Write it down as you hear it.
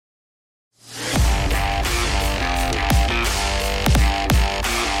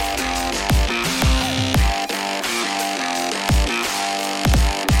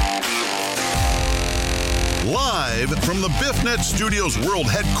Internet Studios World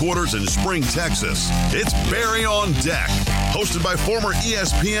Headquarters in Spring, Texas, it's Barry on Deck, hosted by former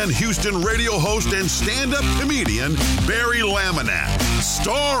ESPN Houston radio host and stand-up comedian Barry Laminack,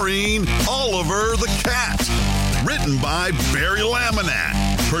 starring Oliver the Cat. Written by Barry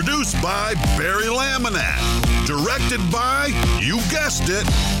Laminack, produced by Barry Laminack, directed by, you guessed it,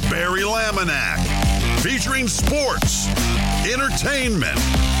 Barry Laminack, featuring sports, entertainment,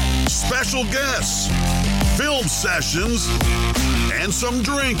 special guests, film sessions, and some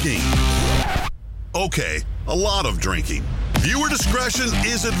drinking. Okay, a lot of drinking. Viewer discretion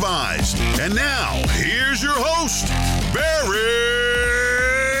is advised. And now, here's your host, Barry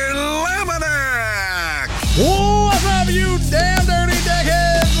Laminack. What's up, you damn dirty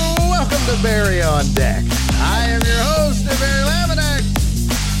deckheads? Welcome to Barry on Deck. I am your host, Barry Laminack.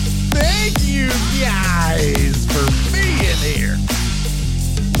 Thank you guys for being here.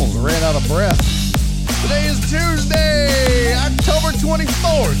 Almost ran out of breath. Today is Tuesday, October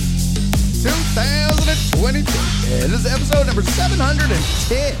 24th, 2022. And this is episode number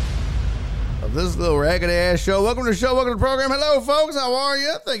 710 of this little raggedy ass show. Welcome to the show. Welcome to the program. Hello, folks. How are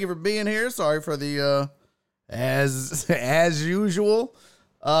you? Thank you for being here. Sorry for the as usual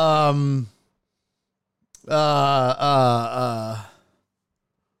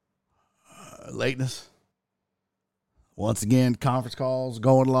lateness. Once again, conference calls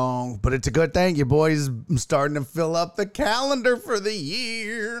going along, but it's a good thing. You boys starting to fill up the calendar for the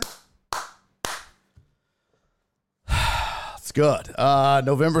year. It's good.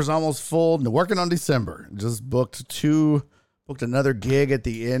 November's almost full. Working on December. Just booked another gig at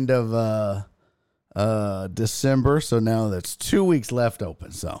the end of December. So now that's 2 weeks left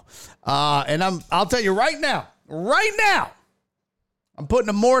open. So, and I'll tell you right now, I'm putting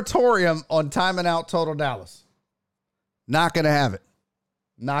a moratorium on timing out Total Dallas. Not going to have it.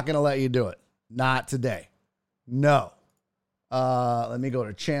 Not going to let you do it. Not today. No. Let me go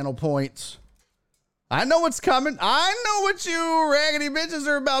to channel points. I know what's coming. I know what you raggedy bitches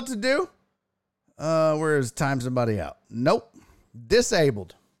are about to do. Where is time somebody out? Nope.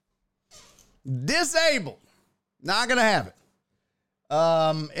 Disabled. Not going to have it.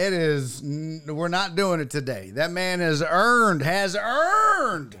 It is, we're not doing it today. That man has earned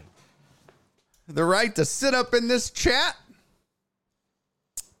the right to sit up in this chat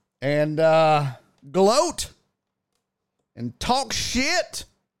and gloat and talk shit.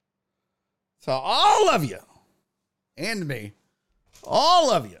 So all of you and me,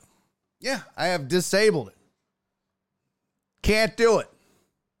 all of you, yeah, I have disabled it. Can't do it.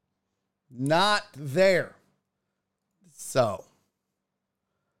 Not there. So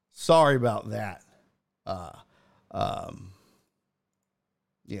sorry about that.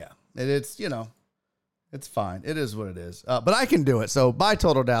 Yeah, it's, you know, it's fine. It is what it is. But I can do it. So bye,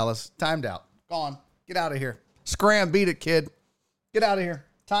 Total Dallas. Timed out. Gone. Get out of here. Scram. Beat it, kid. Get out of here.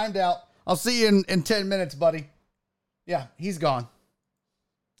 Timed out. I'll see you in 10 minutes, buddy. Yeah, he's gone.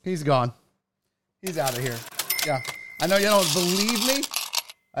 He's gone. He's out of here. Yeah. I know you don't believe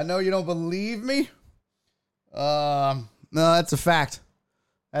me. No, that's a fact.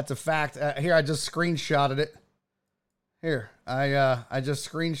 Here, I just screenshotted it. Here, I just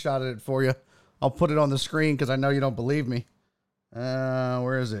screenshotted it for you. I'll put it on the screen because I know you don't believe me.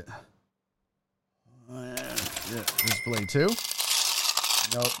 Where is it? Display 2.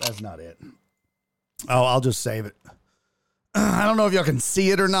 Nope, that's not it. Oh, I'll just save it. I don't know if y'all can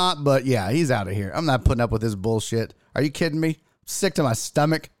see it or not, but yeah, he's out of here. I'm not putting up with this bullshit. Are you kidding me? I'm sick to my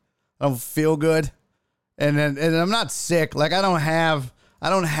stomach. I don't feel good. And I'm not sick. Like I don't have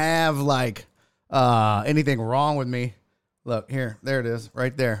like anything wrong with me. Look, here, there it is,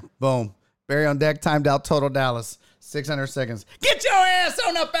 right there. Boom. Barry on Deck, timed out, Total Dallas, 600 seconds. Get your ass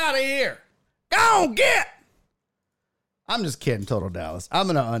on up out of here. Go on, get. I'm just kidding, Total Dallas. I'm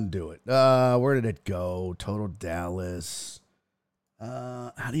going to undo it. Where did it go? Total Dallas.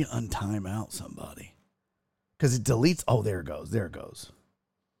 How do you untime out somebody? Because it deletes. Oh, there it goes.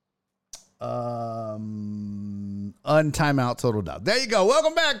 Untime out Total Dallas. There you go.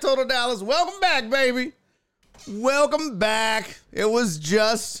 Welcome back, Total Dallas. Welcome back, baby. Welcome back. It was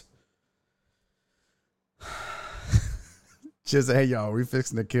just hey, y'all, are we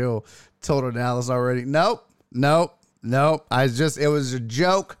fixing to kill Total Dallas already? Nope. It was a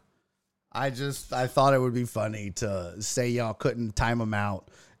joke. I thought it would be funny to say y'all couldn't time them out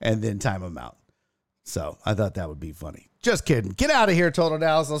and then time them out. So I thought that would be funny. Just kidding. Get out of here, Total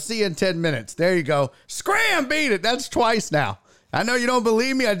Dallas. I'll see you in 10 minutes. There you go. Scram, beat it. That's twice now. I know you don't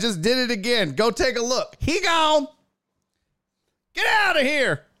believe me. I just did it again. Go take a look. He gone. Get out of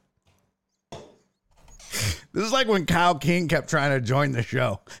here. This is like when Kyle King kept trying to join the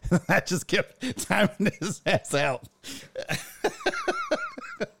show. I just kept timing his ass out.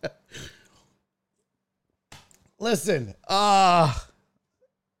 Listen, it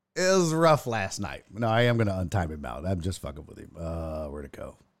was rough last night. No, I am going to untime him out. I'm just fucking with him. Where'd it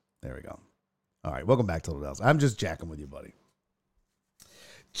go? There we go. All right, welcome back, Total Dallas. I'm just jacking with you, buddy.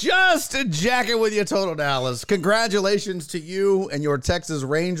 Just jacking with you, Total Dallas. Congratulations to you and your Texas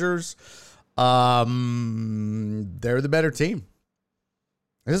Rangers. They're the better team.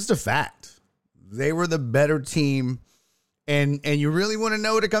 This is a fact. They were the better team. And you really want to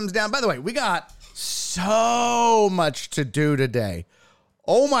know what it comes down. By the way, we got so much to do today.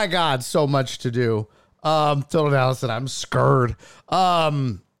 Oh my God, so much to do. Total Dallas, and I'm scared.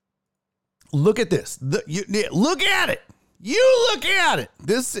 Look at this. Look at it. You look at it.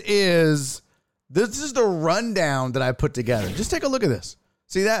 This is the rundown that I put together. Just take a look at this.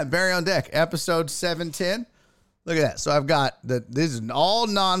 See that? Barry on Deck, episode 710. Look at that. So I've got this is all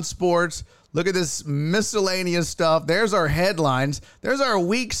non-sports. Look at this miscellaneous stuff. There's our headlines. There's our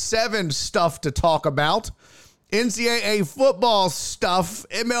week 7 stuff to talk about. NCAA football stuff,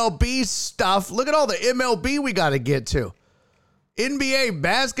 MLB stuff. Look at all the MLB we got to get to. NBA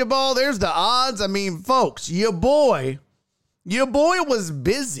basketball, there's the odds. I mean, folks, your boy was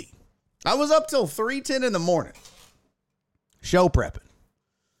busy. I was up till 3:10 in the morning, show prepping.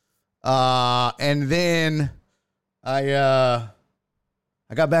 And then I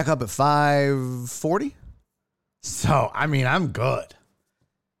got back up at 5:40. So, I mean, I'm good.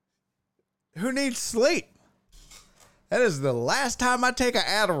 Who needs sleep? That is the last time I take an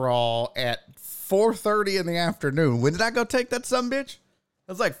Adderall at 4:30 in the afternoon. When did I go take that sumbitch? It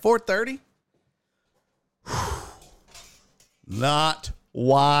was like 4:30. Not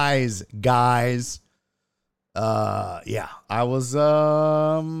wise, guys. Yeah, I was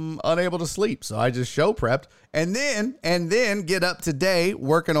unable to sleep, so I just show prepped and then get up today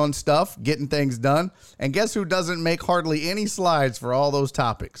working on stuff, getting things done. And guess who doesn't make hardly any slides for all those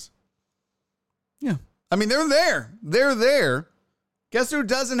topics? Yeah. I mean, they're there. They're there. Guess who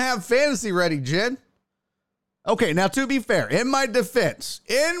doesn't have fantasy ready, Jen? Okay, now to be fair, in my defense,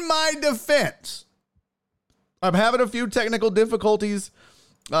 I'm having a few technical difficulties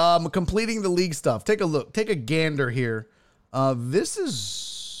completing the league stuff. Take a look. Take a gander here. This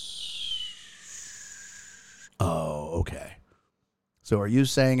is... Oh, okay. So are you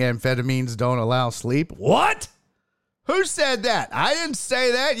saying amphetamines don't allow sleep? What? Who said that? I didn't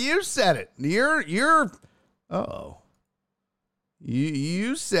say that. You said it. You're... Uh-oh.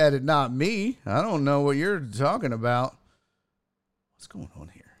 You said it, not me. I don't know what you're talking about. What's going on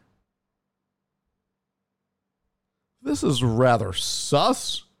here? This is rather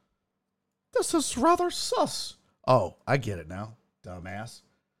sus. Oh, I get it now, dumbass.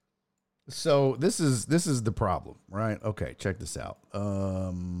 So this is the problem, right? Okay, check this out.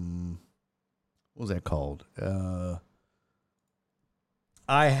 What was that called?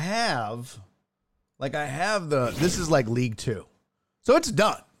 I have this is like League 2. So it's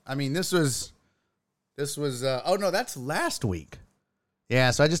done. I mean, this was oh no, that's last week.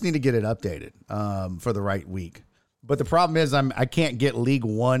 Yeah, so I just need to get it updated for the right week. But the problem is I can't get League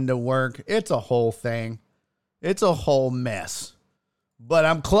 1 to work. It's a whole thing. It's a whole mess. But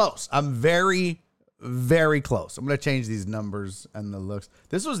I'm close. I'm very, very close. I'm going to change these numbers and the looks.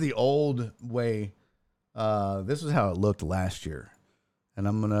 This was the old way. This was how it looked last year. And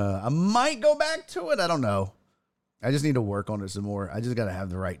I might go back to it. I don't know. I just need to work on it some more. I just got to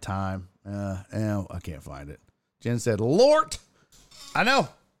have the right time. I can't find it. Jen said, Lord, I know.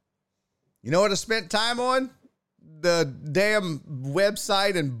 You know what I spent time on? The damn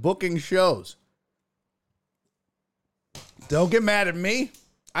website and booking shows. Don't get mad at me.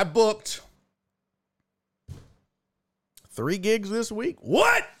 I booked 3 gigs this week.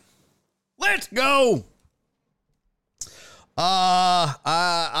 What? Let's go.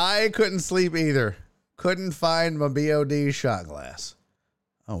 I couldn't sleep either. Couldn't find my BOD shot glass.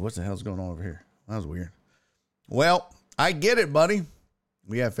 Oh, what the hell's going on over here? That was weird. Well, I get it, buddy.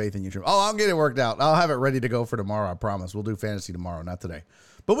 We have faith in you. Oh, I'll get it worked out. I'll have it ready to go for tomorrow. I promise. We'll do fantasy tomorrow, not today.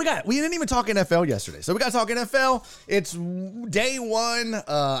 But we didn't even talk NFL yesterday. So we got to talk NFL. It's day 1.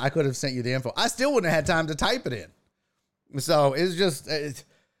 I could have sent you the info. I still wouldn't have had time to type it in. So it's just,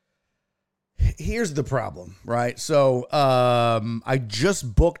 here's the problem, right? So I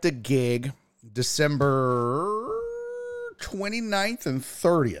just booked a gig December 29th and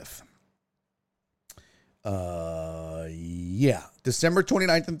 30th. December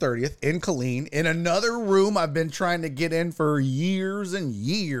 29th and 30th in Killeen, in another room I've been trying to get in for years and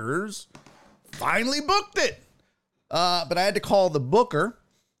years. Finally booked it. But I had to call the booker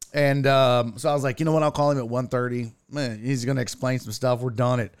And so I was like, you know what? I'll call him at 1:30. Man, he's going to explain some stuff. We're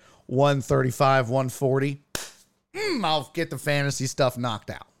done at 1:35, 1:40. I'll get the fantasy stuff knocked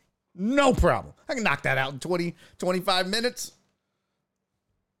out. No problem. I can knock that out in 20, 25 minutes.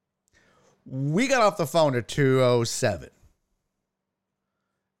 We got off the phone at 2:07.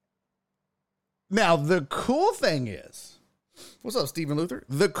 Now, the cool thing is, what's up, Stephen Luther?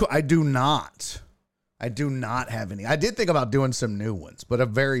 I do not have any. I did think about doing some new ones, but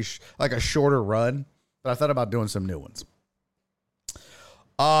a shorter run. But I thought about doing some new ones.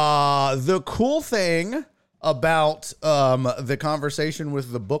 The cool thing about the conversation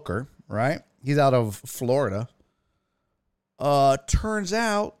with the booker, right? He's out of Florida. Turns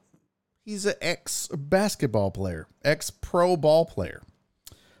out he's an ex-basketball player, ex-pro ball player.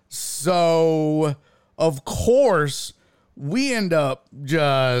 So, of course, we end up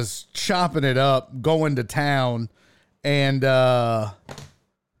just chopping it up, going to town, and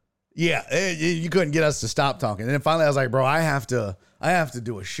you couldn't get us to stop talking. And then finally I was like, bro, I have to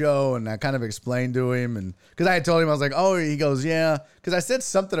do a show. And I kind of explained to him, and because I had told him, I was like, oh, he goes, yeah. Because I said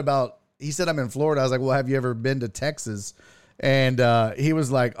something about, he said I'm in Florida. I was like, well, have you ever been to Texas? And he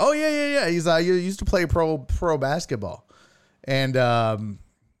was like, oh, yeah. He's like, you used to play pro basketball. And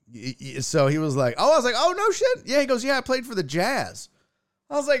so he was like, oh, I was like, oh, no shit. Yeah, he goes, yeah, I played for the Jazz.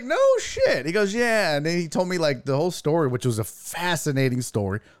 I was like, no shit. He goes, yeah. And then he told me like the whole story, which was a fascinating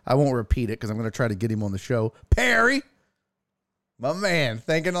story. I won't repeat it because I'm going to try to get him on the show. Perry, my man,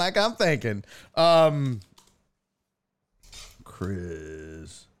 thinking like I'm thinking.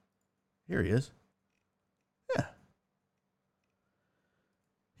 Chris, here he is.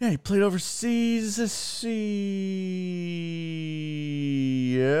 Yeah, he played overseas. Let's see.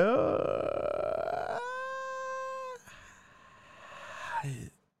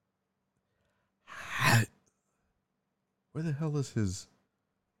 Where the hell is his?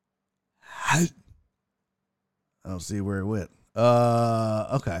 I don't see where it went.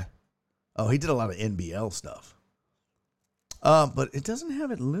 Okay. Oh, he did a lot of NBL stuff. But it doesn't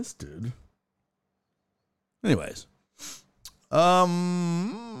have it listed. Anyways.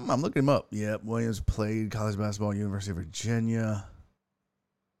 I'm looking him up. Yep, Williams played college basketball at University of Virginia.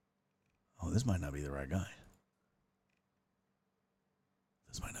 Oh, this might not be the right guy.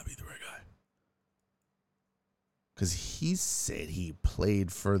 Because he said he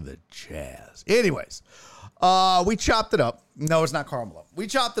played for the Jazz. Anyways, we chopped it up. No, it's not Karl Malone. We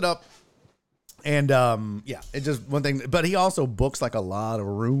chopped it up. And, it just one thing. But he also books like a lot of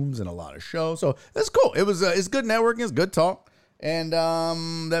rooms and a lot of shows. So it's cool. It's good networking. It's good talk. And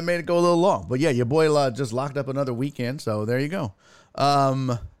that made it go a little long. But, yeah, your boy just locked up another weekend. So there you go.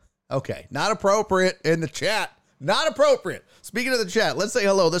 Okay. Not appropriate in the chat. Not appropriate. Speaking of the chat, let's say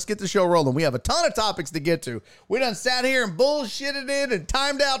hello. Let's get the show rolling. We have a ton of topics to get to. We done sat here and bullshitted it and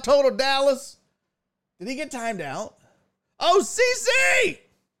timed out Total Dallas. Did he get timed out? Oh, CC!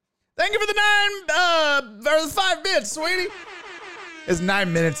 Thank you for the 5 bits, sweetie. It's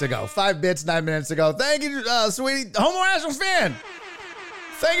 9 minutes ago. 5 bits, 9 minutes ago. Thank you, sweetie. Homo Astros fan.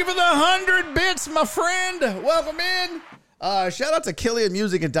 Thank you for the 100 bits, my friend. Welcome in. Shout out to Killian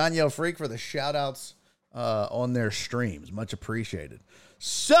Music and Danielle Freak for the shout outs on their streams. Much appreciated.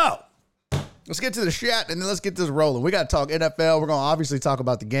 So, let's get to the chat and then let's get this rolling. We got to talk NFL. We're going to obviously talk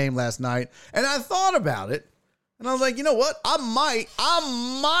about the game last night. And I thought about it. And I was like, you know what? I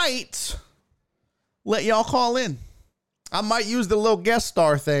might let y'all call in. I might use the little guest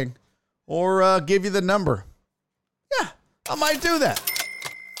star thing or give you the number. Yeah, I might do that.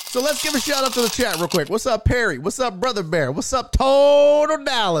 So let's give a shout out to the chat real quick. What's up, Perry? What's up, Brother Bear? What's up, Total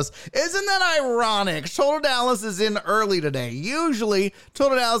Dallas? Isn't that ironic? Total Dallas is in early today. Usually,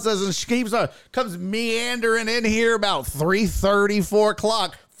 Total Dallas comes meandering in here about 3:30, 4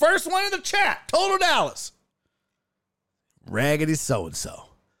 o'clock. First one in the chat, Total Dallas. Raggedy so-and-so.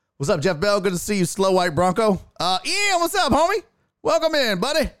 What's up, Jeff Bell? Good to see you, Slow White Bronco. Ian, what's up, homie? Welcome in,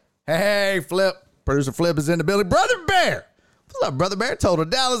 buddy. Hey, Flip. Producer Flip is in the building. Brother Bear. What's up, Brother Bear? Total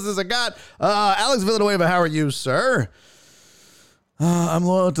Dallas is a god. Alex Villanueva, how are you, sir? I'm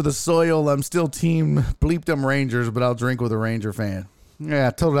loyal to the soil. I'm still team bleep them Rangers, but I'll drink with a Ranger fan. Yeah,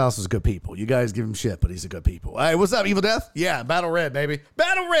 Total Dallas is good people. You guys give him shit, but he's a good people. Hey, what's up, Evil Death? Yeah, Battle Red, baby.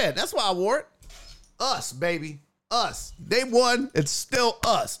 Battle Red. That's why I wore it. Us, baby. Us. They won. It's still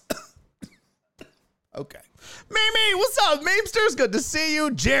us. Okay. Mimi, what's up, Memesters? Good to see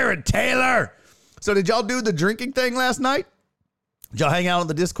you. Jared Taylor. So did y'all do the drinking thing last night? Did y'all hang out on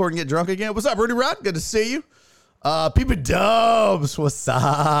the Discord and get drunk again? What's up, Rudy Rod? Good to see you. Peepy Dubs. What's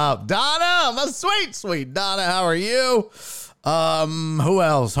up? Donna, my sweet Donna. How are you? Who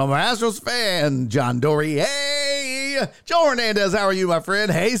else? Homer Astros fan. John Dory. Hey, everybody. Joe Hernandez, how are you, my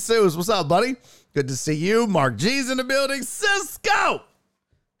friend? Hey, Jesus, what's up, buddy? Good to see you. Mark G's in the building. Cisco,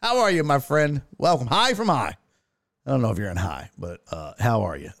 how are you, my friend? Welcome. Hi from high. I don't know if you're in high, but how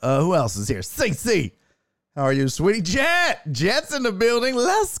are you? Who else is here? CC, how are you, sweetie? Jet's in the building.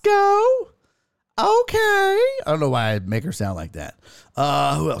 Let's go. Okay. I don't know why I make her sound like that.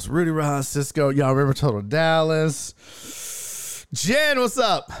 Who else? Rudy Ross, Cisco. Y'all remember Total Dallas? Jen, what's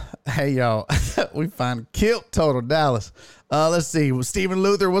up? Hey, y'all. We finally killed Total Dallas. Let's see. Stephen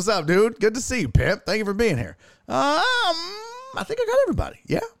Luther, what's up, dude? Good to see you, pimp. Thank you for being here. I think I got everybody.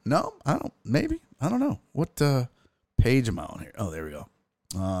 Yeah? No? I don't. Maybe. I don't know. What page am I on here? Oh, there we go.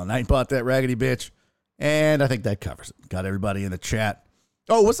 Night bought that raggedy bitch. And I think that covers it. Got everybody in the chat.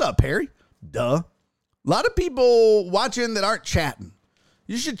 Oh, what's up, Perry? Duh. A lot of people watching that aren't chatting.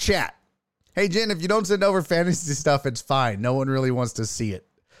 You should chat. Hey, Jen, if you don't send over fantasy stuff, it's fine. No one really wants to see it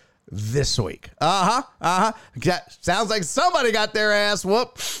this week. Sounds like somebody got their ass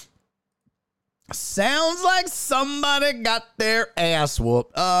whooped. Sounds like somebody got their ass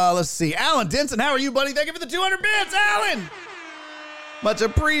whooped. Let's see. Alan Denson, how are you, buddy? Thank you for the 200 bits, Alan. Much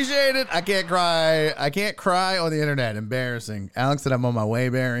appreciated. I can't cry. I can't cry on the internet. Embarrassing. Alex said I'm on my way,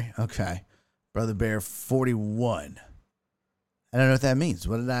 Barry. Okay. Brother Bear 41. I don't know what that means. I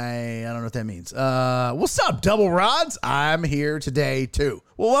don't know what that means. What's up, Double Rods? I'm here today, too.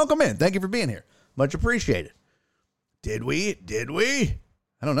 Well, welcome in. Thank you for being here. Much appreciated. Did we?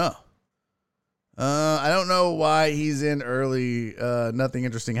 I don't know. I don't know why he's in early. Nothing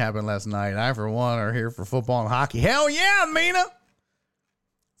interesting happened last night. I, for one, are here for football and hockey. Hell yeah, Mina.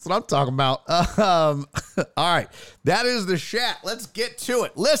 That's what I'm talking about. All right. That is the chat. Let's get to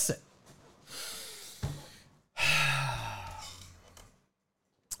it. Listen.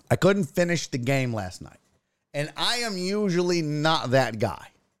 I couldn't finish the game last night. And I am usually not that guy.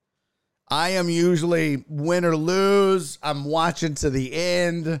 I am usually win or lose. I'm watching to the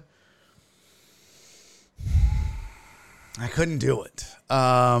end. I couldn't do it.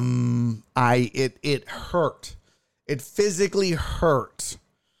 It hurt. It physically hurt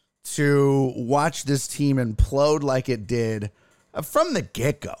to watch this team implode like it did from the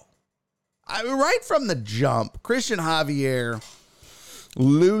get-go. Right from the jump, Christian Javier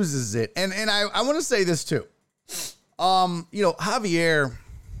loses it. And I want to say this too. Javier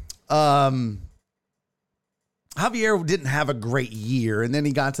didn't have a great year, and then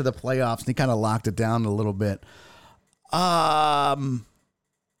he got to the playoffs and he kind of locked it down a little bit. But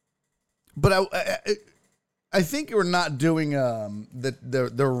I think we're not doing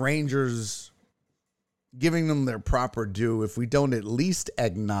the Rangers, giving them their proper due if we don't at least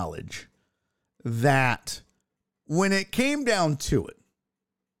acknowledge that when it came down to it,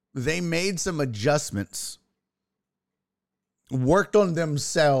 they made some adjustments, worked on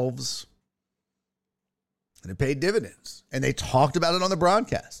themselves, and it paid dividends. And they talked about it on the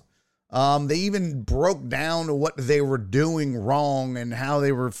broadcast. They even broke down what they were doing wrong and how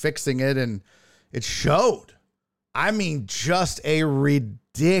they were fixing it, and it showed. I mean, just a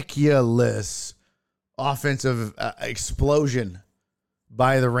ridiculous offensive explosion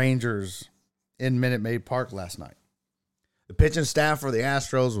by the Rangers in Minute Maid Park last night. The pitching staff for the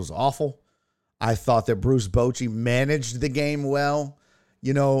Astros was awful. I thought that Bruce Bochy managed the game well.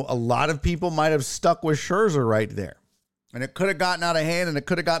 You know, a lot of people might have stuck with Scherzer right there. And it could have gotten out of hand, and it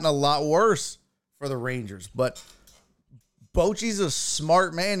could have gotten a lot worse for the Rangers. But Bochy's a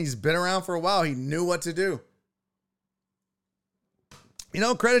smart man. He's been around for a while. He knew what to do. You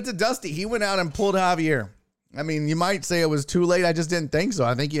know, credit to Dusty. He went out and pulled Javier. I mean, you might say it was too late. I just didn't think so.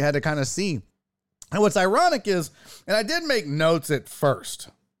 I think you had to kind of see. And what's ironic is, and I did make notes at first,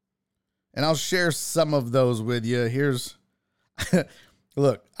 and I'll share some of those with you. Here's,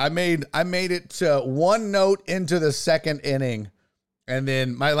 look, I made it to one note into the second inning, and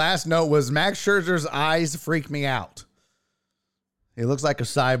then my last note was Max Scherzer's eyes freak me out. He looks like a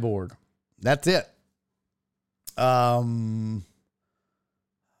cyborg. That's it.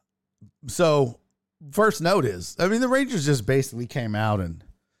 So first note is, I mean, the Rangers just basically came out and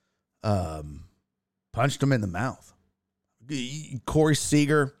punched him in the mouth. Corey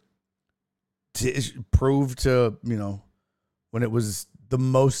Seager proved to, when it was the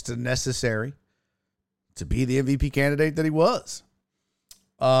most necessary to be the MVP candidate that he was.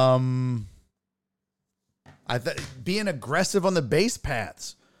 I thought being aggressive on the base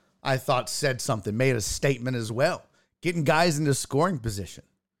paths, I thought said something, made a statement as well. Getting guys into scoring position.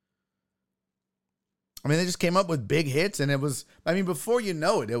 I mean, they just came up with big hits, and it was, I mean, before you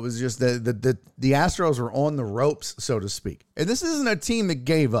know it, it was just the Astros were on the ropes, so to speak. And this isn't a team that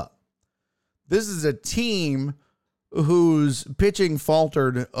gave up. This is a team whose pitching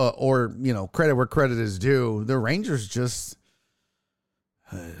faltered, or, credit where credit is due, the Rangers just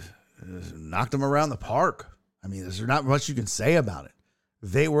knocked them around the park. I mean, there's not much you can say about it.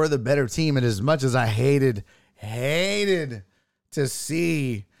 They were the better team, and as much as I hated to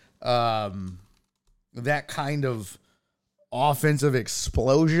see that kind of offensive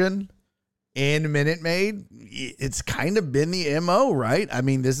explosion in Minute Maid, it's kind of been the MO, right? I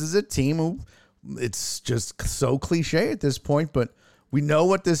mean, this is a team who, it's just so cliche at this point, but we know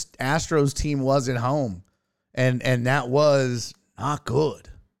what this Astros team was at home, and that was not good.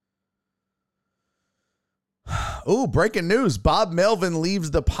 Oh, breaking news. Bob Melvin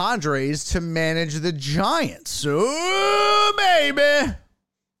leaves the Padres to manage the Giants. Oh, baby.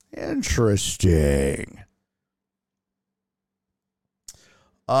 Interesting.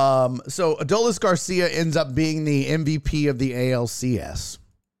 So Adolis Garcia ends up being the MVP of the ALCS.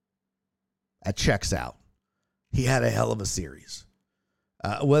 That checks out. He had a hell of a series.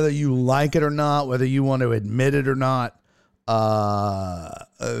 Whether you like it or not, whether you want to admit it or not,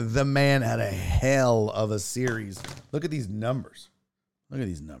 the man had a hell of a series. Look at these numbers. Look at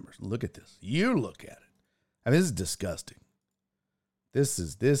these numbers. Look at this. You look at it. I mean, this is disgusting. This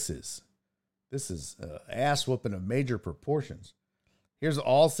is ass whooping of major proportions. Here's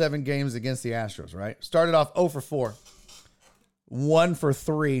all 7 games against the Astros, right? Started off 0 for 4. 1 for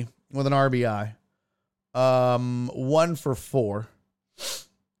 3 with an RBI. 1 for 4.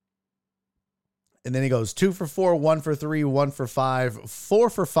 And then he goes 2 for 4, 1 for 3, 1 for 5, 4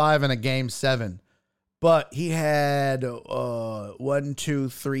 for 5 in a game 7. But he had 1, 2,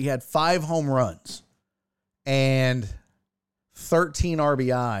 3. He had 5 home runs and 13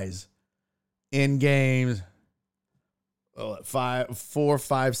 RBIs in games 4,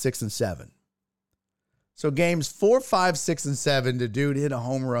 5, 6, and 7. So games 4, 5, 6, and 7, the dude hit a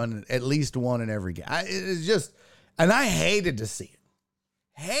home run, at least one in every game. It's just, and I hated to see it.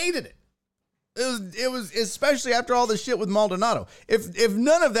 Hated it. It was especially after all the shit with Maldonado. If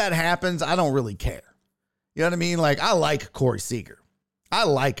none of that happens, I don't really care. You know what I mean? Like, I like Corey Seager. I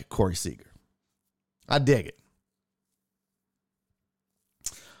dig it.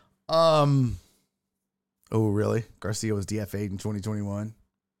 Oh, really? Garcia was DFA'd in 2021.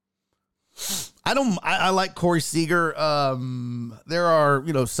 I like Corey Seager. There are,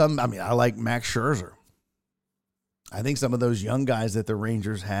 I like Max Scherzer. I think some of those young guys that the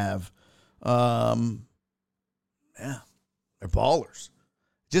Rangers have, they're ballers.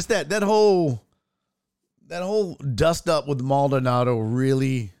 Just that whole dust up with Maldonado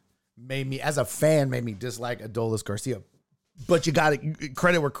really made me dislike Adolis Garcia. But you got to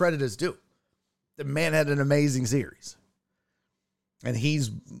credit where credit is due. The man had an amazing series. And he's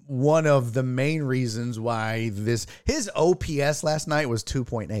one of the main reasons why his OPS last night was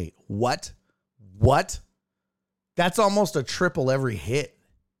 2.8. What? That's almost a triple every hit.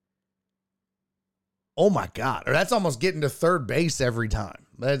 Oh my God. Or that's almost getting to third base every time.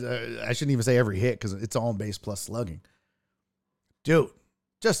 I shouldn't even say every hit because it's on base plus slugging. Dude,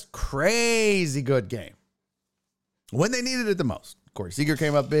 just crazy good game. When they needed it the most. Corey Seager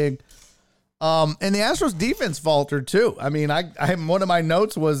came up big. And the Astros defense faltered too. I mean, I one of my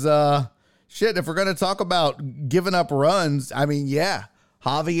notes was, if we're going to talk about giving up runs, I mean, yeah,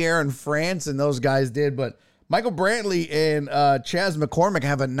 Javier and France and those guys did, but Michael Brantley and Chas McCormick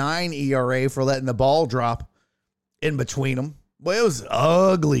have a 9 ERA for letting the ball drop in between them. Well, it was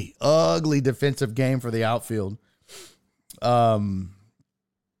ugly defensive game for the outfield.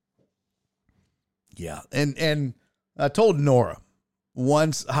 Yeah. And I told Nora,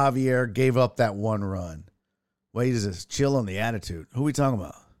 once Javier gave up that one run, well, he just chill on the attitude. Who are we talking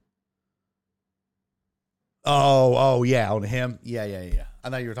about? Oh, yeah, on him. Yeah. I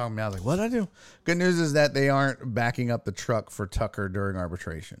thought you were talking about me. I was like, what did I do? Good news is that they aren't backing up the truck for Tucker during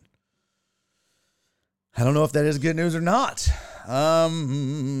arbitration. I don't know if that is good news or not.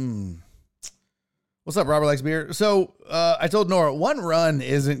 What's up, Robert Likes Beer? So I told Nora, one run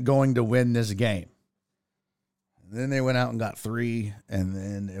isn't going to win this game. Then they went out and got 3, and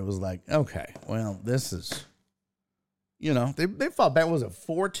then it was like, okay, well, this is, they fought back. Was it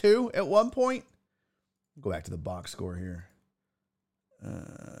 4-2 at one point? Go back to the box score here. I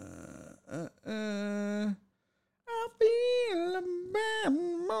feel a bad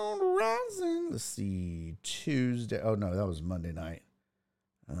moon rising. Let's see, Tuesday. Oh no, that was Monday night.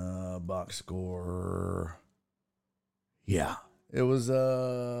 Box score. Yeah, it was. It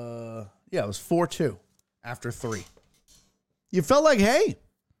was 4-2. After 3. You felt like, hey,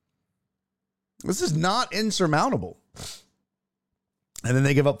 this is not insurmountable. And then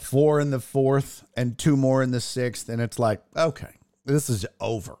they give up 4 in the 4th and 2 more in the 6th. And it's like, okay, this is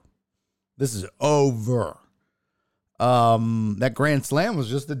over. That grand slam was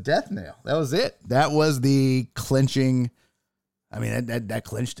just the death nail. That was it. That was the clinching. I mean, that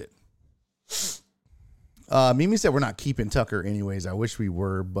clinched it. Mimi said we're not keeping Tucker anyways. I wish we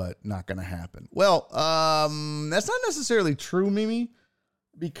were, but not going to happen. Well, that's not necessarily true, Mimi,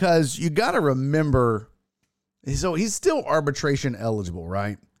 because you got to remember, so he's still arbitration eligible,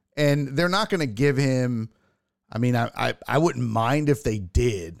 right? And they're not going to give him, I mean, I wouldn't mind if they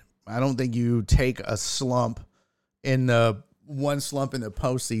did. I don't think you take a slump in the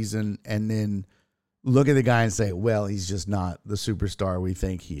postseason and then look at the guy and say, well, he's just not the superstar we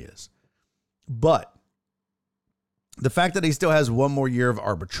think he is. But the fact that he still has one more year of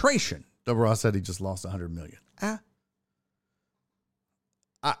arbitration, Double Ross said he just lost $100 million.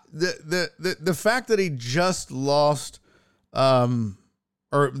 The fact that he just lost, or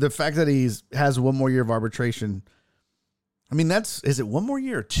the fact that has one more year of arbitration, I mean, is it one more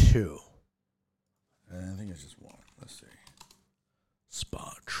year or two? I think it's just one. Let's see.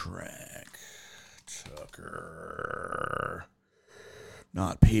 Spot track. Tucker.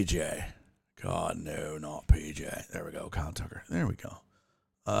 Not PJ. God, no, not PJ. There we go. Kyle Tucker. There we go.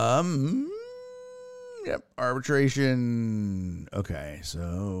 Yep. Arbitration. Okay.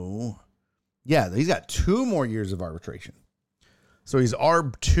 So, yeah, he's got 2 more years of arbitration. So he's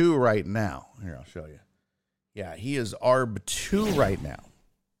ARB 2 right now. Here, I'll show you. Yeah, he is ARB 2 right now.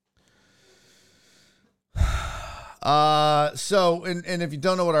 So, and if you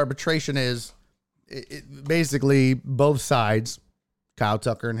don't know what arbitration is, it basically both sides, Kyle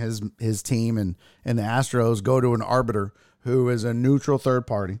Tucker and his team and the Astros, go to an arbiter who is a neutral third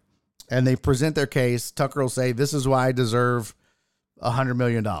party, and they present their case. Tucker will say, this is why I deserve $100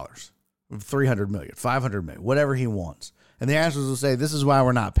 million, $300 million, $500 million, whatever he wants. And the Astros will say, this is why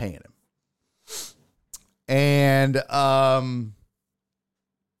we're not paying him. And the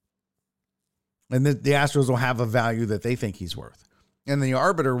Astros will have a value that they think he's worth. And the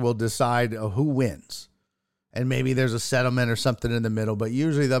arbiter will decide who wins. And maybe there's a settlement or something in the middle, but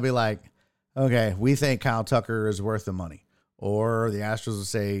usually they'll be like, okay, we think Kyle Tucker is worth the money. Or the Astros will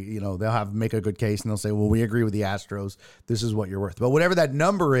say, they'll make a good case and they'll say, well, we agree with the Astros. This is what you're worth. But whatever that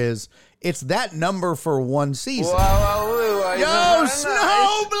number is, it's that number for one season. Yo,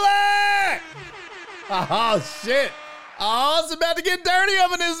 Snow Black! Oh, shit. Oh, it's about to get dirty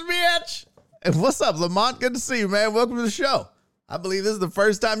up in this bitch. And what's up, Lamont? Good to see you, man. Welcome to the show. I believe this is the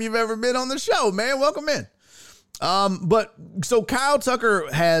first time you've ever been on the show, man. Welcome in. But so Kyle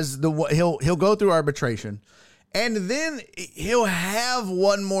Tucker has he'll go through arbitration, and then he'll have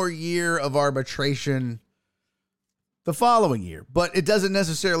one more year of arbitration the following year. But it doesn't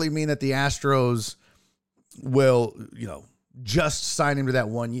necessarily mean that the Astros will, just sign him to that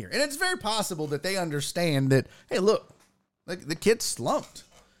 1 year. And it's very possible that they understand that, hey, look, the kid slumped.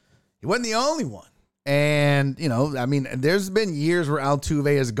 He wasn't the only one. And, there's been years where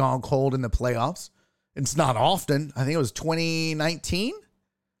Altuve has gone cold in the playoffs. It's not often. I think it was 2019.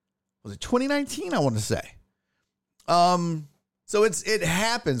 Was it 2019? I want to say. So it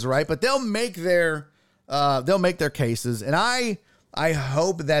happens, right? But they'll make their cases. And I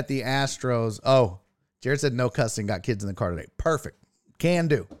hope that the Astros, Jared said no cussing, got kids in the car today. Perfect. Can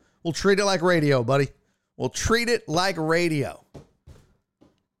do. We'll treat it like radio, buddy. We'll treat it like radio.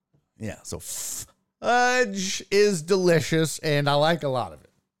 Yeah, so fudge is delicious, and I like a lot of it.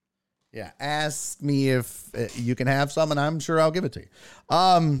 Yeah, ask me if you can have some, and I'm sure I'll give it to you.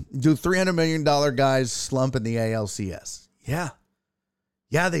 Do $300 million guys slump in the ALCS? Yeah.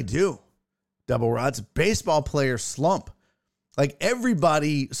 Yeah, they do. Double Rods. Baseball players slump. Like,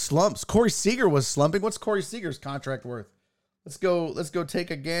 everybody slumps. Corey Seager was slumping. What's Corey Seager's contract worth? Let's go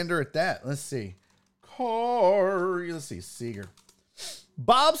take a gander at that. Let's see. Seager.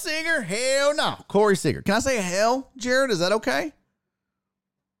 Bob Seager? Hell no. Corey Seager. Can I say hell, Jared? Is that okay?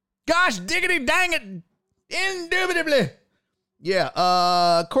 Gosh, diggity dang it. Indubitably.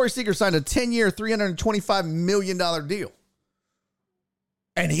 Yeah. Corey Seager signed a 10-year, $325 million deal.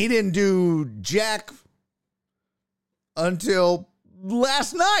 And he didn't do jack until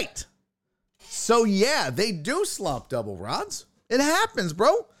last night. So, yeah, they do slump, Double Rods. It happens,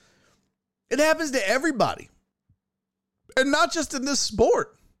 bro. It happens to everybody. And not just in this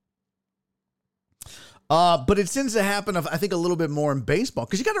sport. But it tends to happen, I think, a little bit more in baseball.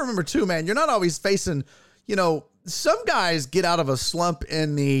 Because you got to remember, too, man, you're not always facing, some guys get out of a slump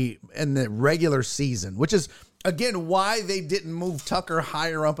in the regular season, which is, again, why they didn't move Tucker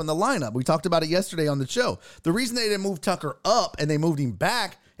higher up in the lineup. We talked about it yesterday on the show. The reason they didn't move Tucker up and they moved him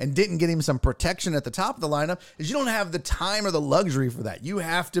back and didn't get him some protection at the top of the lineup is you don't have the time or the luxury for that. You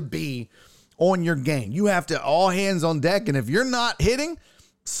have to be on your game. You have to all hands on deck. And if you're not hitting,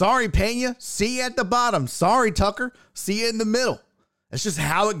 Sorry, Pena. See you at the bottom. Sorry, Tucker. See you in the middle. That's just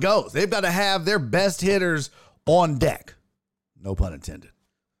how it goes. They've got to have their best hitters on deck. No pun intended.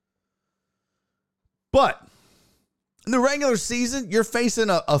 But in the regular season, you're facing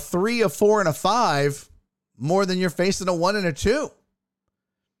a 3, a 4, and a 5 more than you're facing a 1 and a 2.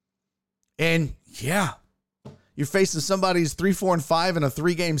 And yeah, you're facing somebody's 3, 4, and 5 in a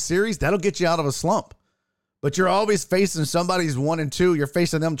 3-game series. That'll get you out of a slump. But you're always facing somebody's 1 and 2. You're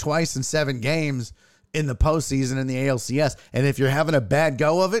facing them twice in 7 games in the postseason in the ALCS. And if you're having a bad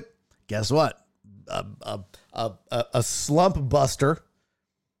go of it, guess what? A slump buster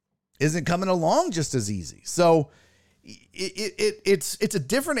isn't coming along just as easy. So it's a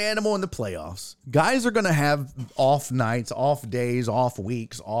different animal in the playoffs. Guys are going to have off nights, off days, off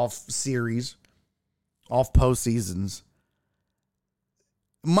weeks, off series, off postseasons.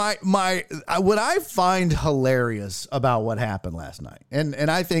 What I find hilarious about what happened last night, and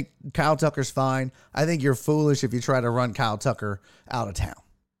I think Kyle Tucker's fine. I think you're foolish if you try to run Kyle Tucker out of town.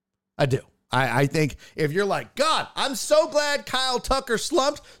 I do. I think if you're like, God, I'm so glad Kyle Tucker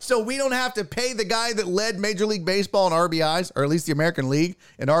slumped so we don't have to pay the guy that led Major League Baseball in RBIs, or at least the American League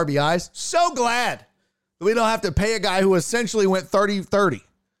in RBIs. So glad that we don't have to pay a guy who essentially went 30-30.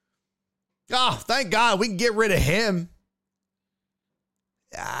 Oh, thank God we can get rid of him.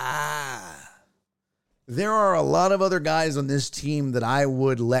 There are a lot of other guys on this team that I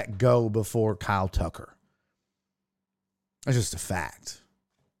would let go before Kyle Tucker. That's just a fact.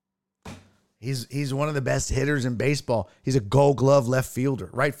 He's one of the best hitters in baseball. He's a Gold Glove right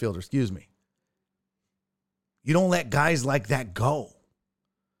fielder, excuse me. You don't let guys like that go.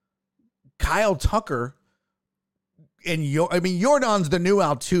 Kyle Tucker and Yordan's the new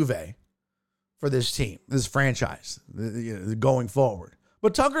Altuve for this team, this franchise, going forward.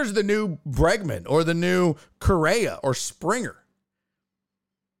 But Tucker's the new Bregman or the new Correa or Springer.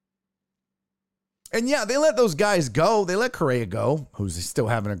 And yeah, they let those guys go. They let Correa go, who's still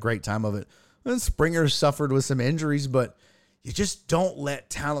having a great time of it. And Springer suffered with some injuries, but you just don't let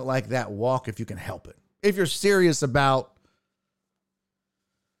talent like that walk if you can help it. If you're serious about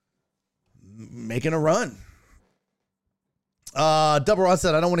making a run. Double Rod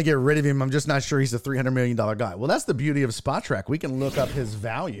said, I don't want to get rid of him. I'm just not sure he's a $300 million guy. Well, that's the beauty of Spot Track. We can look up his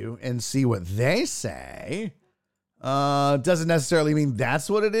value and see what they say. Doesn't necessarily mean that's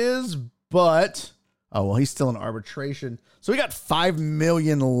what it is, but he's still in arbitration. So we got $5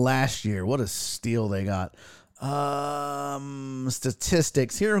 million last year. What a steal they got.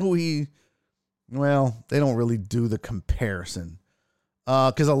 Statistics. Here they don't really do the comparison.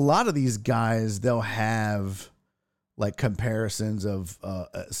 Because a lot of these guys, they'll have like comparisons of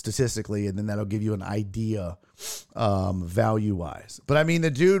statistically, and then that'll give you an idea value-wise. But I mean, the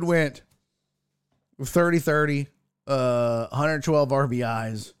dude went 30-30, 112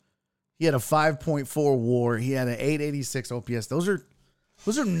 RBIs. He had a 5.4 WAR. He had an 886 OPS. Those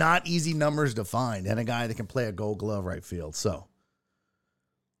are not easy numbers to find, and a guy that can play a Gold Glove right field. So,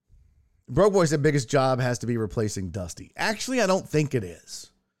 Broke Boy said biggest job has to be replacing Dusty. Actually, I don't think it is.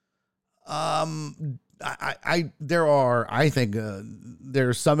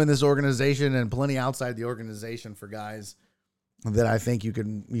 There's some in this organization and plenty outside the organization for guys that I think you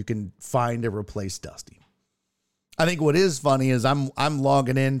can find to replace Dusty. I think what is funny is I'm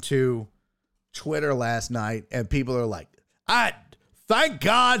logging into Twitter last night and people are like, thank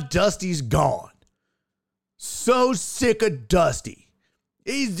God Dusty's gone. So sick of Dusty.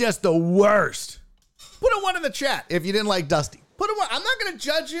 He's just the worst. Put a 1 in the chat if you didn't like Dusty. Put a 1. I'm not going to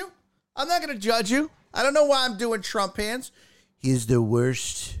judge you. I don't know why I'm doing Trump hands. He's the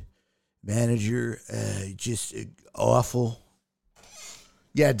worst manager. Just awful.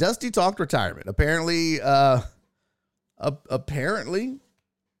 Yeah, Dusty talked retirement. Apparently,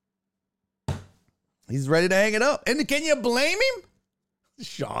 he's ready to hang it up. And can you blame him?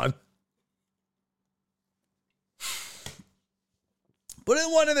 Sean. Put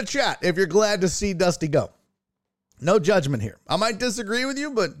in 1 in the chat if you're glad to see Dusty go. No judgment here. I might disagree with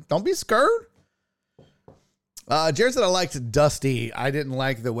you, but don't be scared. Jared said I liked Dusty. I didn't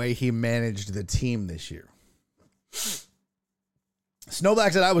like the way he managed the team this year.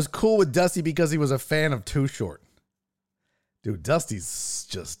 Snowback said I was cool with Dusty because he was a fan of Too Short. Dude, Dusty's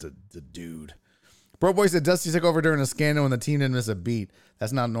just a dude. Bro Boy said Dusty took over during a scandal and the team didn't miss a beat.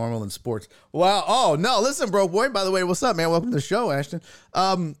 That's not normal in sports. Well, oh, no, listen, Bro Boy. By the way, what's up, man? Welcome to the show, Ashton.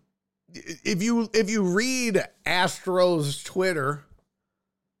 If you read Astros Twitter,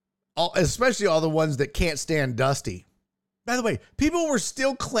 especially all the ones that can't stand Dusty. By the way, people were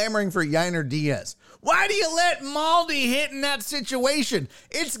still clamoring for Yainer Diaz. Why do you let Maldi hit in that situation?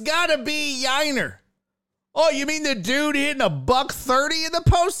 It's got to be Yainer. Oh, you mean the dude hitting $130 in the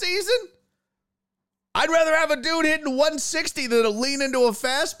postseason? I'd rather have a dude hitting 160 than to lean into a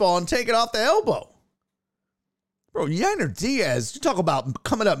fastball and take it off the elbow. Bro, Yainer Diaz, you talk about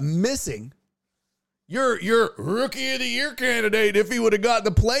coming up missing. Your rookie of the year candidate, if he would have gotten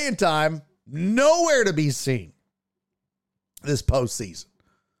the playing time, nowhere to be seen this postseason.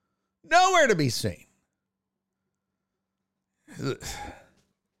 Nowhere to be seen.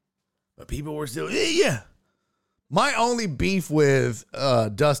 But people were still, yeah. My only beef with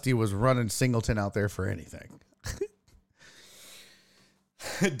Dusty was running Singleton out there for anything.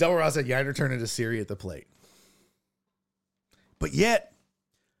 Double Ross said Yainer turned into Siri at the plate. But yet,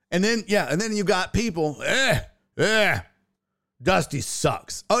 and then you got people, Dusty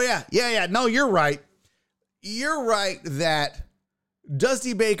sucks. Oh, yeah. No, you're right. You're right that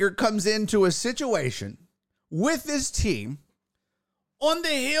Dusty Baker comes into a situation with this team on the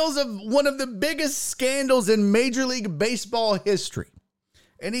heels of one of the biggest scandals in Major League Baseball history.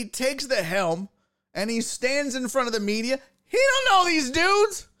 And he takes the helm and he stands in front of the media. He don't know these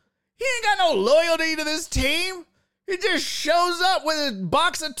dudes. He ain't got no loyalty to this team. He just shows up with a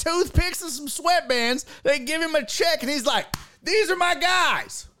box of toothpicks and some sweatbands. They give him a check and he's like, these are my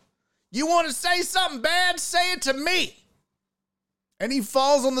guys. You want to say something bad? Say it to me. And he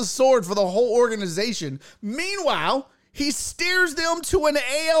falls on the sword for the whole organization. Meanwhile, he steers them to an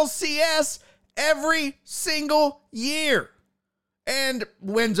ALCS every single year and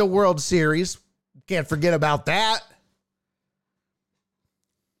wins a World Series. Can't forget about that.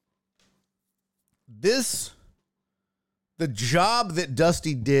 The job that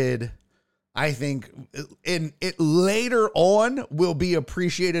Dusty did, I think, in it later on will be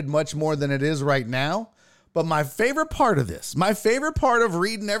appreciated much more than it is right now. But my favorite part of this, my favorite part of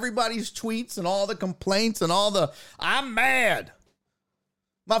reading everybody's tweets and all the complaints and all the, I'm mad.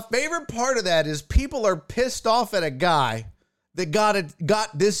 My favorite part of that is people are pissed off at a guy that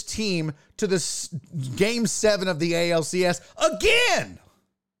got this team to the Game 7 of the ALCS again.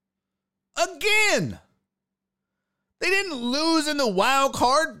 Again. They didn't lose in the wild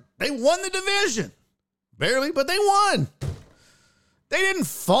card. They won the division. Barely, but they won. They didn't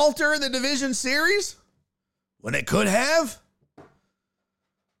falter in the division series when they could have.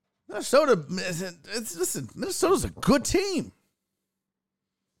 Minnesota's a good team.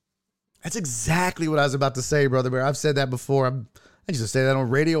 That's exactly what I was about to say, Brother Bear. I've said that before. I used to say that on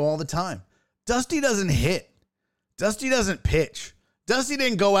radio all the time. Dusty doesn't hit. Dusty doesn't pitch. Dusty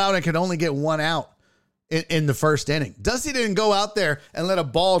didn't go out and could only get one out in the first inning. Dusty didn't go out there and let a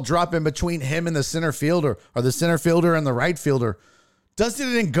ball drop in between him and the center fielder or the center fielder and the right fielder. Dusty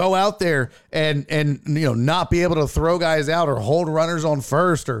didn't go out there and not be able to throw guys out or hold runners on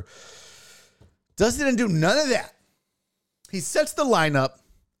first. Or Dusty didn't do none of that. He sets the lineup.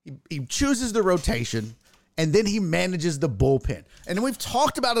 He chooses the rotation, and then he manages the bullpen. And we've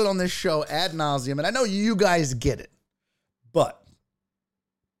talked about it on this show ad nauseum, and I know you guys get it. But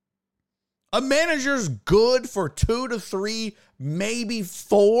a manager's good for 2 to 3, maybe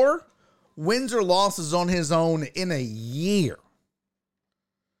 4 wins or losses on his own in a year.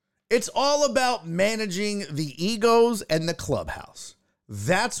 It's all about managing the egos and the clubhouse.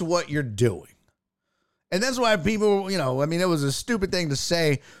 That's what you're doing. And that's why people, it was a stupid thing to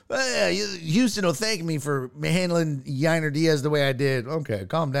say, Houston will thank me for handling Yainer Diaz the way I did. Okay,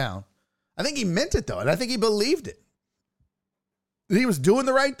 calm down. I think he meant it, though, and I think he believed it. He was doing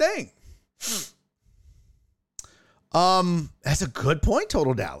the right thing. That's a good point,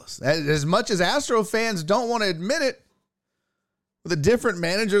 Total Dallas. As much as Astro fans don't want to admit it, with a different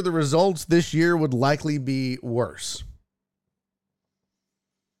manager, the results this year would likely be worse.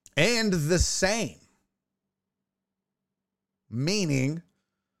 And the same. Meaning,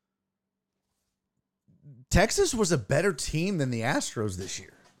 Texas was a better team than the Astros this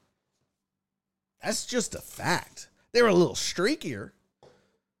year. That's just a fact. They were a little streakier.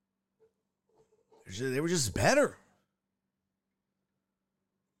 They were just better.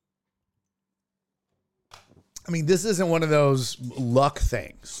 I mean, this isn't one of those luck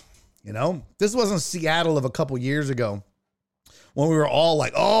things, This wasn't Seattle of a couple years ago when we were all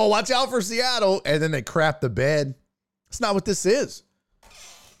like, oh, watch out for Seattle, and then they crapped the bed. That's not what this is.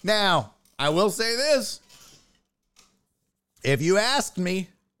 Now, I will say this. If you asked me,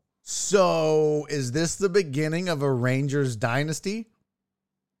 so is this the beginning of a Rangers dynasty?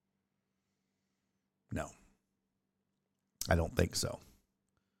 No. I don't think so.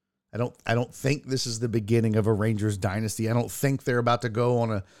 I don't think this is the beginning of a Rangers dynasty. I don't think they're about to go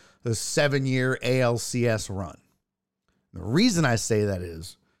on a 7-year ALCS run. The reason I say that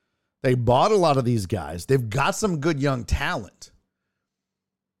is they bought a lot of these guys. They've got some good young talent.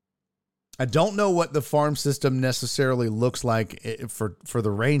 I don't know what the farm system necessarily looks like for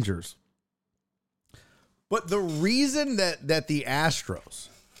the Rangers. But the reason that the Astros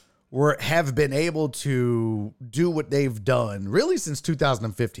have been able to do what they've done really since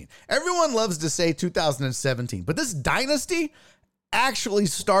 2015. Everyone loves to say 2017, but this dynasty actually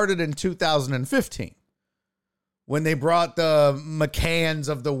started in 2015 when they brought the McCanns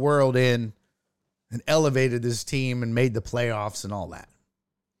of the world in and elevated this team and made the playoffs and all that.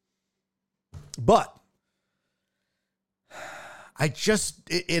 But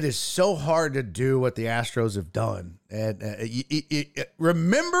it is so hard to do what the Astros have done. And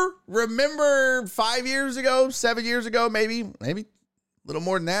remember 5 years ago, 7 years ago, maybe a little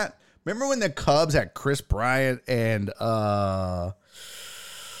more than that. Remember when the Cubs had Chris Bryant and who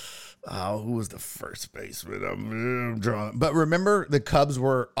was the first baseman? I'm drawing. But remember the Cubs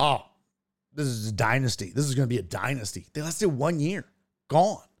were, this is a dynasty. This is going to be a dynasty. They lasted 1 year.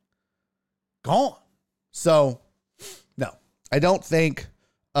 Gone. So, no. I don't think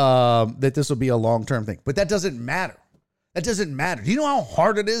that this will be a long-term thing, but that doesn't matter. Do you know how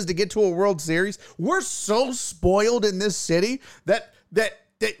hard it is to get to a World Series? We're so spoiled in this city that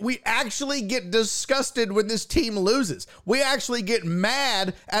we actually get disgusted when this team loses. We actually get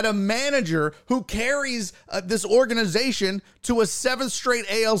mad at a manager who carries this organization to a 7th straight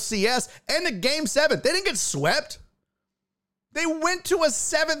ALCS and a Game 7. They didn't get swept. They went to a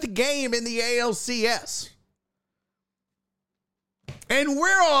 7th game in the ALCS. And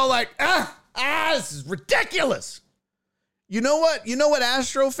we're all like, this is ridiculous. You know what? You know what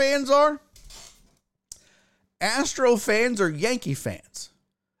Astro fans are? Astro fans are Yankee fans.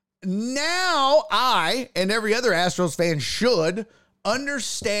 Now I and every other Astros fan should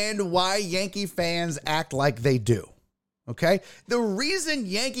understand why Yankee fans act like they do. Okay? The reason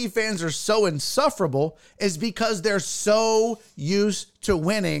Yankee fans are so insufferable is because they're so used to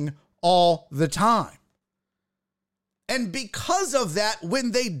winning all the time. And because of that,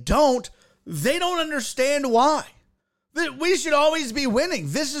 when they don't understand why. That we should always be winning.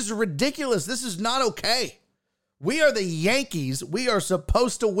 This is ridiculous. This is not okay. We are the Yankees. We are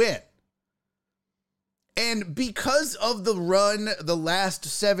supposed to win. And because of the run the last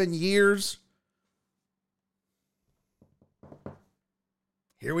 7 years,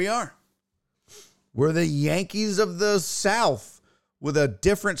 here we are. We're the Yankees of the South with a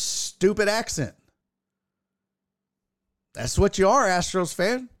different stupid accent. That's what you are, Astros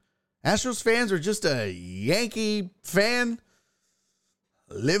fan. Astros fans are just a Yankee fan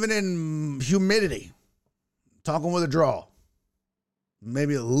living in humidity, talking with a drawl.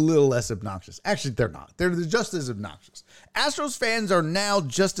 Maybe a little less obnoxious. Actually, they're not. They're just as obnoxious. Astros fans are now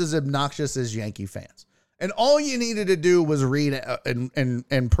just as obnoxious as Yankee fans. And all you needed to do was read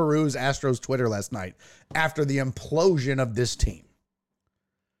and peruse Astros Twitter last night after the implosion of this team.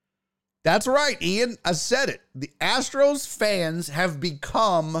 That's right, Ian. I said it. The Astros fans have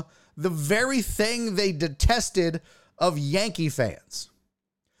become the very thing they detested of Yankee fans.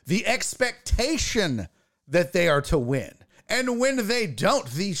 The expectation that they are to win. And when they don't,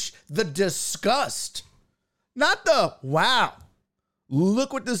 the disgust. Not the, wow,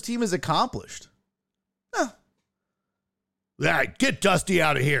 look what this team has accomplished. No. Right, get Dusty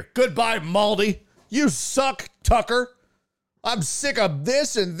out of here. Goodbye, Maldy. You suck, Tucker. I'm sick of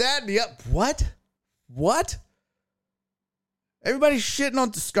this and that. Yep. What? Everybody's shitting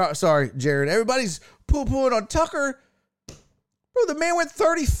on, sorry, Jared. Everybody's poo-pooing on Tucker. Bro, the man went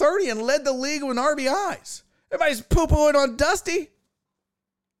 30-30 and led the league with RBIs. Everybody's poo-pooing on Dusty.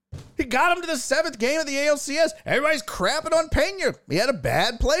 He got him to the 7th game of the ALCS. Everybody's crapping on Pena. He had a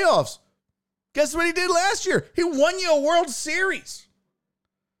bad playoffs. Guess what he did last year? He won you a World Series.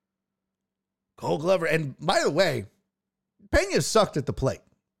 Gold Glover. And by the way, Pena sucked at the plate,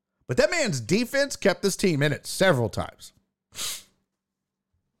 but that man's defense kept this team in it several times.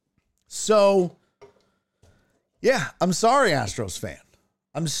 So, yeah, I'm sorry, Astros fan.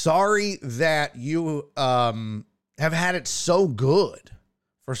 I'm sorry that you have had it so good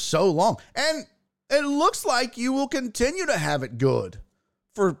for so long. And it looks like you will continue to have it good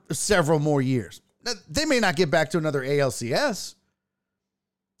for several more years. Now, they may not get back to another ALCS,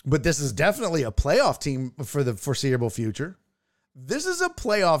 but this is definitely a playoff team for the foreseeable future. This is a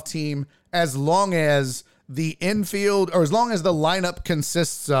playoff team as long as the infield, or as long as the lineup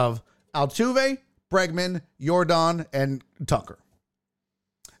consists of Altuve, Bregman, Jordan, and Tucker.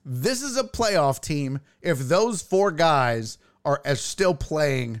 This is a playoff team if those 4 guys are still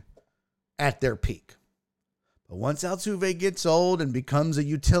playing at their peak. But once Altuve gets old and becomes a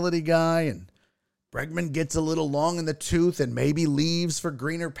utility guy, and Bregman gets a little long in the tooth and maybe leaves for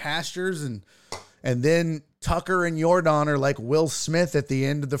greener pastures, and then Tucker and Jordan are like Will Smith at the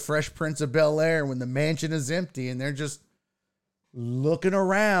end of The Fresh Prince of Bel-Air when the mansion is empty and they're just looking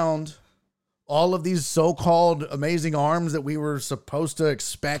around. All of these so-called amazing arms that we were supposed to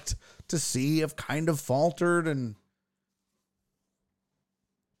expect to see have kind of faltered.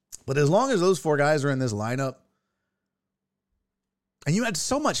 But as long as those four guys are in this lineup, and you had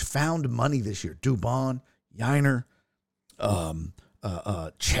so much found money this year, Dubon, Yiner,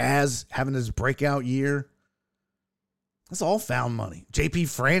 Chaz having his breakout year. That's all found money. JP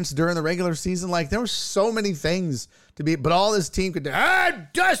France during the regular season. Like, there were so many things to be, but all this team could do.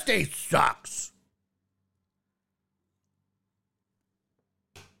 Dusty sucks.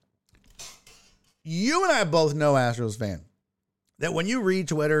 You and I both know, Astros fan, that when you read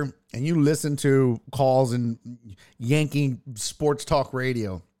Twitter and you listen to calls and Yankee sports talk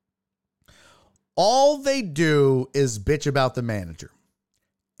radio, all they do is bitch about the manager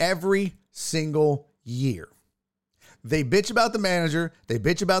every single year. They bitch about the manager. They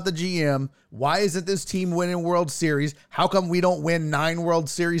bitch about the GM. Why isn't this team winning World Series? How come we don't win 9 World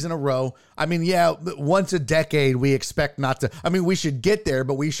Series in a row? I mean, yeah, once a decade, we expect not to. I mean, we should get there,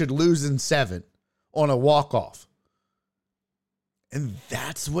 but we should lose in 7 on a walk-off. And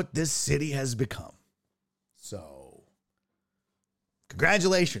that's what this city has become. So,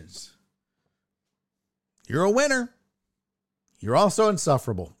 congratulations. You're a winner. You're also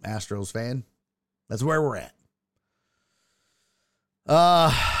insufferable, Astros fan. That's where we're at.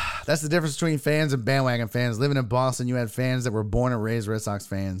 That's the difference between fans and bandwagon fans. Living in Boston, you had fans that were born and raised Red Sox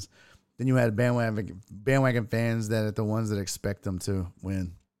fans. Then you had bandwagon fans that are the ones that expect them to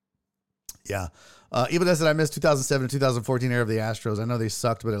win. Yeah. Even though I said I missed 2007 and 2014 era of the Astros. I know they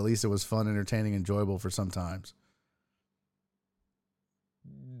sucked, but at least it was fun, entertaining, enjoyable for some times.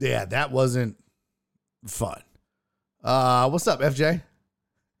 Yeah, that wasn't fun. What's up, FJ?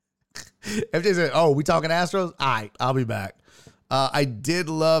 FJ said, oh, we talking Astros? All right, I'll be back. I did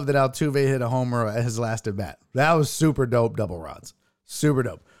love that Altuve hit a homer at his last at bat. That was super dope, double rods. Super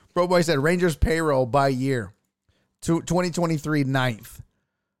dope. Bro Boy said Rangers payroll by year. 2023, 9th.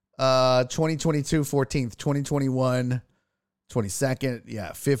 2022, 14th. 2021, 22nd.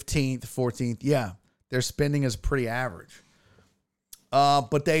 Yeah, 15th, 14th. Yeah, their spending is pretty average.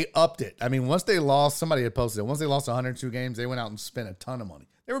 But they upped it. I mean, once they lost, somebody had posted it. Once they lost 102 games, they went out and spent a ton of money.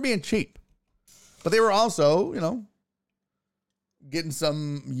 They were being cheap. But they were also, getting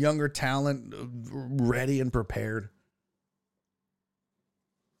some younger talent ready and prepared.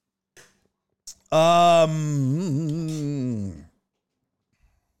 What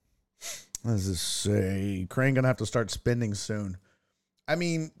does this say? Crane gonna have to start spending soon. I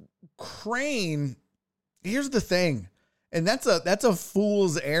mean, Crane, here's the thing, and that's a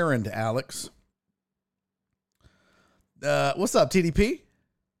fool's errand, Alex. What's up, TDP?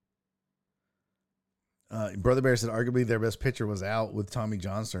 Brother Bear said arguably their best pitcher was out with Tommy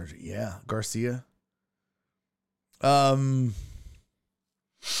John surgery. Yeah, Garcia. Or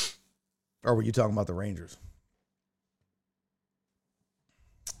were you talking about the Rangers?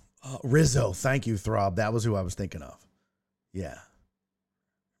 Rizzo, thank you, Throb. That was who I was thinking of. Yeah.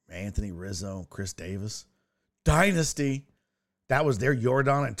 Anthony Rizzo, Chris Davis. Dynasty. That was their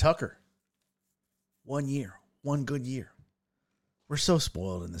Jordan and Tucker. 1 year. One good year. We're so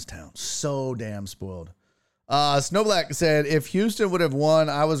spoiled in this town. So damn spoiled. Snowblack said, if Houston would have won,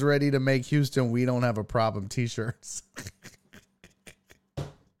 I was ready to make Houston We Don't Have a Problem t-shirts.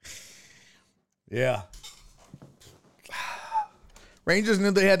 Yeah. Rangers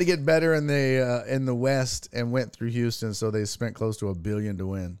knew they had to get better in the West and went through Houston, so they spent close to $1 billion to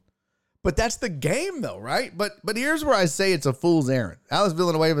win. But that's the game, though, right? But here's where I say it's a fool's errand. Alice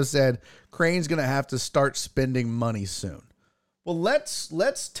Villanueva said Crane's going to have to start spending money soon. Well,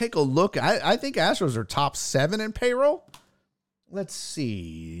 let's take a look. I think Astros are top 7 in payroll. Let's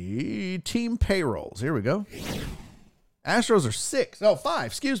see. Team payrolls. Here we go. Astros are 5,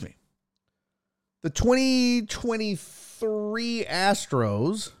 excuse me. The 2023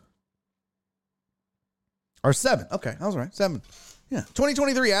 Astros are 7. Okay, I was right. 7. Yeah.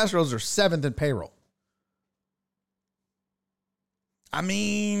 2023 Astros are 7th in payroll. I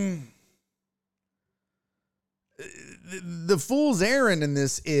mean, the fool's errand in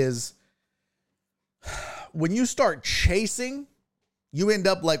this is when you start chasing, you end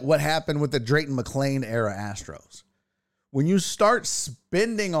up like what happened with the Drayton McClain era Astros. When you start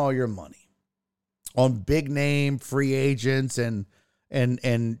spending all your money on big name free agents and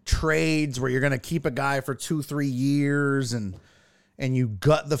trades where you're going to keep a guy for 2-3 years and you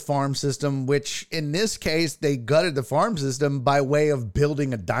gut the farm system, which in this case, they gutted the farm system by way of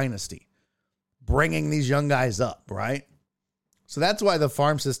building a dynasty, bringing these young guys up, right? So that's why the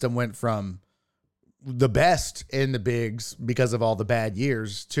farm system went from the best in the bigs because of all the bad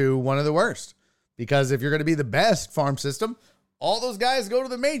years to one of the worst. Because if you're going to be the best farm system, all those guys go to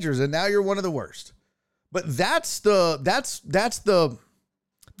the majors and now you're one of the worst. But that's the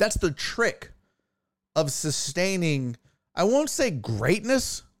trick of sustaining. I won't say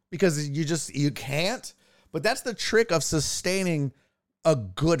greatness because you can't, but that's the trick of sustaining a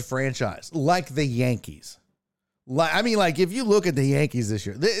good franchise like the Yankees. Like if you look at the Yankees this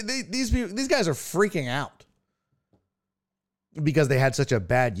year, these guys are freaking out because they had such a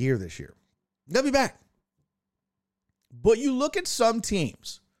bad year this year. They'll be back. But you look at some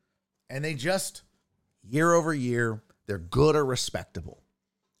teams and they just year over year, they're good or respectable.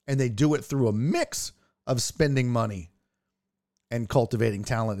 And they do it through a mix of spending money and cultivating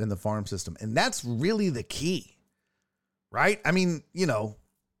talent in the farm system. And that's really the key, right? I mean, you know,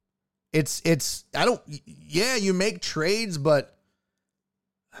 you make trades, but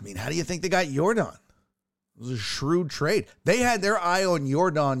I mean, how do you think they got Jordan? It was a shrewd trade. They had their eye on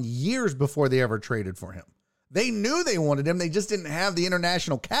Jordan years before they ever traded for him. They knew they wanted him. They just didn't have the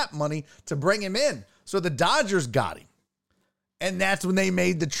international cap money to bring him in. So the Dodgers got him. And that's when they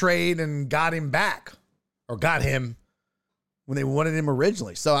made the trade and got him back, or got him when they wanted him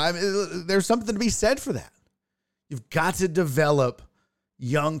originally. So there's something to be said for that. You've got to develop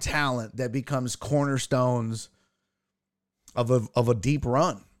young talent that becomes cornerstones of a deep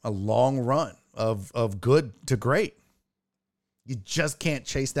run, a long run of good to great. You just can't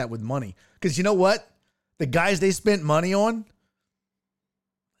chase that with money. Because you know what? The guys they spent money on,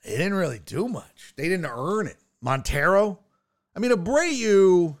 they didn't really do much. They didn't earn it. Montero, I mean,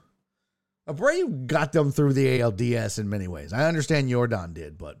 Abreu got them through the ALDS in many ways. I understand Jordan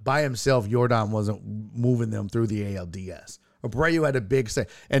did, but by himself, Jordan wasn't moving them through the ALDS. Abreu had a big say.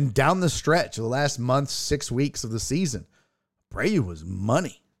 And down the stretch, the last month, 6 weeks of the season, Abreu was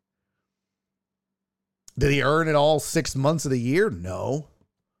money. Did he earn it all 6 months of the year? No.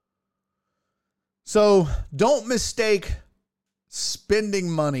 So don't mistake spending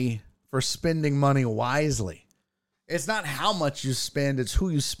money for spending money wisely. It's not how much you spend, it's who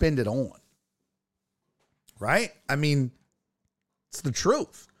you spend it on. Right? I mean, it's the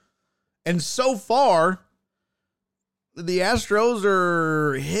truth. And so far, the Astros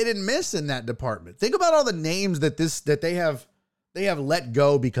are hit and miss in that department. Think about all the names that they have let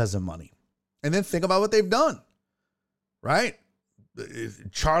go because of money. And then think about what they've done. Right?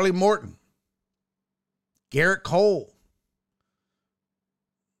 Charlie Morton, Garrett Cole.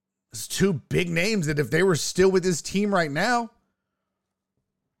 It's two big names that if they were still with this team right now,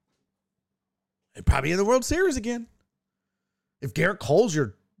 they'd probably in the World Series again. If Garrett Cole's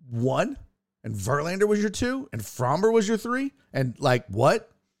your 1 and Verlander was your 2 and Fromber was your 3 and like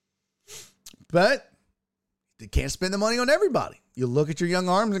what? But they can't spend the money on everybody. You look at your young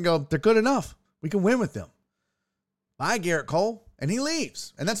arms and go, they're good enough. We can win with them. Buy Garrett Cole and he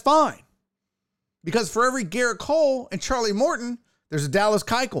leaves. And that's fine. Because for every Garrett Cole and Charlie Morton, there's a Dallas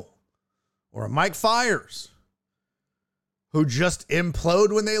Keuchel or a Mike Fiers who just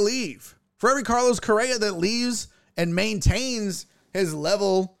implode when they leave. For every Carlos Correa that leaves and maintains his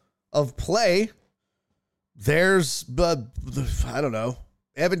level of play, there's, I don't know,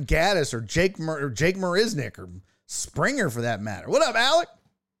 Evan Gattis or Jake Marisnick or Springer for that matter. What up, Alec?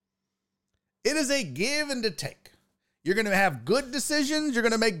 It is a give and a take. You're going to have good decisions. You're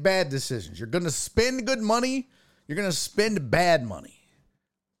going to make bad decisions. You're going to spend good money. You're going to spend bad money.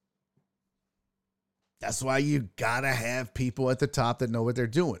 That's why you got to have people at the top that know what they're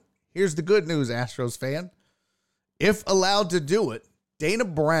doing. Here's the good news, Astros fan. If allowed to do it, Dana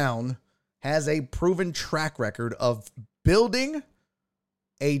Brown has a proven track record of building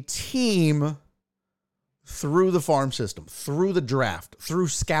a team through the farm system, through the draft, through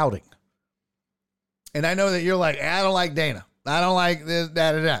scouting. And I know that you're like, I don't like Dana. I don't like this,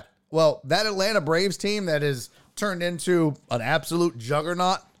 that, and that. Well, that Atlanta Braves team that is turned into an absolute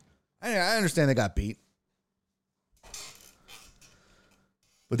juggernaut, I understand they got beat.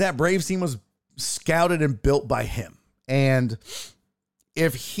 But that Braves team was scouted and built by him. And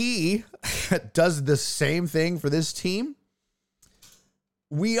if he does the same thing for this team,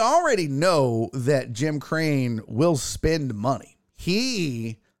 we already know that Jim Crane will spend money.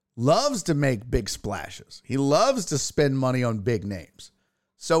 He loves to make big splashes. He loves to spend money on big names.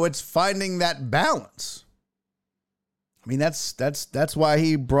 So it's finding that balance. I mean, that's why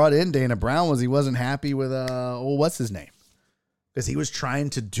he brought in Dana Brown, was he wasn't happy with what's his name? Because he was trying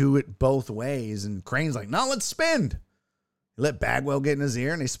to do it both ways, and Crane's like, no, let's spend. He let Bagwell get in his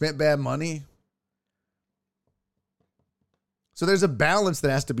ear, and they spent bad money. So there's a balance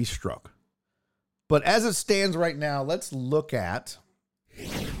that has to be struck. But as it stands right now, let's look at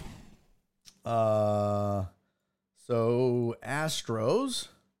So Astros.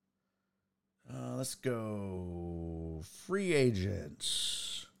 Let's go. Free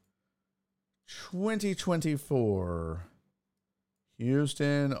agents. 2024.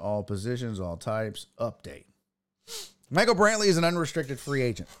 Houston, all positions, all types. Update. Michael Brantley is an unrestricted free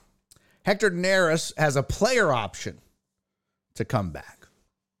agent. Hector Neris has a player option to come back.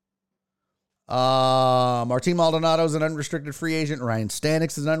 Martin Maldonado is an unrestricted free agent. Ryan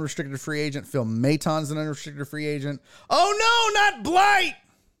Stanix is an unrestricted free agent. Phil Maton's an unrestricted free agent. Oh, no, not Blight.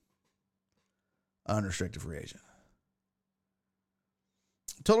 Unrestricted free agent.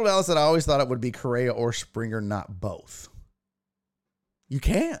 Total Dallas said, I always thought it would be Correa or Springer, not both. You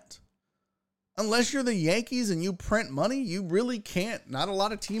can't. Unless you're the Yankees and you print money, you really can't. Not a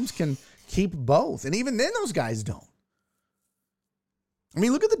lot of teams can keep both. And even then, those guys don't. I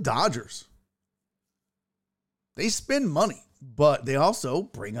mean, look at the Dodgers. They spend money, but they also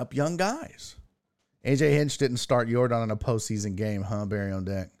bring up young guys. AJ Hinch didn't start Yordan in a postseason game, huh? Barry on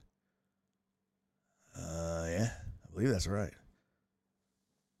deck. Yeah, I believe that's right.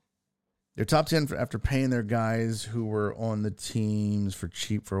 They're top 10 after paying their guys who were on the teams for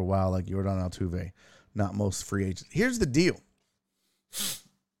cheap for a while, like Yordan Altuve. Not most free agents. Here's the deal.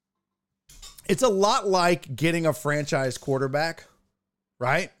 It's a lot like getting a franchise quarterback,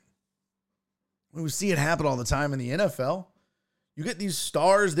 right? We see it happen all the time in the NFL. You get these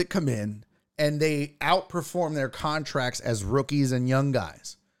stars that come in and they outperform their contracts as rookies and young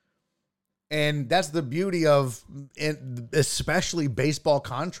guys. And that's the beauty of especially baseball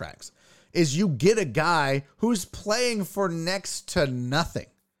contracts, is you get a guy who's playing for next to nothing.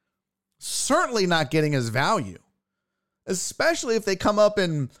 Certainly not getting his value, especially if they come up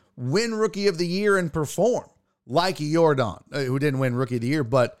and win Rookie of the Year and perform like Yordan, who didn't win Rookie of the Year,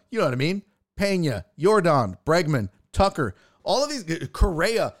 but you know what I mean? Pena, Yordan, Bregman, Tucker, all of these,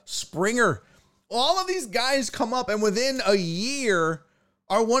 Correa, Springer, all of these guys come up and within a year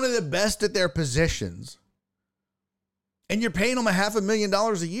are one of the best at their positions. And you're paying them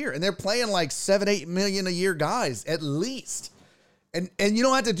 $500,000 a year. And they're playing like $7-8 million a year guys, at least. And you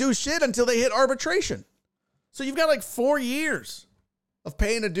don't have to do shit until they hit arbitration. So you've got like 4 years of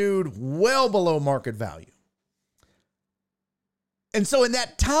paying a dude well below market value. And so in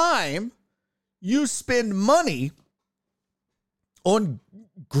that time, you spend money on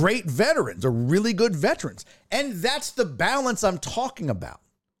great veterans or really good veterans. And that's the balance I'm talking about.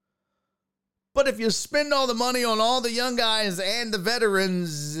 But if you spend all the money on all the young guys and the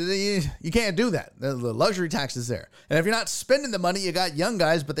veterans, you can't do that. The luxury tax is there. And if you're not spending the money, you got young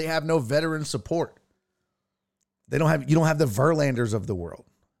guys, but they have no veteran support. You don't have the Verlanders of the world.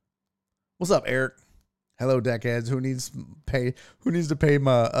 What's up, Eric? Hello, deckheads. Who needs to pay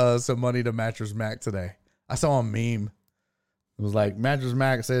my some money to Mattress Mac today? I saw a meme. It was like Mattress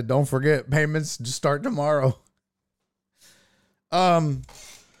Mac said, "Don't forget, payments just start tomorrow."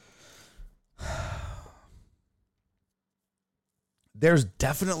 There's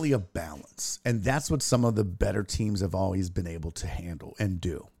definitely a balance, and that's what some of the better teams have always been able to handle and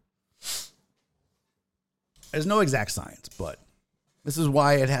do. There's no exact science, but this is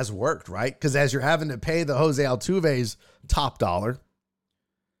why it has worked, right? Because as you're having to pay the Jose Altuve's top dollar,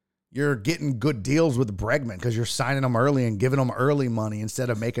 you're getting good deals with Bregman because you're signing them early and giving them early money instead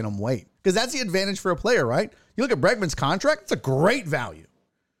of making them wait. Because that's the advantage for a player, right? You look at Bregman's contract, it's a great value.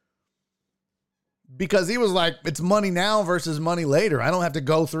 Because he was like, it's money now versus money later. I don't have to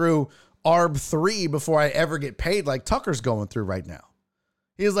go through ARB 3 before I ever get paid like Tucker's going through right now.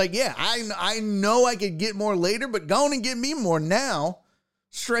 He was like, yeah, I know I could get more later, but go on and get me more now.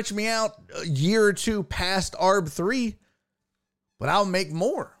 Stretch me out a year or two past ARB 3, but I'll make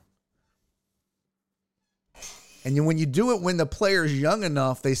more. And when you do it when the player's young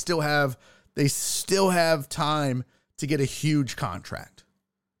enough, they still have time to get a huge contract,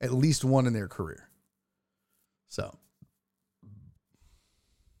 at least one in their career. So,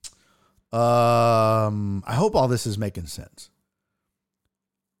 I hope all this is making sense.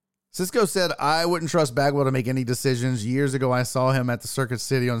 Cisco said, I wouldn't trust Bagwell to make any decisions. Years ago, I saw him at the Circuit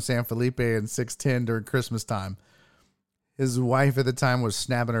City on San Felipe in 610 during Christmas time. His wife at the time was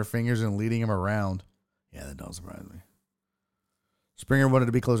snapping her fingers and leading him around. Yeah, that don't surprise me. Springer wanted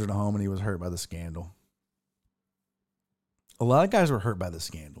to be closer to home, and he was hurt by the scandal. A lot of guys were hurt by the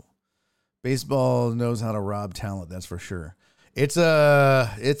scandal. Baseball knows how to rob talent, that's for sure. It's a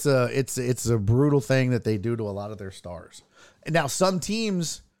brutal thing that they do to a lot of their stars. And now some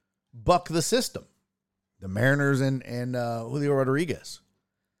teams buck the system. The Mariners and Julio Rodriguez.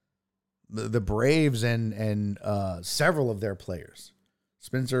 The Braves and several of their players.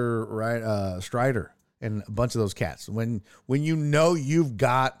 Spencer Strider and a bunch of those cats. When you know you've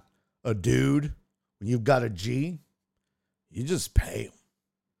got a dude, when you've got a G, you just pay him.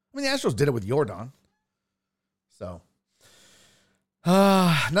 I mean, the Astros did it with Jordan. So,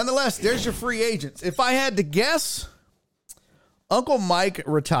 nonetheless, there's your free agents. If I had to guess, Uncle Mike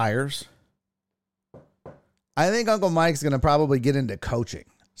retires. I think Uncle Mike's going to probably get into coaching.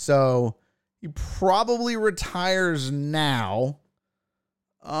 So, he probably retires now.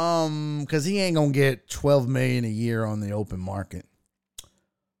 Because he ain't going to get $12 million a year on the open market.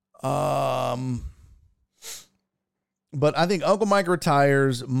 But I think Uncle Mike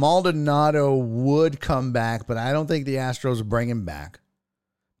retires. Maldonado would come back, but I don't think the Astros will bring him back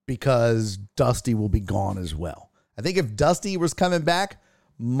because Dusty will be gone as well. I think if Dusty was coming back,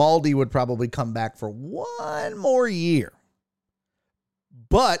 Maldy would probably come back for one more year.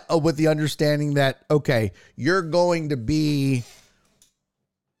 But with the understanding that, okay, you're going to be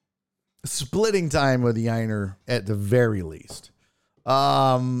splitting time with Yiner at the very least.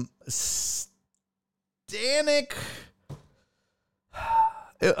 Stanek...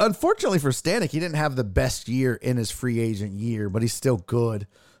 Unfortunately for Stanek, he didn't have the best year in his free agent year, but he's still good.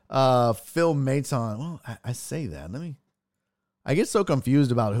 Phil Maton. Well, I say that. I get so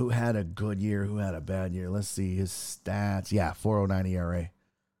confused about who had a good year, who had a bad year. Let's see his stats. Yeah, 4.09 ERA.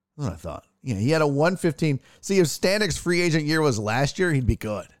 That's what I thought. Yeah, he had a 1.15. See, if Stanek's free agent year was last year, he'd be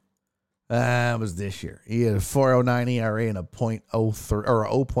good. It was this year. He had a 4.09 ERA and a .03 or a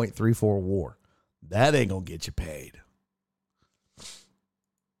 0.34 WAR. That ain't gonna get you paid.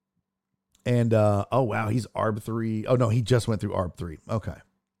 And, oh, wow, he's ARB 3. Oh, no, he just went through ARB 3. Okay.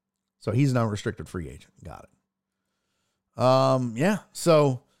 So he's an unrestricted free agent. Got it. Yeah,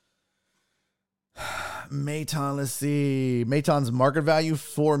 so Maton, let's see. Maton's market value,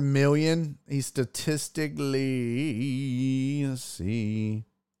 $4 million. He's statistically, let's see.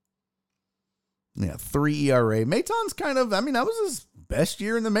 Yeah, 3 ERA. Maton's kind of, that was his best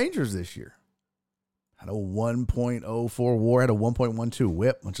year in the majors this year. Had a 1.04 WAR, had a 1.12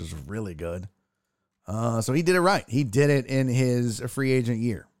 whip, which is really good. So he did it right. He did it in his free agent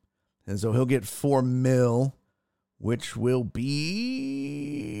year. And so he'll get $4 million, which will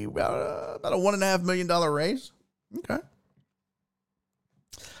be about a $1.5 million raise. Okay.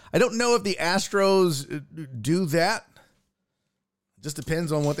 I don't know if the Astros do that. Just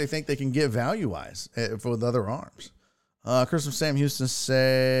depends on what they think they can get value-wise for the other arms. Christopher Sam Houston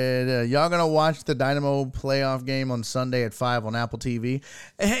said, y'all going to watch the Dynamo playoff game on Sunday at 5 on Apple TV?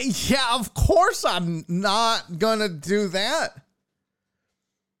 Hey, yeah, of course I'm not going to do that.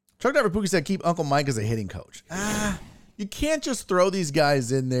 Truck Driver Pookie said, keep Uncle Mike as a hitting coach. You can't just throw these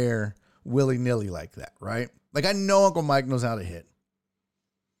guys in there willy-nilly like that, right? Like, I know Uncle Mike knows how to hit.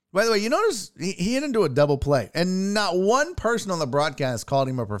 By the way, you notice he hit into a double play, and not one person on the broadcast called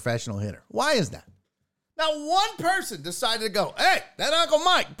him a professional hitter. Why is that? Not one person decided to go, hey, that Uncle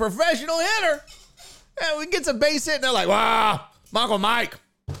Mike, professional hitter. And we get a base hit, and they're like, wow, Uncle Mike,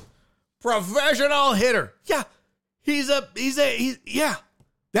 professional hitter. Yeah, yeah,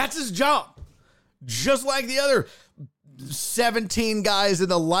 that's his job. Just like the other 17 guys in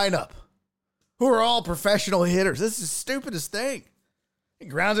the lineup who are all professional hitters. This is the stupidest thing. He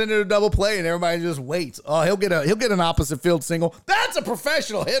grounds into a double play, and everybody just waits. Oh, he'll get an opposite field single. That's a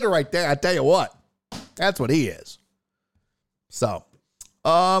professional hitter right there. I tell you what. That's what he is. So,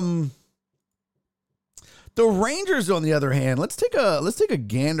 the Rangers, on the other hand, let's take a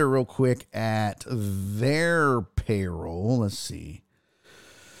gander real quick at their payroll. Let's see.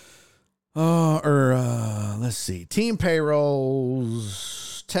 Let's see. Team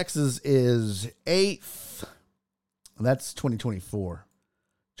payrolls. Texas is 8th. That's 2024.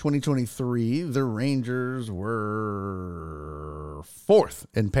 2023, the Rangers were 4th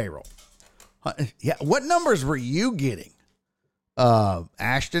in payroll. Yeah, what numbers were you getting?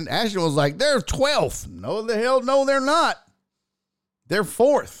 Ashton was like, they're 12th. No, the hell, no, they're not. They're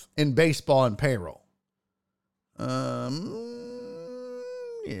 4th in baseball and payroll. Yeah,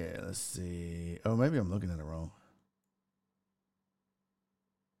 let's see. Oh, maybe I'm looking at it wrong.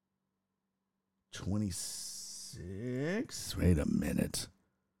 26. Wait a minute.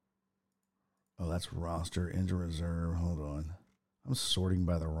 Oh, that's roster, injury reserve. Hold on. I'm sorting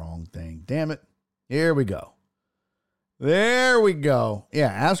by the wrong thing. Damn it. Here we go. There we go.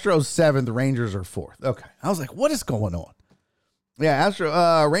 Yeah, Astros 7th, Rangers are 4th. Okay. I was like, what is going on? Yeah,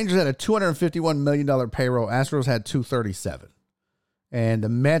 Rangers had a $251 million payroll. Astros had $237. And the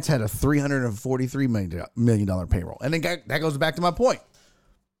Mets had a $343 million payroll. And then that goes back to my point.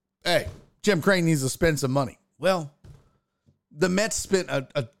 Hey, Jim Crane needs to spend some money. Well, the Mets spent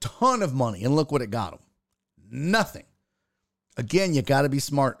a ton of money, and look what it got them. Nothing. Again, you got to be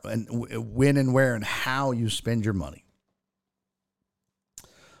smart and when and where and how you spend your money.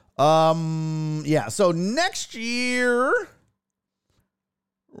 Yeah, so next year,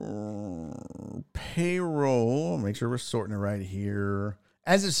 payroll, make sure we're sorting it right here.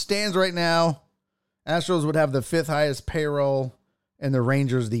 As it stands right now, Astros would have the 5th highest payroll and the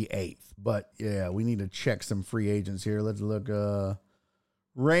Rangers the 8th. But yeah, we need to check some free agents here. Let's look.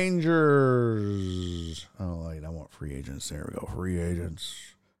 Rangers. Oh, wait, I want free agents. There we go. Free agents.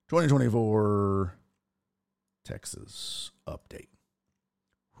 2024 Texas update.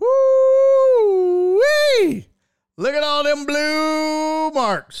 Woo-wee! Look at all them blue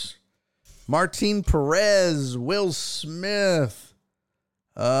marks. Martin Perez, Will Smith,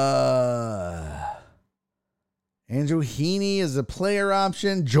 Andrew Heaney is a player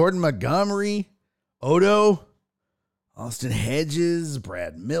option. Jordan Montgomery, Odo, Austin Hedges,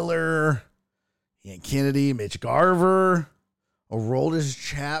 Brad Miller, Ian Kennedy, Mitch Garver, Aroldis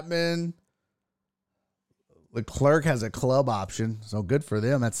Chapman. Leclerc has a club option, so good for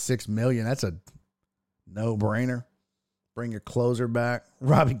them. That's $6 million. That's a no-brainer. Bring your closer back.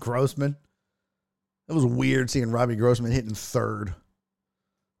 Robbie Grossman. It was weird seeing Robbie Grossman hitting 3rd.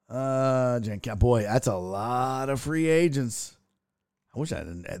 Boy, that's a lot of free agents. I wish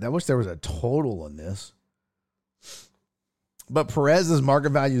there was a total on this. But Perez's market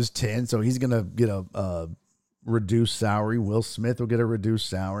value is 10, so he's going to get a reduced salary. Will Smith will get a reduced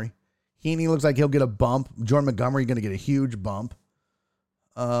salary. Heaney looks like he'll get a bump. Jordan Montgomery going to get a huge bump.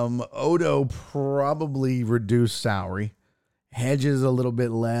 Odo probably reduced salary. Hedges a little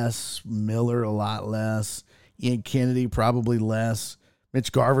bit less. Miller a lot less. Ian Kennedy probably less.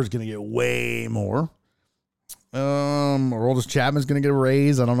 Mitch Garver's going to get way more. Aroldis Chapman's going to get a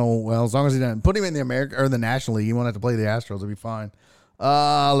raise. I don't know. Well, as long as he doesn't put him in the American or the National League, he won't have to play the Astros. He'll be fine.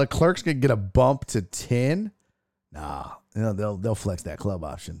 Leclerc's going to get a bump to 10. Nah, they'll flex that club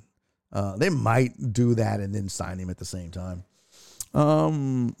option. They might do that and then sign him at the same time.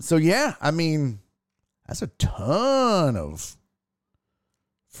 So yeah, I mean, that's a ton of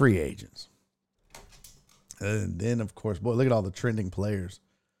free agents. And then, of course, boy, look at all the trending players.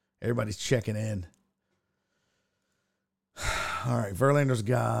 Everybody's checking in. All right, Verlander's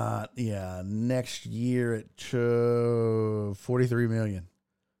got, next year at $43 million.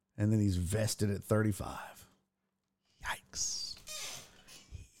 And then he's vested at 35. Yikes.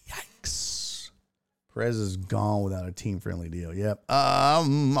 Perez is gone without a team-friendly deal. Yep.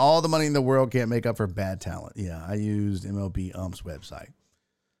 All the money in the world can't make up for bad talent. Yeah, I used MLB Ump's website.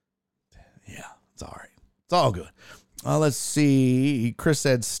 Yeah, it's all right. It's all good. Let's see. Chris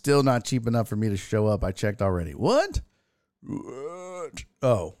said, still not cheap enough for me to show up. I checked already. What?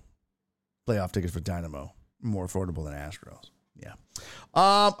 Oh. Playoff tickets for Dynamo. More affordable than Astros. Yeah.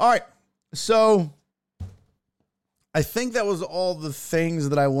 All right. So I think that was all the things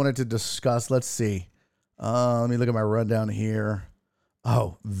that I wanted to discuss. Let's see. Let me look at my rundown here.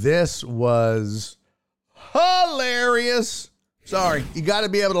 Oh, this was hilarious. Sorry. You got to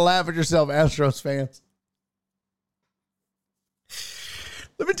be able to laugh at yourself, Astros fans.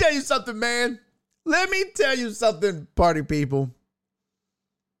 Let me tell you something, man. Let me tell you something, party people.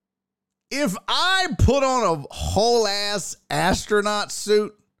 If I put on a whole ass astronaut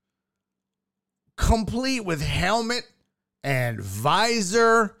suit, complete with helmet and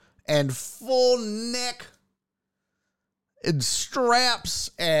visor and full neck and straps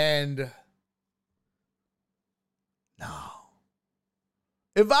and no.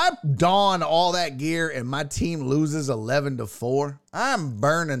 If I don all that gear and my team loses 11-4, I'm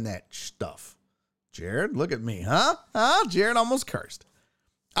burning that stuff. Jared, look at me, huh? Jared almost cursed.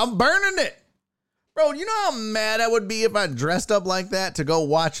 I'm burning it. Bro, you know how mad I would be if I dressed up like that to go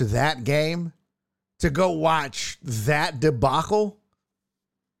watch that game? To go watch that debacle?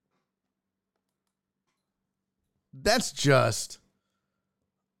 That's just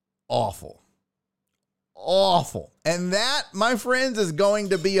awful. Awful. And that, my friends, is going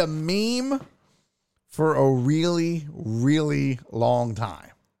to be a meme for a really, really long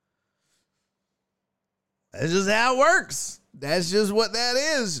time. That's just how it works. That's just what that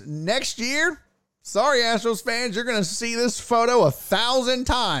is. Next year, sorry, Astros fans, you're going to see this photo 1,000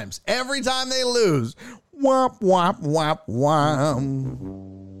 times. Every time they lose. Womp, womp, womp,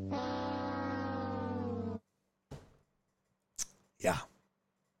 womp. Yeah.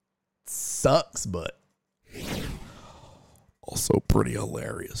 Sucks, but also pretty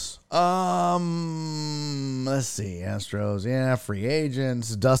hilarious. Let's see. Astros, yeah, free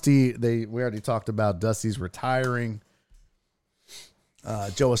agents. Dusty, we already talked about Dusty's retiring.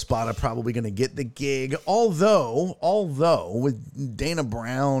 Joe Espada probably going to get the gig. Although with Dana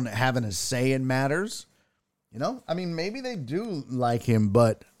Brown having a say in matters, you know, I mean, maybe they do like him,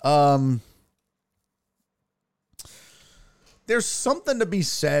 but there's something to be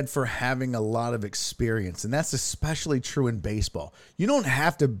said for having a lot of experience, and that's especially true in baseball. You don't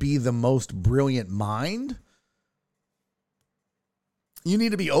have to be the most brilliant mind. You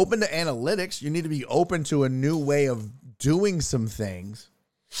need to be open to analytics. You need to be open to a new way of doing some things.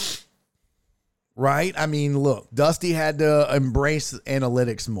 Right? I mean, look, Dusty had to embrace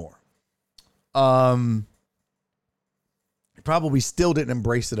analytics more. He probably still didn't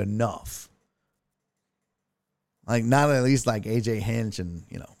embrace it enough. Like, not at least like AJ Hinch and,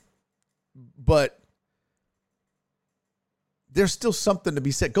 but there's still something to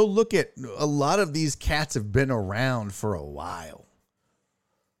be said. Go look at a lot of these cats have been around for a while.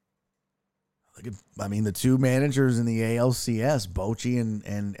 The two managers in the ALCS, Bochy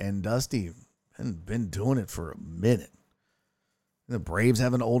and Dusty, have been doing it for a minute. The Braves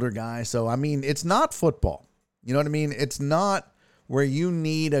have an older guy. So, it's not football. You know what I mean? It's not where you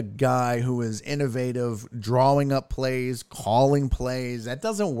need a guy who is innovative, drawing up plays, calling plays. That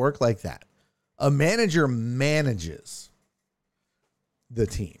doesn't work like that. A manager manages the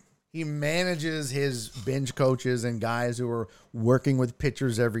team. He manages his bench coaches and guys who are working with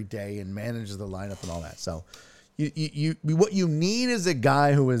pitchers every day and manages the lineup and all that. So what you need is a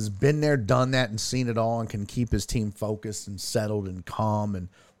guy who has been there, done that, and seen it all and can keep his team focused and settled and calm and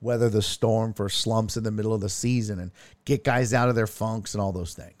weather the storm for slumps in the middle of the season and get guys out of their funks and all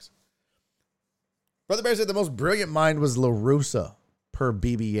those things. Brother Bear said the most brilliant mind was La Russa per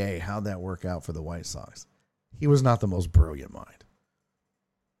BBA. How'd that work out for the White Sox? He was not the most brilliant mind.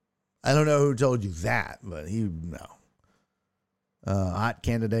 I don't know who told you that, but no. Hot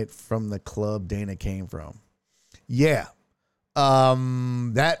candidate from the club Dana came from. Yeah.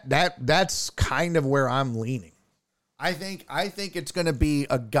 That's kind of where I'm leaning. I think it's going to be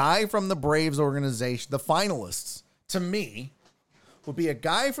a guy from the Braves organization. The finalists, to me, will be a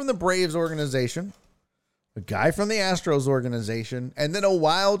guy from the Braves organization, a guy from the Astros organization, and then a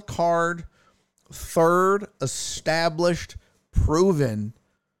wild card, third established, proven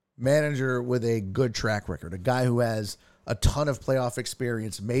manager with a good track record, a guy who has a ton of playoff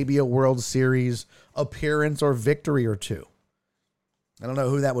experience, maybe a World Series appearance or victory or two. I don't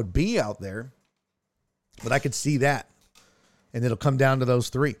know who that would be out there, but I could see that. And it'll come down to those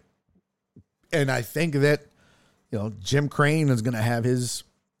three. And I think that, Jim Crane is going to have his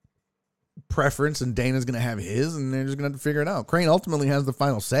preference and Dana's going to have his, and they're just going to have to figure it out. Crane ultimately has the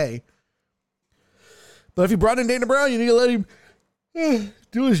final say. But if you brought in Dana Brown, you need to let him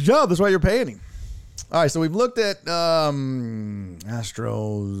do his job. That's why you're paying him. All right, so we've looked at Astros.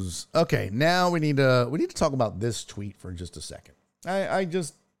 Okay, now we need to talk about this tweet for just a second. I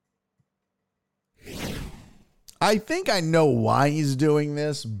think I know why he's doing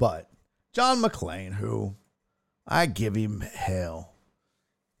this, but John McClain, who I give him hell.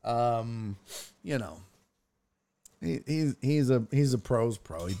 He's a pro's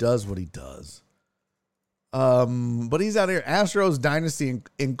pro. He does what he does. But he's out here. Astros dynasty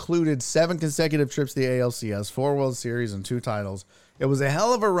included 7 consecutive trips to the ALCS, 4 World Series, and 2 titles. It was a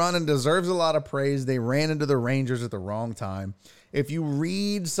hell of a run and deserves a lot of praise. They ran into the Rangers at the wrong time. If you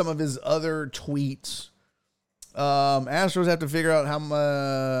read some of his other tweets, Astros have to figure out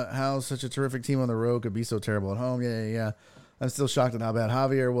how such a terrific team on the road could be so terrible at home. Yeah. I'm still shocked at how bad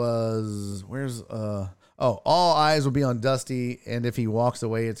Javier was. All eyes will be on Dusty, and if he walks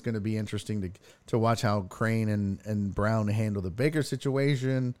away, it's going to be interesting to watch how Crane and Brown handle the Baker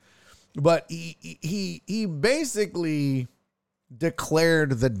situation. But he basically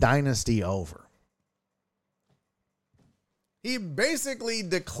declared the dynasty over. He basically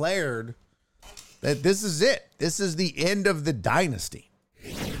declared that this is it. This is the end of the dynasty.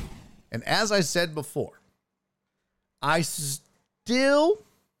 And as I said before, I still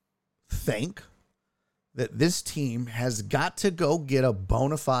think that this team has got to go get a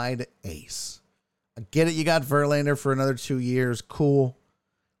bona fide ace. I get it. You got Verlander for another 2 years. Cool.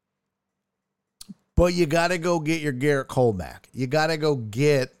 But you got to go get your Garrett Cole back. You got to go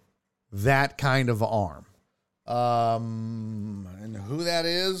get that kind of arm. And who that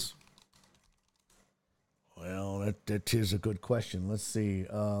is? Well, that is a good question. Let's see.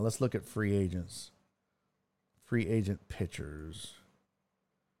 Let's look at free agents. Free agent pitchers.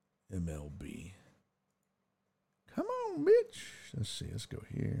 MLB. Come on, bitch. Let's see. Let's go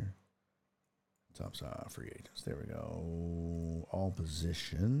here. Top side free agents. There we go. All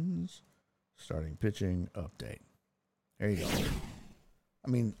positions. Starting pitching update. There you go.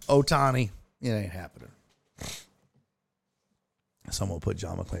 Ohtani. It ain't happening. Someone will put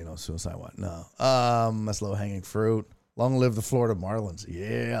John McClain on suicide watch. No. That's low hanging fruit. Long live the Florida Marlins.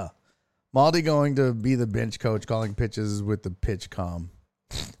 Yeah. Maldi going to be the bench coach, calling pitches with the pitch calm.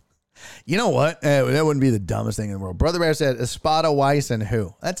 You know what? That wouldn't be the dumbest thing in the world. Brother Bear said Espada, Weiss, and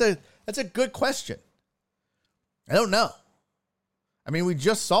who? That's a good question. I don't know. I mean, we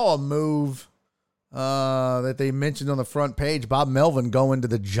just saw a move that they mentioned on the front page. Bob Melvin going to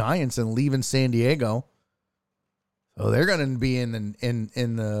the Giants and leaving San Diego. So they're going to be in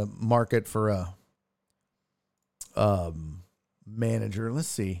the market for a manager. Let's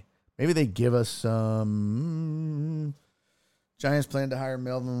see. Maybe they give us some. Giants plan to hire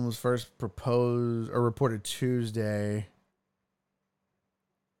Melvin, was first proposed or reported Tuesday.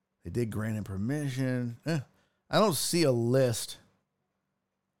 They did grant him permission. I don't see a list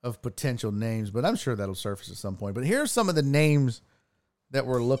of potential names, but I'm sure that'll surface at some point. But here's some of the names that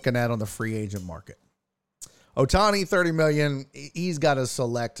we're looking at on the free agent market. Ohtani, $30 million. He's got a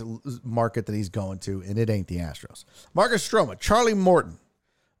select market that he's going to, and it ain't the Astros. Marcus Stroman, Charlie Morton,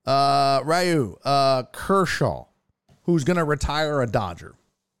 Ryu, Kershaw, who's going to retire a Dodger,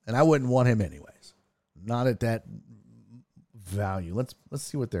 and I wouldn't want him anyways. Not at that value. Let's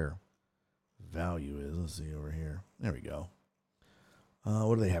see what their value is. Let's see over here. There we go.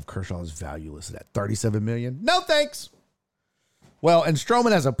 What do they have Kershaw's value listed at? $37 million? No thanks. Well, and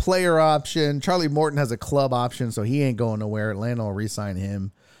Stroman has a player option. Charlie Morton has a club option, so he ain't going nowhere. Atlanta will re-sign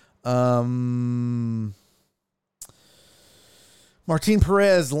him. Martin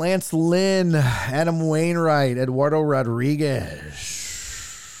Perez, Lance Lynn, Adam Wainwright, Eduardo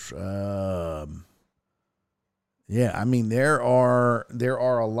Rodriguez. Yeah, I mean, there are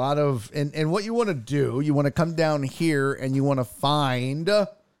a lot of, and what you want to do, you want to come down here and you want to find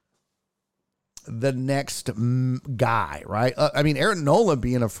the next guy, right? I mean, Aaron Nola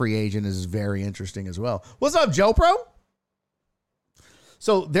being a free agent is very interesting as well. What's up, Joe Pro?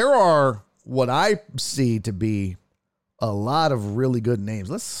 So there are what I see to be a lot of really good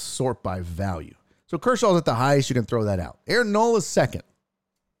names. Let's sort by value. So Kershaw's at the highest. You can throw that out. Aaron Nola's second.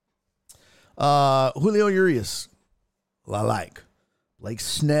 Julio Urias, I like. Blake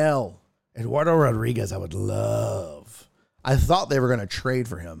Snell, Eduardo Rodriguez, I would love. I thought they were going to trade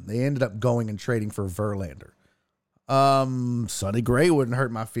for him. They ended up going and trading for Verlander. Sonny Gray wouldn't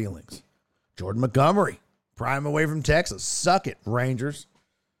hurt my feelings. Jordan Montgomery, prime away from Texas. Suck it, Rangers.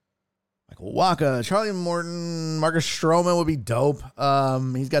 Michael Wacha, Charlie Morton, Marcus Stroman would be dope.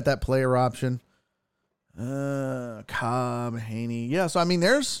 He's got that player option. Cobb, Haney. Yeah, so I mean,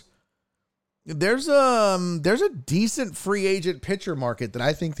 there's a decent free agent pitcher market that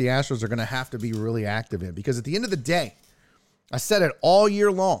I think the Astros are going to have to be really active in, because at the end of the day, I said it all year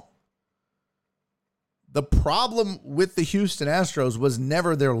long, the problem with the Houston Astros was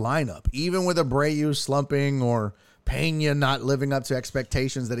never their lineup, even with Abreu slumping or Pena not living up to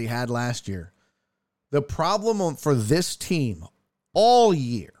expectations that he had last year. The problem for this team all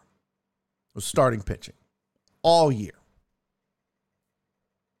year was starting pitching. All year.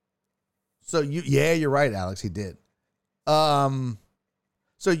 So you're right, Alex, he did. So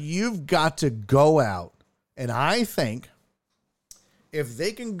you've got to go out, and I think if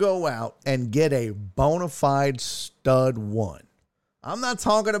they can go out and get a bona fide stud one, I'm not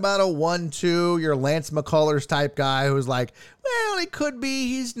talking about a 1-2, your Lance McCullers type guy who's like, well, he could be,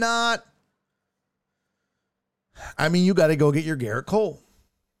 he's not. I mean, you got to go get your Garrett Cole.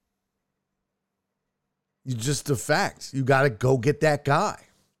 It's just a fact. You got to go get that guy.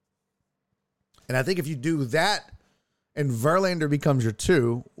 And I think if you do that and Verlander becomes your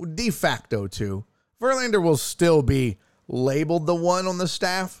 2, de facto 2, Verlander will still be labeled the 1 on the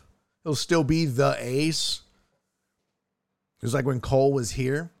staff. He'll still be the ace. It was like when Cole was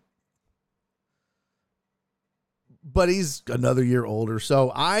here. But he's another year older.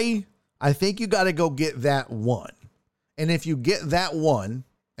 So I think you got to go get that 1. And if you get that 1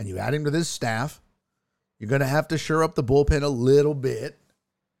 and you add him to this staff, you're going to have to shore up the bullpen a little bit.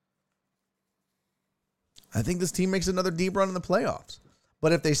 I think this team makes another deep run in the playoffs.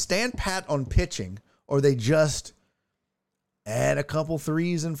 But if they stand pat on pitching, or they just add a couple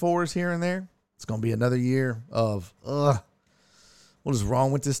 3s and 4s here and there, it's going to be another year of, what is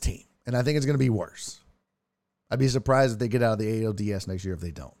wrong with this team? And I think it's going to be worse. I'd be surprised if they get out of the ALDS next year if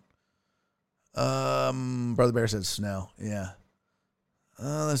they don't. Brother Bear said Snell. Yeah.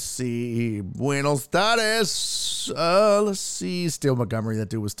 Let's see. Buenos tardes. Let's see. Still Montgomery. That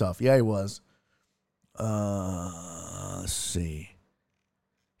dude was tough. Yeah, he was. Let's see.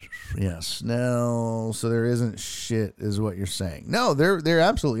 Yeah, Snell. So there isn't shit, is what you're saying. No, there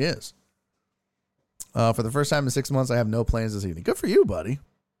absolutely is. For the first time in 6 months, I have no plans this evening. Good for you, buddy.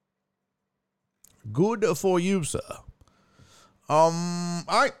 Good for you, sir. All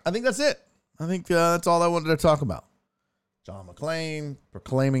right, I think that's it. I think that's all I wanted to talk about. John McClain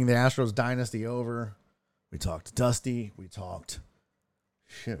proclaiming the Astros dynasty over. We talked Dusty. We talked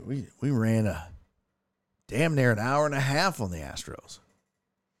Shit, we ran a damn near an hour and a half on the Astros.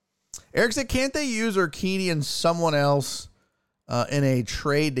 Eric said, can't they use Urquidy and someone else in a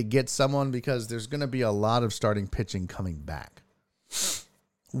trade to get someone, because there's going to be a lot of starting pitching coming back?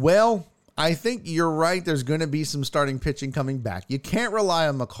 Well, I think you're right. There's going to be some starting pitching coming back. You can't rely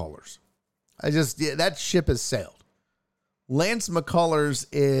on McCullers. That ship has sailed. Lance McCullers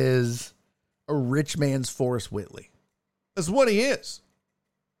is a rich man's Forrest Whitley. That's what he is.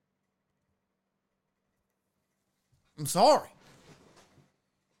 I'm sorry.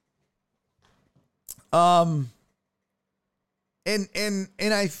 And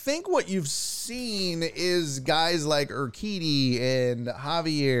I think what you've seen is guys like Urquidy and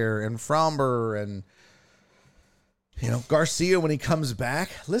Javier and Fromber and, Garcia when he comes back.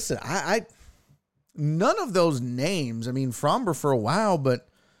 Listen, I none of those names, I mean, Fromber for a while, but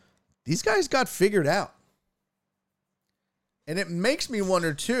these guys got figured out. And it makes me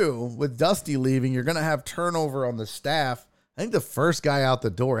wonder, too, with Dusty leaving, you're going to have turnover on the staff. I think the first guy out the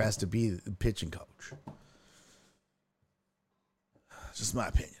door has to be the pitching coach. Just my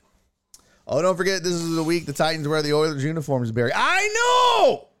opinion. Oh, don't forget, this is the week the Titans wear the Oilers uniforms, Barry. I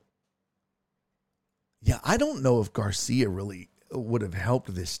know! Yeah, I don't know if Garcia really would have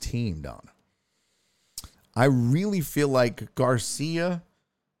helped this team, Don. I really feel like Garcia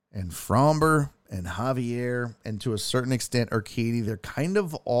and Fromber and Javier, and to a certain extent Urquidy, they're kind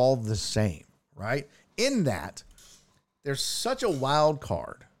of all the same, right? In that, they're such a wild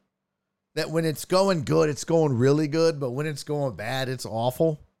card that when it's going good, it's going really good, but when it's going bad, it's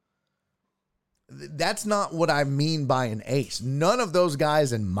awful. That's not what I mean by an ace. None of those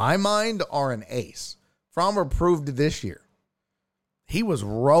guys in my mind are an ace. Fromber proved it this year. He was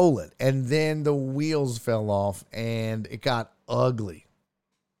rolling, and then the wheels fell off, and it got ugly.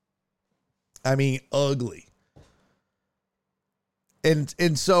 I mean, ugly.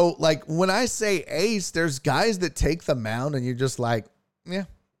 And so, like, when I say ace, there's guys that take the mound, and you're just like, yeah.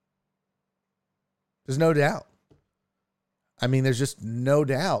 There's no doubt. I mean, there's just no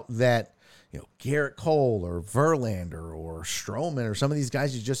doubt that, Garrett Cole or Verlander or Stroman or some of these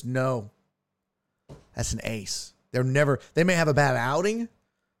guys, you just know that's an ace. They may have a bad outing.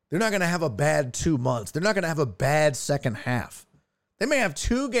 They're not going to have a bad 2 months. They're not going to have a bad second half. They may have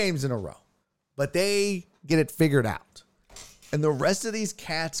 2 games in a row, but they get it figured out. And the rest of these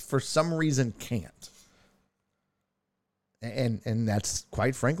cats, for some reason, can't. And that's,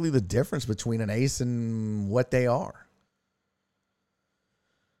 quite frankly, the difference between an ace and what they are.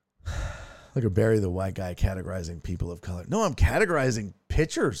 Look at Barry, the white guy, categorizing people of color. No, I'm categorizing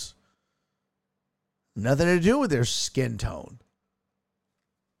pitchers. Nothing to do with their skin tone.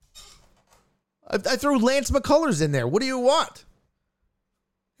 I threw Lance McCullers in there. What do you want?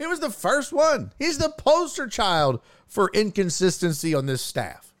 He was the first one. He's the poster child for inconsistency on this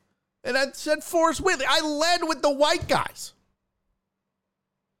staff. And I said Forrest Whitley. I led with the white guys.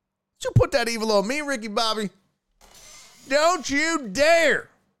 Don't you put that evil on me, Ricky Bobby. Don't you dare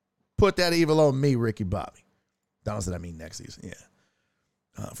put that evil on me, Ricky Bobby. Donald said, I mean next season. Yeah.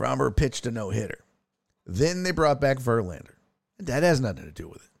 Fromber pitched a no-hitter. Then they brought back Verlander. That has nothing to do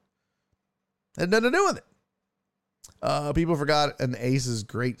with it. Had nothing to do with it. People forgot an Ace's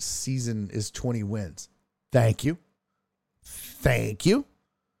great season is 20 wins. Thank you. Thank you.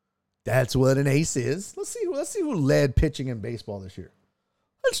 That's what an ace is. Let's see who led pitching in baseball this year.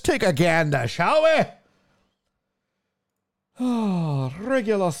 Let's take a gander, shall we? Oh,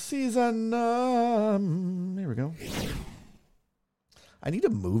 regular season. Here we go. I need to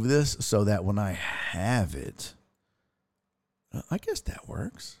move this so that when I have it, I guess that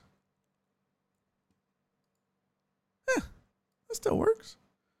works. That still works,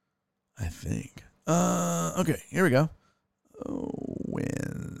 I think. Okay, here we go.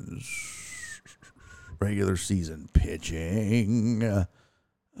 Wins regular season pitching. Here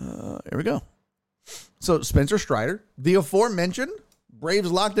we go. So Spencer Strider, the aforementioned,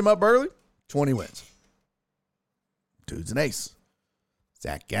 Braves locked him up early, 20 wins. Dude's an ace.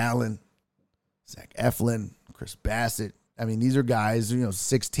 Zach Gallen, Zach Eflin, Chris Bassett. I mean, these are guys,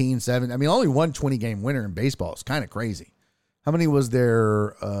 16, 7. I mean, only one 20-game winner in baseball. It's kind of crazy. How many was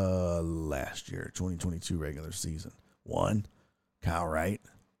there last year, 2022 regular season? 1. Kyle Wright.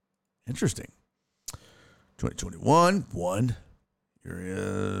 Interesting. 2021, 1.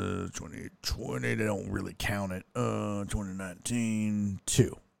 2020, they don't really count it. 2019,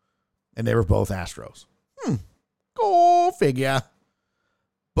 2. And they were both Astros. Go figure.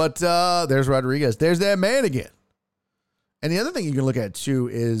 But there's Rodriguez. There's that man again. And the other thing you can look at, too,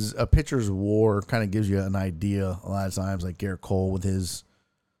 is a pitcher's WAR kind of gives you an idea a lot of times, like Garrett Cole with his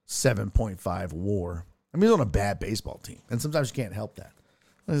 7.5 WAR. I mean, he's on a bad baseball team, and sometimes you can't help that.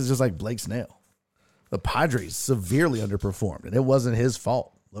 This is just like Blake Snell. The Padres severely underperformed, and it wasn't his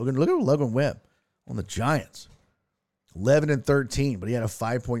fault. Look at Logan Webb on the Giants. 11-13, but he had a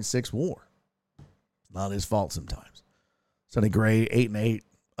 5.6 WAR. Not his fault sometimes. Sonny Gray,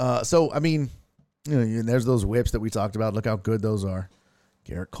 8-8. So, I mean, there's those whips that we talked about. Look how good those are.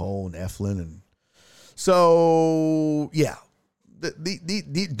 Garrett Cole and Eflin. And so, yeah.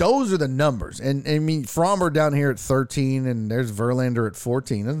 Those are the numbers. And I mean, Fromber down here at 13, and there's Verlander at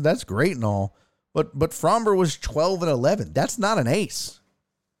 14. And that's great and all. But Fromber was 12-11. That's not an ace.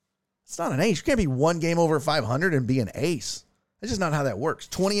 It's not an ace. You can't be one game over 500 and be an ace. That's just not how that works.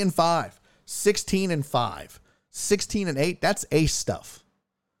 20-5, 16-5, 16-8. That's ace stuff.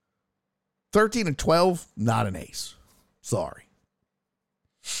 13-12, not an ace. Sorry.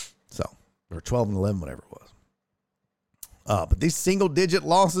 So, or 12-11, whatever it was. But these single-digit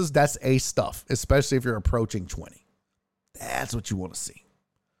losses, that's ace stuff, especially if you're approaching 20. That's what you want to see.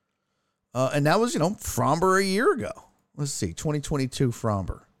 And that was, Fromber a year ago. Let's see, 2022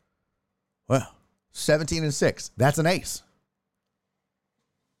 Fromber. Well, 17-6. That's an ace.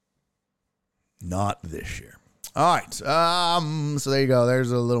 Not this year. All right. So there you go.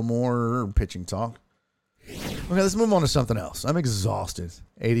 There's a little more pitching talk. Okay, let's move on to something else. I'm exhausted.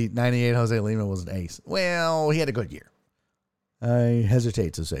 98 Jose Lima was an ace. Well, he had a good year. I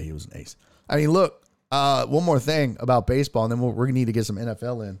hesitate to say he was an ace. I mean, look, one more thing about baseball, and then we're going to need to get some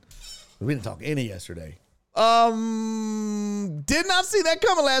NFL in. We didn't talk any yesterday. Did not see that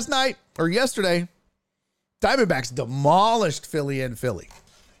coming last night or yesterday. Diamondbacks demolished Philly and Philly.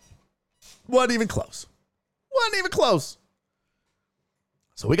 Wasn't even close.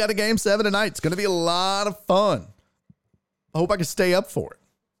 So we got a game 7 tonight. It's going to be a lot of fun. I hope I can stay up for it.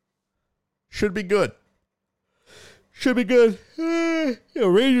 Should be good.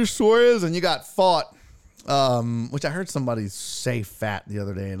 Rangers Suarez, and you got fought. Which I heard somebody say fat the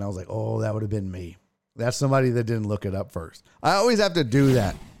other day, and I was like, oh, that would have been me. That's somebody that didn't look it up first. I always have to do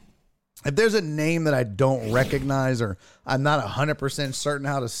that. If there's a name that I don't recognize or I'm not 100% certain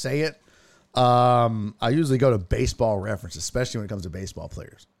how to say it, I usually go to Baseball Reference, especially when it comes to baseball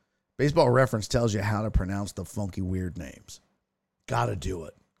players. Baseball Reference tells you how to pronounce the funky, weird names. Gotta do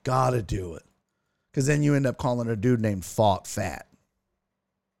it. Because then you end up calling a dude named Fat.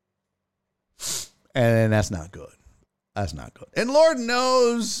 And that's not good. And Lord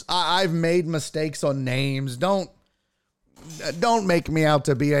knows I've made mistakes on names. Don't make me out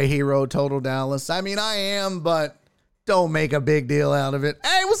to be a hero, Total Dallas. I mean, I am, but don't make a big deal out of it.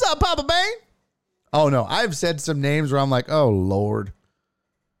 Hey, what's up, Papa Bane? Oh, no. I've said some names where I'm like, oh, Lord.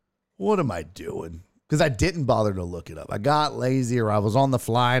 What am I doing? Because I didn't bother to look it up. I got lazy or I was on the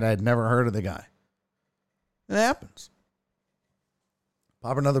flight. I had never heard of the guy. It happens.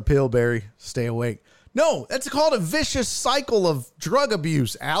 Pop another pill, Barry. Stay awake. No, that's called a vicious cycle of drug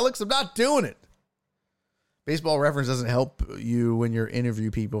abuse, Alex. I'm not doing it. Baseball Reference doesn't help you when you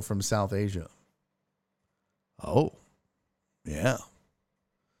interview people from South Asia. Oh, yeah.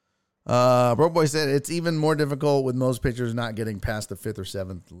 Bro Boy said it's even more difficult with most pitchers not getting past the 5th or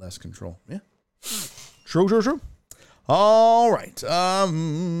 7th, less control. Yeah. True. All right.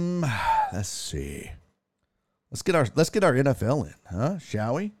 Let's see. Let's get our NFL in, huh?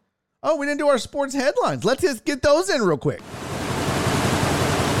 Shall we? Oh, we didn't do our sports headlines. Let's just get those in real quick.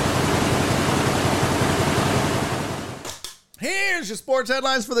 Here's your sports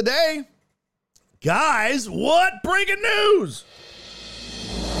headlines for the day. Guys, what breaking news?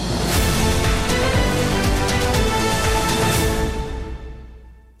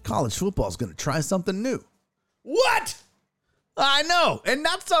 College football is going to try something new. What? I know. And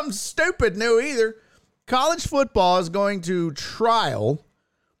not something stupid new either. College football is going to trial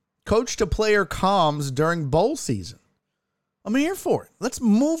coach-to-player comms during bowl season. I'm here for it. Let's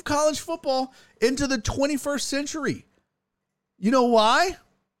move college football into the 21st century. You know why?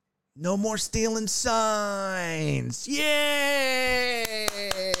 No more stealing signs. Yay!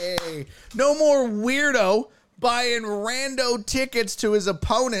 No more weirdo buying rando tickets to his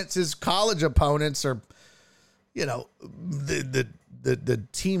opponents, his college opponents, or, the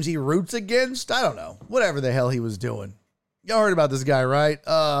teams he roots against. I don't know. Whatever the hell he was doing. Y'all heard about this guy, right?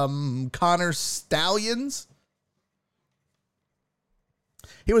 Connor Stallions.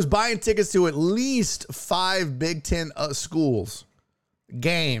 He was buying tickets to at least 5 Big Ten schools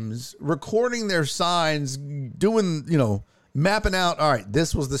games, recording their signs, doing, mapping out, all right,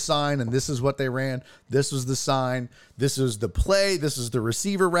 this was the sign and this is what they ran. This was the sign. This was the play. This is the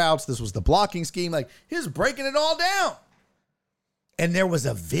receiver routes. This was the blocking scheme. Like, he was breaking it all down. And there was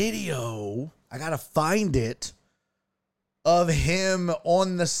a video, I got to find it, of him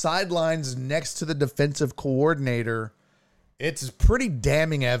on the sidelines next to the defensive coordinator It's pretty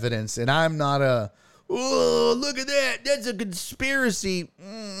damning evidence, and I'm not oh, look at that. That's a conspiracy.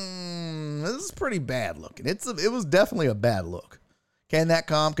 This is pretty bad looking. It was definitely a bad look. Can that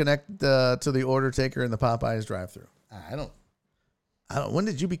comp connect to the order taker in the Popeyes drive-thru? I don't. When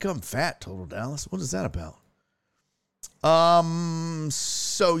did you become fat, Total Dallas? What is that about?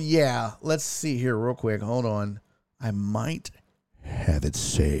 So yeah, let's see here real quick. Hold on. I might have it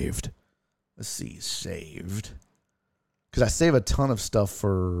saved. Let's see, saved. Because I save a ton of stuff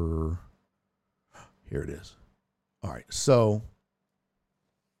for... Here it is. All right, so...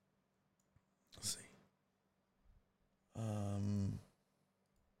 Let's see.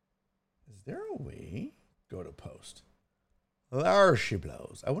 Is there a way? Go to post. There she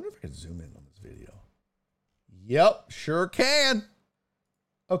blows. I wonder if I can zoom in on this video. Yep, sure can.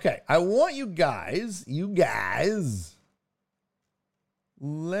 Okay, I want you guys,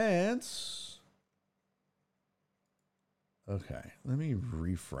 let's... Okay, let me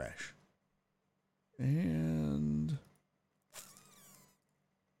refresh. And...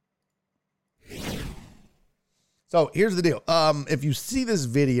 So here's the deal. If you see this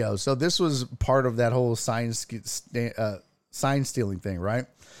video, so this was part of that whole sign stealing thing, right?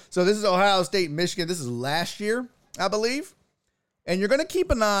 So this is Ohio State, Michigan. This is last year, I believe. And you're going to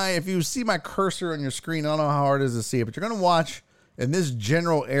keep an eye. If you see my cursor on your screen, I don't know how hard it is to see it, but you're going to watch in this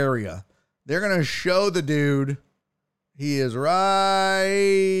general area. They're going to show the dude. He is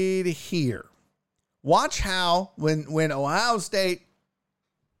right here. Watch how when Ohio State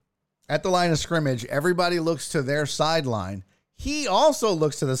at the line of scrimmage, everybody looks to their sideline. He also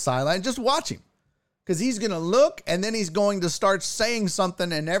looks to the sideline. Just watch him. Because he's going to look, and then he's going to start saying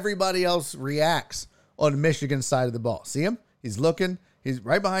something, and everybody else reacts on Michigan's side of the ball. See him? He's looking. He's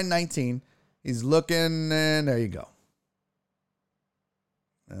right behind 19. He's looking, and there you go.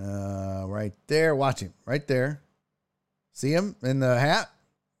 Right there. Watch him. Right there. See him in the hat?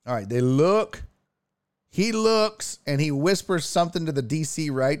 All right, they look. He looks, and he whispers something to the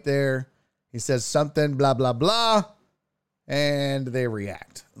DC right there. He says something, blah, blah, blah, and they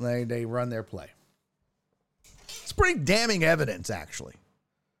react. They run their play. It's pretty damning evidence, actually,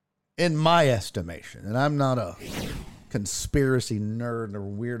 in my estimation. And I'm not a conspiracy nerd or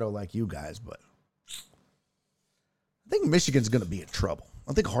weirdo like you guys, but I think Michigan's going to be in trouble.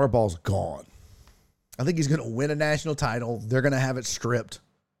 I think Harbaugh's gone. I think he's going to win a national title. They're going to have it stripped.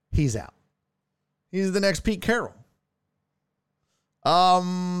 He's out. He's the next Pete Carroll.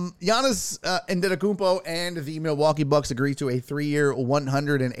 Giannis Antetokounmpo and the Milwaukee Bucks agreed to a 3-year,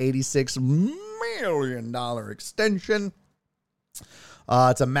 $186 million extension.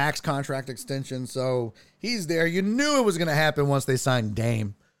 It's a max contract extension, so he's there. You knew it was going to happen once they signed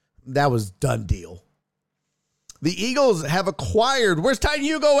Dame. That was done deal. The Eagles have acquired... Where's Titan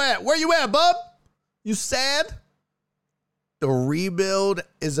Hugo at? Where you at, bub? You sad? The rebuild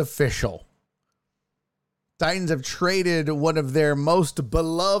is official. Titans have traded one of their most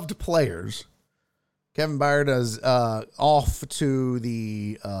beloved players. Kevin Byard is off to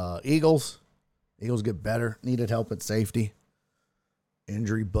the Eagles. Eagles get better. Needed help at safety.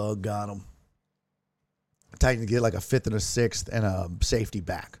 Injury bug got them. Titans get like a 5th and a 6th and a safety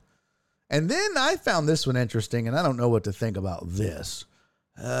back. And then I found this one interesting, and I don't know what to think about this.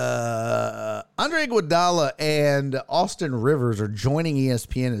 Andre Iguodala and Austin Rivers are joining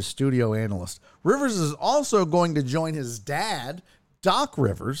ESPN as studio analysts. Rivers is also going to join his dad, Doc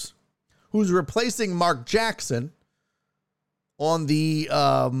Rivers, who's replacing Mark Jackson on the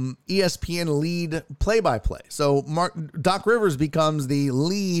ESPN lead play-by-play. So Doc Rivers becomes the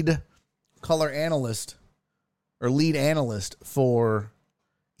lead color analyst or lead analyst for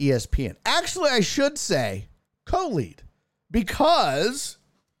ESPN. Actually, I should say co-lead, because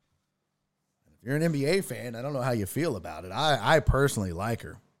if you're an NBA fan, I don't know how you feel about it. I personally like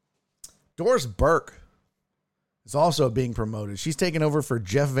her. Doris Burke is also being promoted. She's taking over for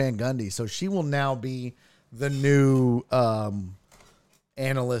Jeff Van Gundy, so she will now be the new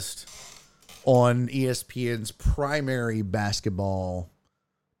analyst on ESPN's primary basketball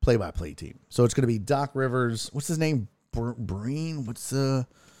play-by-play team. So it's going to be Doc Rivers. What's his name? Breen? What's the...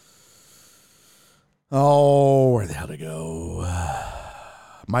 Oh, where the hell to go?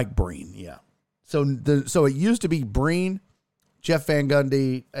 Mike Breen, yeah. So it used to be Breen, Jeff Van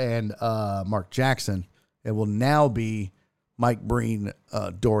Gundy, and Mark Jackson. It will now be Mike Breen,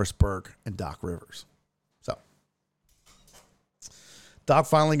 Doris Burke, and Doc Rivers. So Doc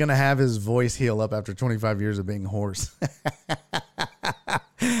finally going to have his voice heal up after 25 years of being hoarse.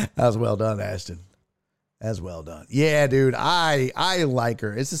 That was well done, Ashton. That's well done. Yeah, dude, I like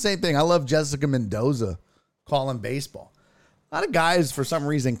her. It's the same thing. I love Jessica Mendoza calling baseball. A lot of guys, for some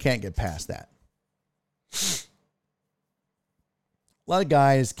reason, can't get past that. A lot of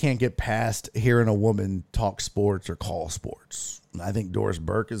guys can't get past hearing a woman talk sports or call sports. And I think Doris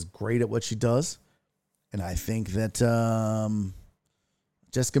Burke is great at what she does. And I think that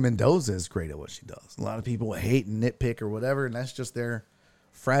Jessica Mendoza is great at what she does. A lot of people hate and nitpick or whatever, and that's just their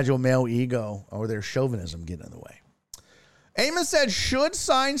fragile male ego or their chauvinism getting in the way. Amos said, should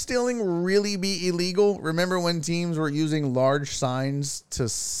sign stealing really be illegal? Remember when teams were using large signs to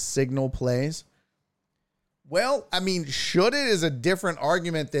signal plays? Well, I mean, should it is a different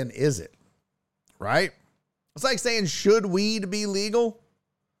argument than is it, right? It's like saying, should weed be legal?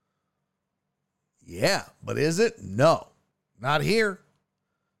 Yeah, but is it? No, not here.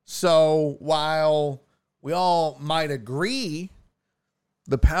 So while we all might agree,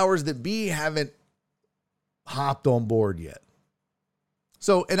 the powers that be haven't hopped on board yet.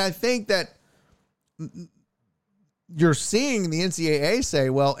 So, and I think that you're seeing the NCAA say,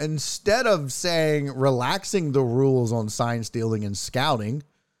 well, instead of saying relaxing the rules on sign stealing and scouting,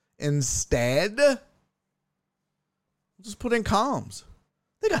 instead, just put in comms.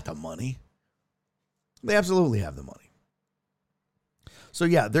 They got the money. They absolutely have the money. So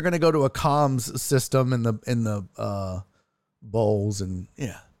yeah, they're going to go to a comms system in the bowls and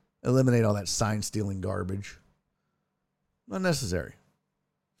eliminate all that sign stealing garbage. Unnecessary.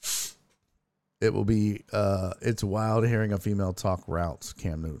 It will be, it's wild hearing a female talk routes.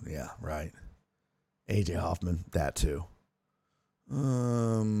 Cam Newton. Yeah, right. AJ Hoffman. That too.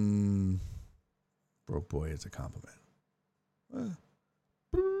 Broke boy is a compliment.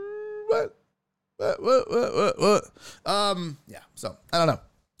 What? Yeah. So I don't know.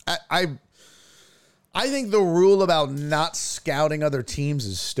 I think the rule about not scouting other teams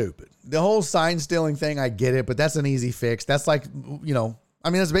is stupid. The whole sign stealing thing, I get it, but that's an easy fix. That's like,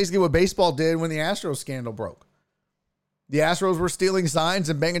 that's basically what baseball did when the Astros scandal broke. The Astros were stealing signs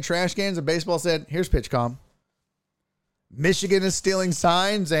and banging trash cans, and baseball said, here's PitchCom. Michigan is stealing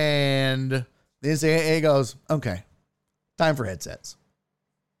signs, and the NCAA goes, okay, time for headsets.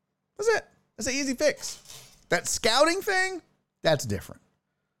 That's it. That's an easy fix. That scouting thing, that's different.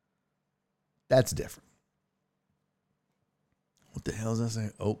 That's different. What the hell does that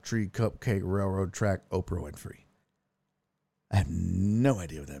say? Oak Tree Cupcake Railroad Track Oprah Winfrey. I have no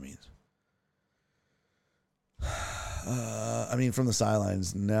idea what that means. From the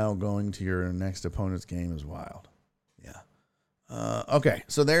sidelines, now going to your next opponent's game is wild. Yeah. Okay,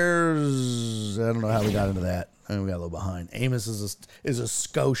 so there's, I don't know how we got into that. I mean, we got a little behind. Amos is a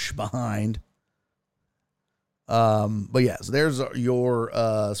skosh behind. But yeah, so there's your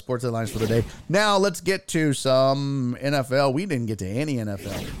sports headlines for the day. Now let's get to some NFL. We didn't get to any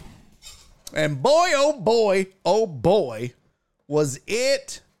NFL. And boy, oh boy, was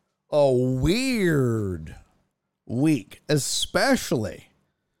it a weird week, especially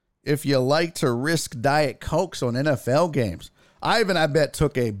if you like to risk Diet Cokes on NFL games. Ivan, I bet,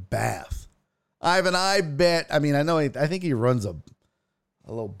 took a bath. Ivan, I bet, I think he runs a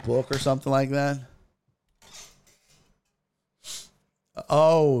little book or something like that.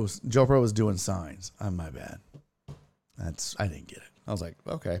 Oh, Joe Pro was doing signs. My bad. I didn't get it. I was like,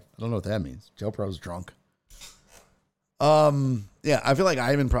 okay, I don't know what that means. Joe Pro's drunk. Yeah, I feel like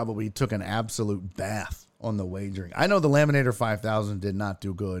Ivan probably took an absolute bath on the wagering. I know the Laminator 5000 did not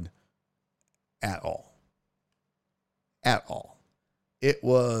do good at all. At all. It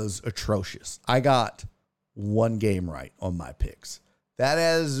was atrocious. I got one game right on my picks. That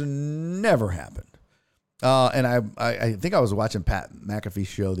has never happened. And I think I was watching Pat McAfee's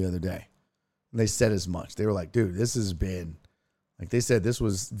show the other day, and they said as much. They were like, dude, this has been, like they said, this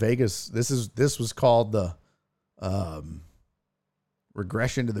was Vegas. This was called the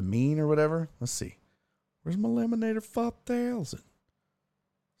regression to the mean or whatever. Let's see. Where's my Laminator 5000?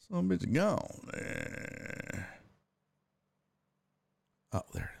 Some bitch gone. Oh,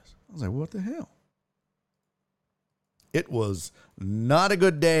 there it is. I was like, what the hell? It was not a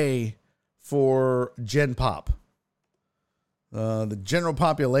good day for Gen Pop. The general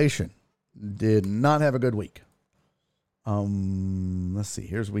population did not have a good week. Let's see.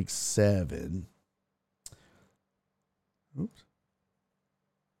 Here's week 7. Oops.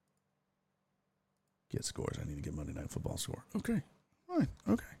 Get scores. I need to get Monday Night Football score. Okay. Fine.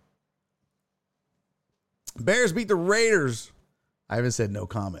 Okay. Bears beat the Raiders. I haven't said no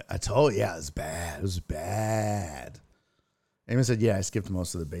comment. I told you, yeah, it was bad. It was bad. Amy said, yeah, I skipped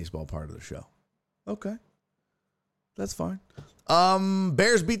most of the baseball part of the show. Okay. That's fine.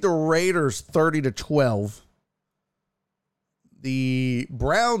 Bears beat the Raiders 30-12. The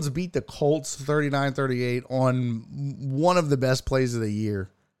Browns beat the Colts 39-38 on one of the best plays of the year.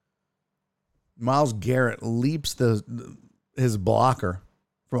 Myles Garrett leaps his blocker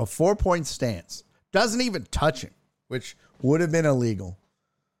from a 4-point stance. Doesn't even touch him. which would have been illegal,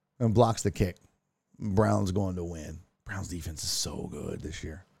 and blocks the kick. Browns going to win. Browns defense is so good this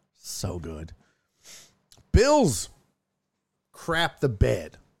year. So good. Bills crap the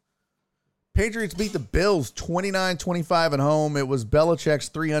bed. Patriots beat the Bills 29-25 at home. It was Belichick's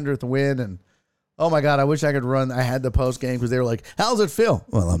 300th win, and oh my God, I wish I could run. I had the post game because they were like, how's it feel?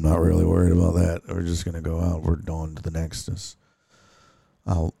 Well, I'm not really worried about that. We're just going to go out. We're on to the next.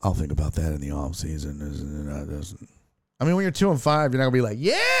 I'll think about that in the offseason. I mean, when you're 2-5, you're not going to be like,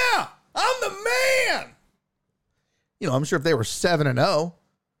 yeah, I'm the man. You know, I'm sure if they were 7-0.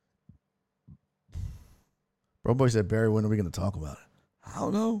 Bro Boy said, Barry, when are we going to talk about it? I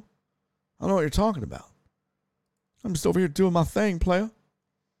don't know. I don't know what you're talking about. I'm just over here doing my thing, player.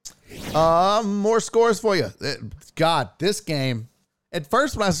 More scores for you. God, this game. At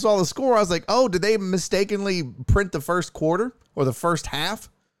first, when I saw the score, I was like, oh, did they mistakenly print the first quarter or the first half?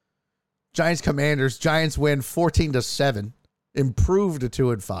 Giants Commanders. Giants win 14-7. Improved to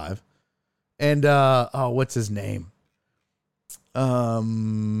 2-5. And, what's his name?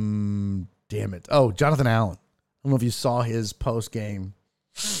 Damn it. Oh, Jonathan Allen. I don't know if you saw his post game.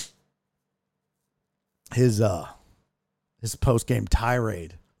 His post game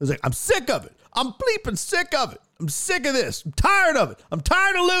tirade. It was like, I'm sick of it. I'm bleeping sick of it. I'm sick of this. I'm tired of it. I'm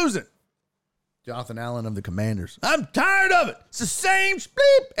tired of losing. Jonathan Allen of the Commanders. I'm tired of it. It's the same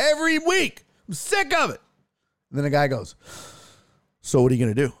bleep every week. I'm sick of it. And then the guy goes, so what are you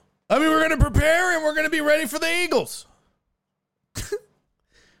going to do? I mean, we're going to prepare and we're going to be ready for the Eagles.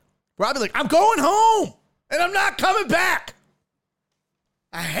 Robbie like, I'm going home and I'm not coming back.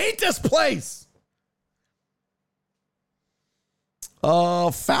 I hate this place.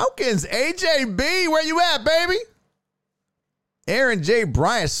 Falcons, AJB, where you at, baby? Aaron J.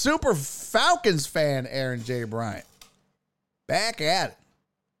 Bryant, super Falcons fan, Aaron J. Bryant. Back at it.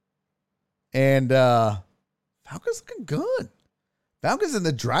 And Falcons looking good. Falcons in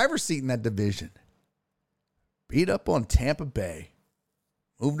the driver's seat in that division. Beat up on Tampa Bay.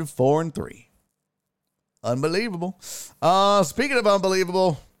 Moved to 4-3. Unbelievable. Speaking of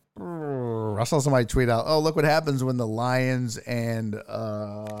unbelievable, I saw somebody tweet out, oh, look what happens when the Lions and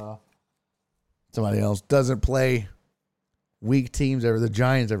somebody else doesn't play weak teams the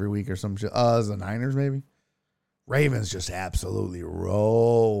Giants every week or some shit. The Niners maybe. Ravens just absolutely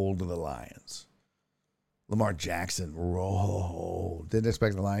rolled the Lions. Lamar Jackson rolled. Didn't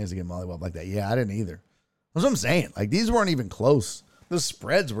expect the Lions to get mollywopped like that. Yeah, I didn't either. That's what I'm saying. Like, these weren't even close. The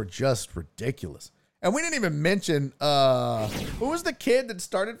spreads were just ridiculous. And we didn't even mention, who was the kid that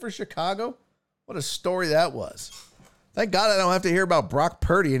started for Chicago? What a story that was. Thank God I don't have to hear about Brock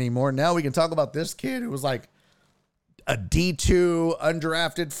Purdy anymore. Now we can talk about this kid who was like a D2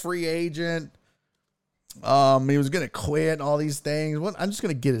 undrafted free agent. He was going to quit and all these things. I'm just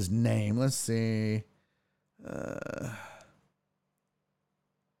going to get his name. Let's see. Where the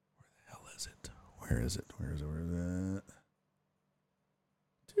hell is it? Where is it?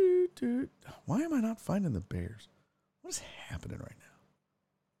 Why am I not finding the Bears? What is happening right now?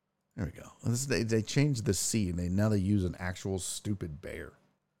 There we go. They changed the C and now they use an actual stupid bear.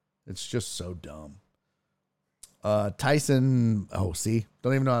 It's just so dumb. Tyson. Oh, see,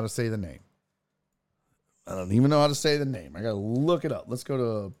 don't even know how to say the name. I don't even know how to say the name. I gotta look it up. Let's go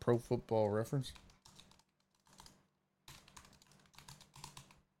to Pro Football Reference.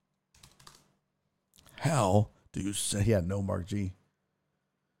 How do you say? Yeah, no Mark G.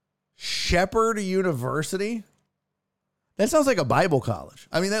 Shepherd University? That sounds like a Bible college.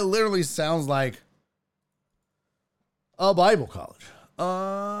 I mean, that literally sounds like a Bible college.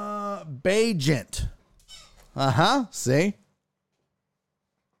 Bagent. See? I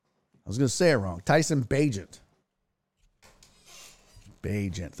was going to say it wrong. Tyson Bagent.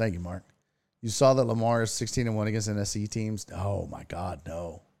 Bagent. Thank you, Mark. You saw that Lamar is 16-1 against NSC teams? Oh, my God,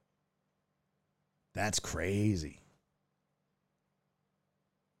 no. That's crazy.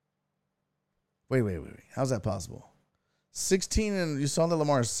 Wait. How's that possible? 16 and you saw that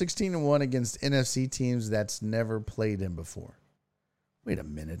Lamar is 16-1 against NFC teams that's never played him before. Wait a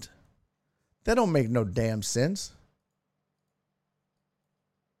minute. That don't make no damn sense.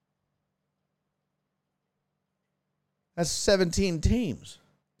 That's 17 teams.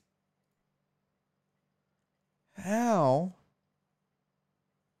 How?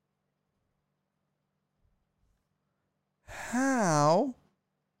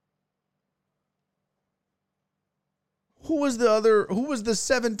 Who was the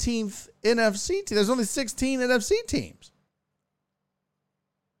 17th NFC team? There's only 16 NFC teams.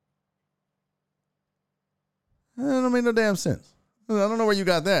 That don't make no damn sense. I don't know where you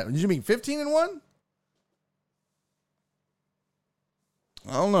got that. Did you mean 15-1?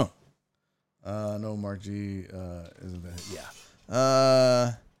 I don't know. No, Mark G. Isn't that? Yeah.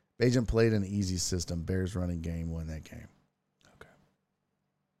 Bajan played an easy system. Bears running game won that game. Okay.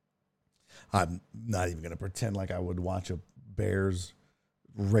 I'm not even going to pretend like I would watch a Bears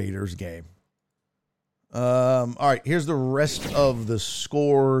Raiders game. All right, here's the rest of the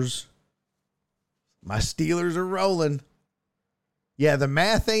scores. My Steelers are rolling. Yeah, the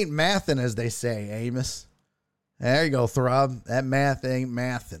math ain't mathin', as they say, Amos. There you go, Throb. That math ain't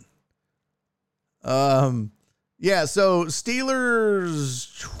mathin'. Yeah, so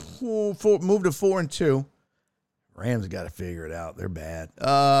Steelers moved to 4-2. Rams got to figure it out. They're bad.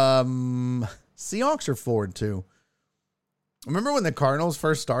 Seahawks are 4-2. Remember when the Cardinals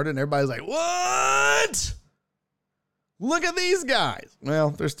first started and everybody's like, what? Look at these guys. Well,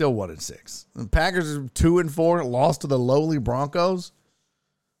 they're still 1-6. The Packers are 2-4, lost to the lowly Broncos.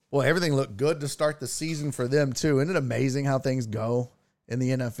 Well, everything looked good to start the season for them, too. Isn't it amazing how things go in the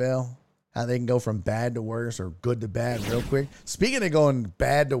NFL? How they can go from bad to worse or good to bad real quick. Speaking of going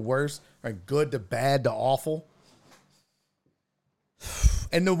bad to worse, or good to bad to awful.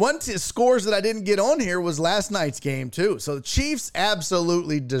 And the one scores that I didn't get on here was last night's game, too. So the Chiefs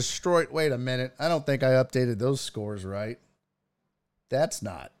absolutely destroyed. Wait a minute. I don't think I updated those scores right. That's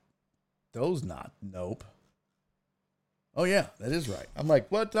not. Those not. Nope. Oh, yeah, that is right. I'm like,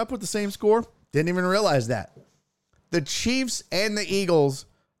 what? Did I put the same score? Didn't even realize that. The Chiefs and the Eagles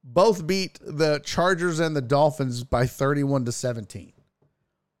both beat the Chargers and the Dolphins by 31-17.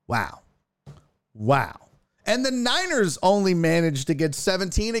 Wow. And the Niners only managed to get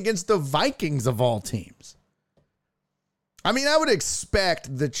 17 against the Vikings of all teams. I mean, I would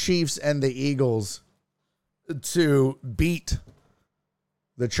expect the Chiefs and the Eagles to beat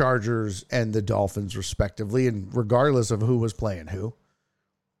the Chargers and the Dolphins respectively, and regardless of who was playing who.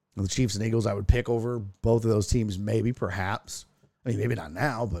 The Chiefs and Eagles I would pick over both of those teams, maybe, perhaps. I mean, maybe not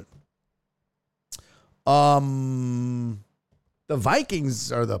now, but the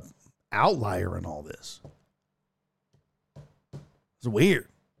Vikings are the outlier in all this. It's weird.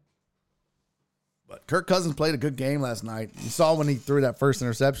 But Kirk Cousins played a good game last night. You saw when he threw that first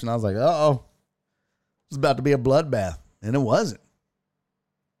interception, I was like, uh-oh. It's about to be a bloodbath. And it wasn't.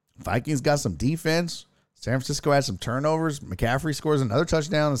 Vikings got some defense. San Francisco had some turnovers. McCaffrey scores another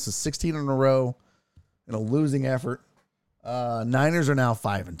touchdown. This is 16 in a row in a losing effort. Niners are now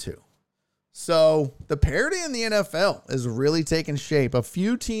 5-2. So the parity in the NFL is really taking shape. A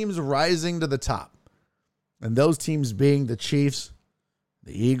few teams rising to the top. And those teams being the Chiefs,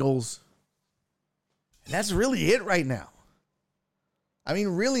 the Eagles. And that's really it right now. I mean,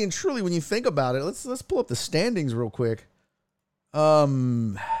 really and truly, when you think about it, let's pull up the standings real quick. Where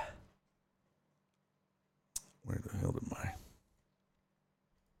the hell did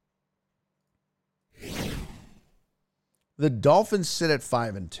the Dolphins sit at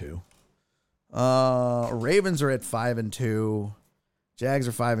 5-2. Ravens are at 5-2. Jags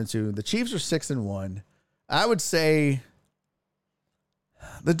are 5-2. The Chiefs are 6-1. I would say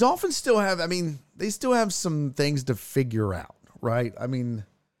the Dolphins still have, they still have some things to figure out, right? I mean,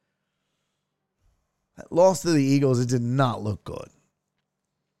 that loss to the Eagles, it did not look good.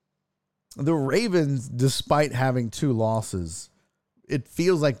 The Ravens, despite having 2 losses, it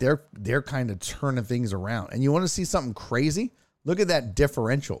feels like they're kind of turning things around. And you want to see something crazy? Look at that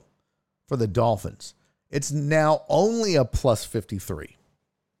differential for the Dolphins. It's now only a plus 53.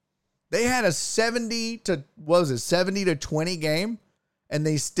 They had a 70 to 20 game, and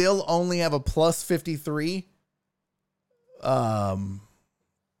they still only have a plus 53 point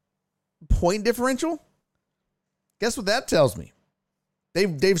differential. Guess what that tells me?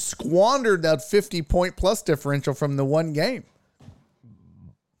 They've squandered that 50-point plus differential from the one game.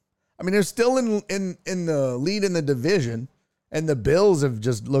 I mean, they're still in the lead in the division, and the Bills have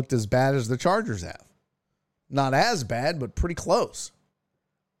just looked as bad as the Chargers have. Not as bad, but pretty close.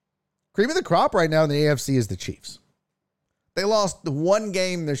 Cream of the crop right now in the AFC is the Chiefs. They lost the one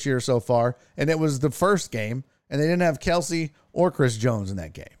game this year so far, and it was the first game, and they didn't have Kelsey or Chris Jones in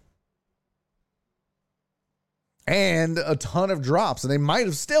that game. And a ton of drops, and they might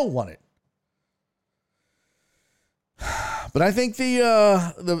have still won it. But I think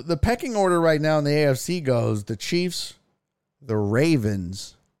the pecking order right now in the AFC goes the Chiefs, the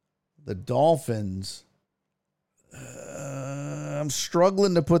Ravens, the Dolphins. I'm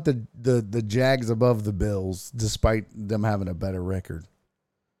struggling to put the Jags above the Bills, despite them having a better record.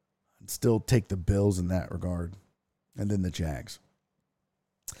 I'd still take the Bills in that regard, and then the Jags.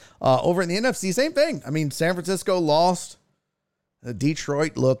 Over in the NFC, same thing. I mean, San Francisco lost.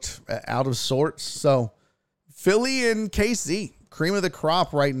 Detroit looked out of sorts. So Philly and KC, cream of the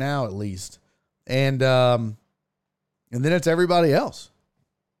crop right now, at least. And then it's everybody else.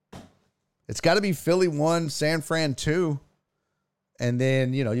 It's got to be Philly 1, San Fran 2. And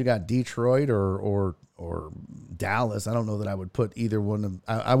then, you got Detroit or Dallas. I don't know that I would put either one of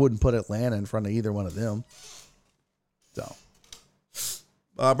I wouldn't put Atlanta in front of either one of them. So,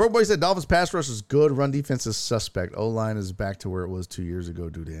 Bro Boy said Dolphins pass rush is good. Run defense is suspect. O-line is back to where it was 2 years ago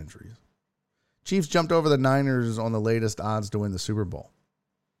due to injuries. Chiefs jumped over the Niners on the latest odds to win the Super Bowl.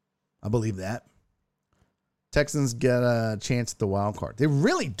 I believe that. Texans get a chance at the wild card. They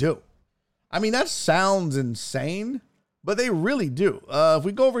really do. I mean, that sounds insane, but they really do. If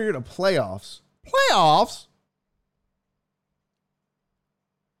we go over here to playoffs.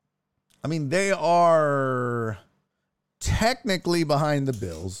 I mean, they are technically behind the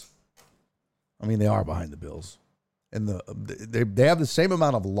Bills. I mean, they are behind the Bills. And they have the same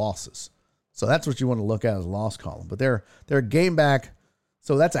amount of losses. So that's what you want to look at as loss column. But they're a game back.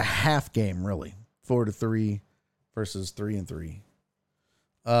 So that's a half game, really. 4-3 versus 3-3.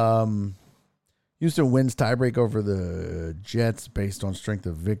 Houston wins tiebreak over the Jets based on strength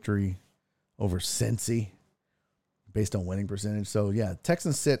of victory over Cincy based on winning percentage. So, yeah,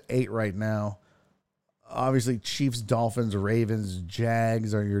 Texans sit 8 right now. Obviously, Chiefs, Dolphins, Ravens,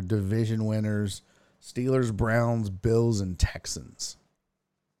 Jags are your division winners. Steelers, Browns, Bills, and Texans.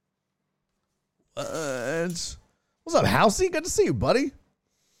 What's up, Housey? Good to see you, buddy.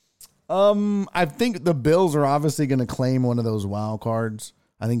 I think the Bills are obviously going to claim one of those wild cards.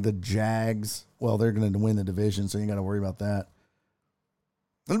 I think the Jags, well, they're going to win the division, so you got to worry about that.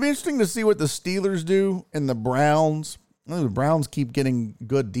 It'll be interesting to see what the Steelers do and the Browns. The Browns keep getting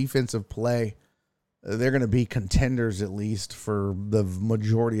good defensive play. They're going to be contenders at least for the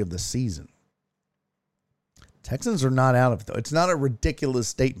majority of the season. Texans are not out of it, though. It's not a ridiculous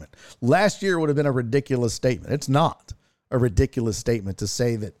statement. Last year would have been a ridiculous statement. It's not a ridiculous statement to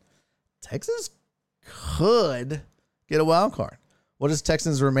say that Texans could get a wild card. What is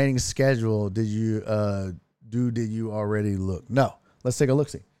Texans' remaining schedule? Did you already look? No. Let's take a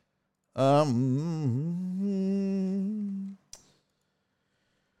look-see.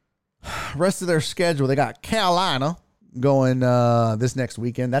 Rest of their schedule, they got Carolina going this next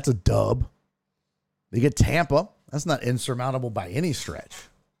weekend. That's a dub. They get Tampa. That's not insurmountable by any stretch.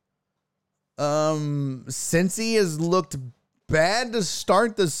 Cincy has looked bad to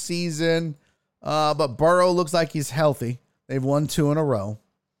start the season, but Burrow looks like he's healthy. They've won 2 in a row.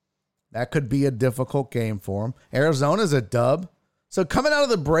 That could be a difficult game for them. Arizona's a dub. So coming out of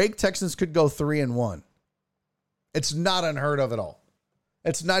the break, Texans could go 3-1. It's not unheard of at all.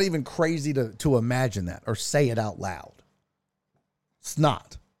 It's not even crazy to imagine that or say it out loud. It's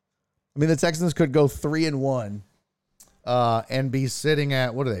not. I mean, the Texans could go 3-1 and be sitting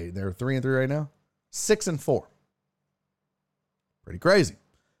at, what are they? They're 3-3 right now? 6-4. Pretty crazy.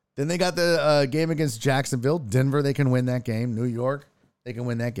 Then they got the game against Jacksonville. Denver, they can win that game. New York, they can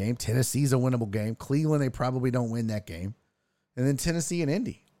win that game. Tennessee's a winnable game. Cleveland, they probably don't win that game. And then Tennessee and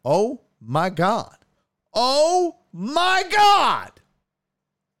Indy. Oh, my God. Oh, my God.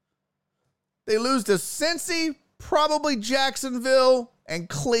 They lose to Cincy, probably Jacksonville, and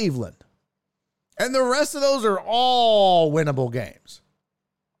Cleveland. And the rest of those are all winnable games.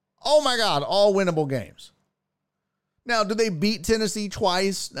 Oh, my God, all winnable games. Now, do they beat Tennessee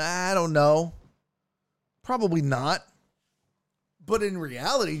twice? I don't know. Probably not. But in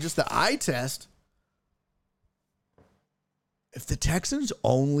reality, just the eye test, if the Texans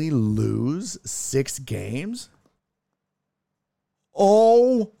only lose 6 games,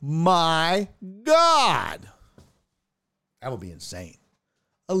 oh my God. That would be insane.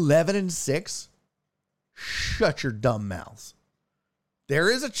 11-6? Shut your dumb mouths.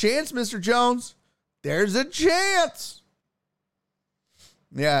 There is a chance, Mr. Jones. There's a chance.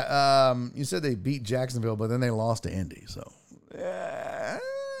 Yeah, you said they beat Jacksonville, but then they lost to Indy. So,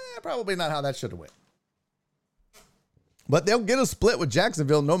 probably not how that should have went. But they'll get a split with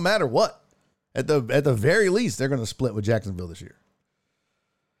Jacksonville no matter what. At the very least, they're going to split with Jacksonville this year.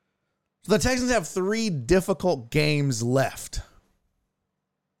 So the Texans have 3 difficult games left.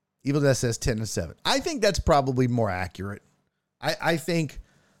 Evil Death says 10-7. I think that's probably more accurate. I think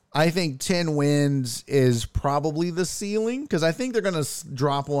 10 wins is probably the ceiling because I think they're going to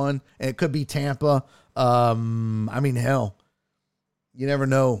drop one, and it could be Tampa. I mean, hell, you never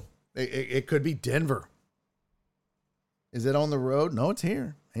know. It could be Denver. Is it on the road? No, it's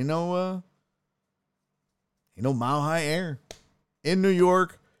here. Ain't no mile high air in New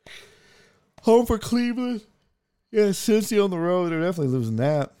York. Home for Cleveland. Yeah, Cincy on the road. They're definitely losing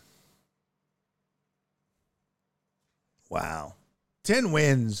that. Wow. 10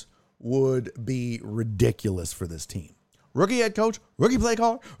 wins would be ridiculous for this team. Rookie head coach, rookie play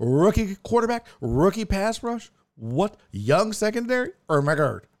caller, rookie quarterback, rookie pass rush. What? Young secondary? Oh my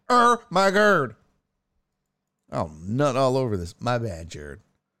God. My God. Oh, nut all over this. My bad, Jared.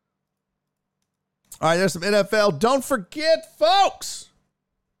 All right, there's some NFL. Don't forget, folks.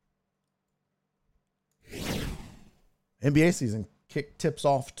 NBA season tips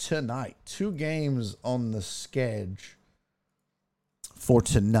off tonight. 2 games on the schedule for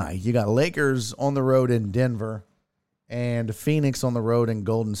tonight. You got Lakers on the road in Denver and Phoenix on the road in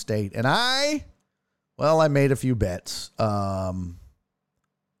Golden State. And I made a few bets.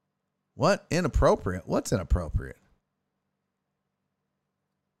 What? Inappropriate? What's inappropriate?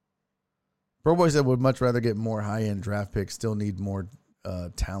 Bro Boy said would much rather get more high-end draft picks, still need more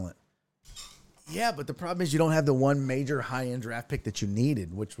talent. Yeah, but the problem is you don't have the one major high-end draft pick that you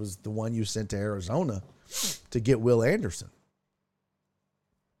needed, which was the one you sent to Arizona to get Will Anderson.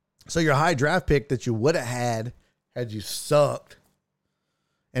 So your high draft pick that you would have had you sucked,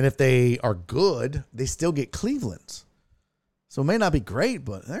 and if they are good, they still get Cleveland's. So it may not be great,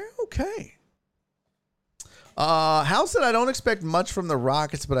 but they're okay. Hal said, I don't expect much from the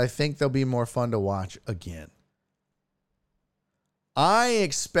Rockets, but I think they'll be more fun to watch again. I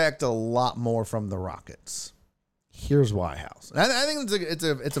expect a lot more from the Rockets. Here's why, House. I think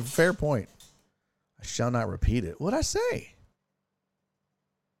it's a fair point. I shall not repeat it. What'd I say? I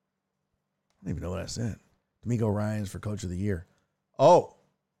don't even know what I said. D'Amico Ryans for Coach of the Year. Oh,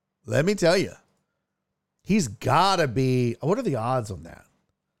 let me tell you. He's got to be. What are the odds on that?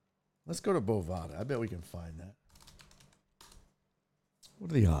 Let's go to Bovada. I bet we can find that. What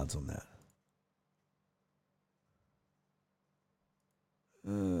are the odds on that?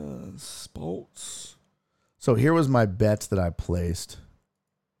 Sports. So here was my bets that I placed.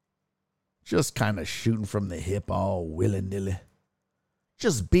 Just kind of shooting from the hip all willy-nilly.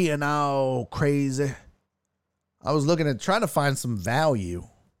 Just being all crazy. I was looking at trying to find some value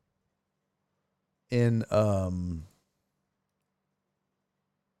in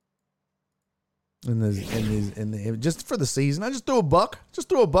just for the season. I just threw a buck. Just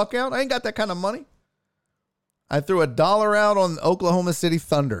threw a buck out. I ain't got that kind of money. I threw $1 out on Oklahoma City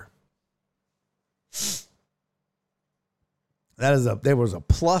Thunder. There was a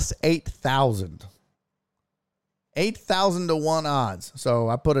plus 8,000. 8,000 to 1 odds. So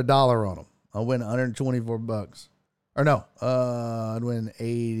I put $1 on them. I'll win $124. Or no, I'd win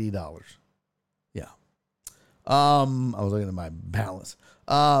 $80. Yeah. I was looking at my balance.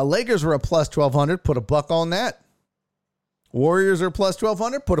 Lakers were a plus 1,200. Put a buck on that. Warriors are plus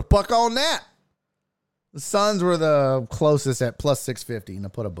 1,200. Put a buck on that. The Suns were the closest at plus 650, and I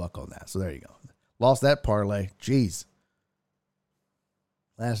put a buck on that. So there you go. Lost that parlay. Jeez.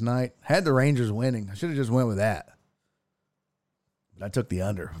 Last night, had the Rangers winning. I should have just went with that. But I took the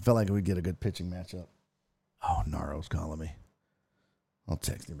under. I felt like we'd get a good pitching matchup. Oh, Naro's calling me. I'll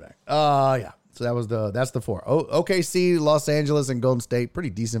text him back. Yeah. So that's the 4. OKC, Los Angeles, and Golden State. Pretty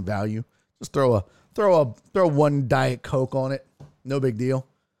decent value. Just throw one Diet Coke on it. No big deal.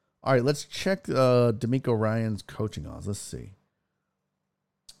 All right, let's check D'Amico Ryans coaching odds. Let's see.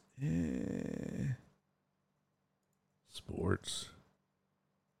 Sports.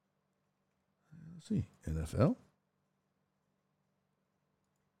 Let's see. NFL.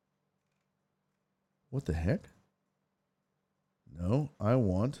 What the heck? No, I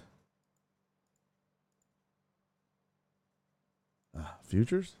want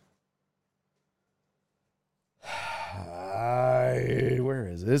futures. Where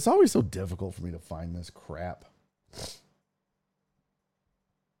is it? It's always so difficult for me to find this crap.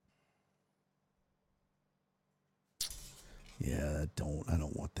 Yeah, I don't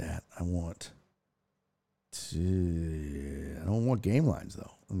want that. I don't want game lines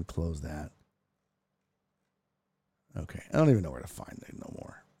though. Let me close that. Okay. I don't even know where to find it no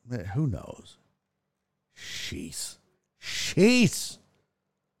more. Who knows? Sheesh.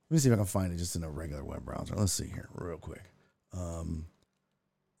 Let me see if I can find it just in a regular web browser. Let's see here real quick.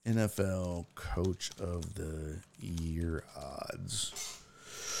 NFL Coach of the Year odds.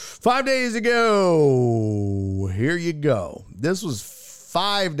 5 days ago. Here you go. This was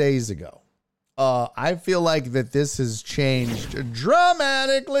 5 days ago. I feel like that this has changed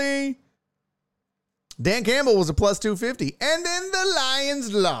dramatically. Dan Campbell was a plus 250, and then the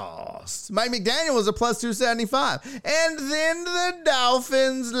Lions lost. Mike McDaniel was a plus 275, and then the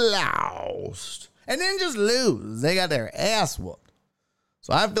Dolphins lost. And then just lose. They got their ass whooped.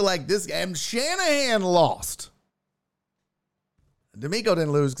 So I feel like this game, Shanahan lost. D'Amico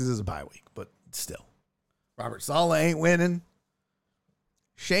didn't lose because it was a bye week, but still. Robert Saleh ain't winning.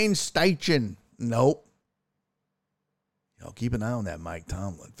 Shane Steichen, nope. Y'all keep an eye on that Mike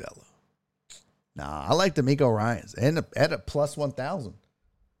Tomlin fella. Nah, I like D'Amico Ryans and at a plus 1,000.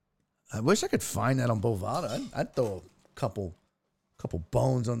 I wish I could find that on Bovada. I'd throw a couple couple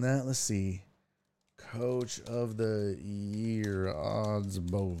bones on that. Let's see. Coach of the year odds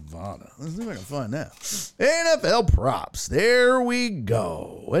Bovada. Let's see if I can find that. NFL props. There we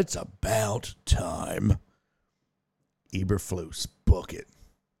go. It's about time. Eberflus. Book it.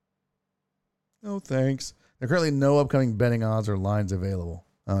 No thanks. There are currently no upcoming betting odds or lines available.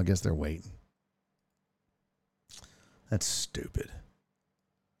 Oh, I guess they're waiting. That's stupid.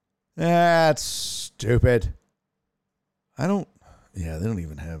 That's stupid. They don't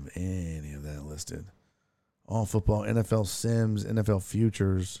even have any of that listed. All football, NFL Sims, NFL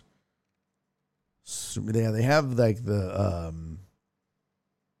Futures. Yeah, they have like the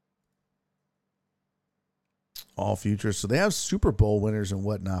all futures. So they have Super Bowl winners and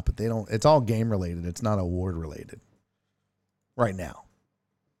whatnot, but they don't. It's all game related. It's not award related. Right now.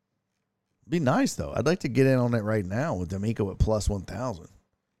 Be nice though. I'd like to get in on it right now with D'Amico at plus 1,000.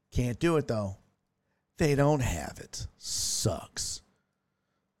 Can't do it though. They don't have it. Sucks.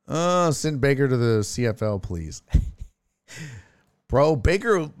 Send Baker to the CFL, please. Bro,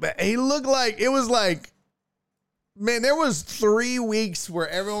 Baker, he looked like, it was like, man, there was 3 weeks where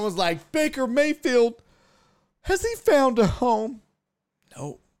everyone was like, Baker Mayfield, has he found a home?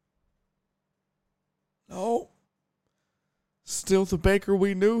 No. Still the Baker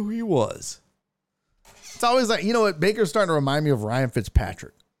we knew he was. It's always like, you know what? Baker's starting to remind me of Ryan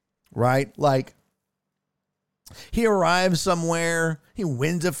Fitzpatrick, right? Like, he arrives somewhere, he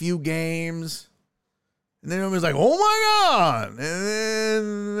wins a few games, and then everybody's like, oh my God. And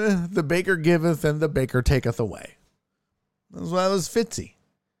then the Baker giveth and the Baker taketh away. That was Fitzy.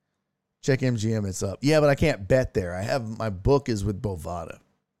 Check MGM, it's up. Yeah, but I can't bet there. My book is with Bovada.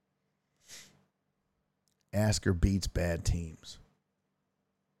 Asker beats bad teams.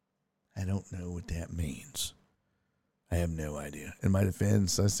 I don't know what that means. I have no idea. In my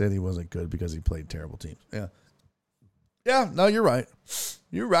defense, I said he wasn't good because he played terrible teams. Yeah. Yeah, no, you're right.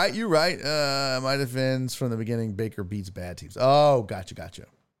 You're right. My defense from the beginning, Baker beats bad teams. Oh, gotcha.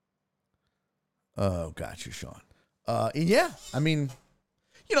 Oh, gotcha, Sean. Yeah, I mean,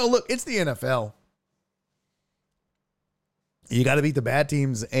 look, it's the NFL. You got to beat the bad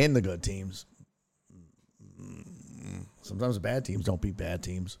teams and the good teams. Sometimes bad teams don't beat bad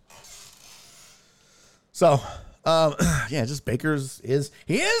teams. So, yeah, just Baker's he is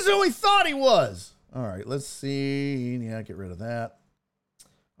who we thought he was. All right, let's see. Yeah, get rid of that.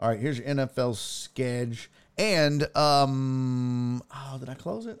 All right, here's your NFL schedule. And, did I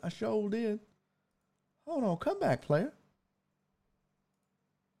close it? I sure did. Hold on, come back, player.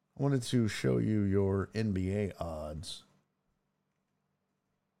 I wanted to show you your NBA odds.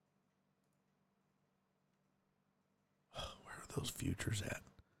 Where are those futures at?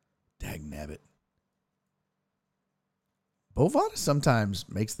 Dagnabbit. Bovada sometimes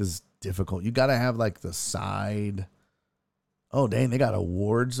makes this difficult. You got to have like the side. Oh, dang, they got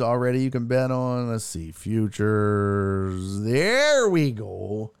awards already you can bet on. Let's see. Futures. There we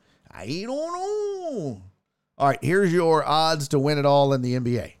go. I don't know. All right, here's your odds to win it all in the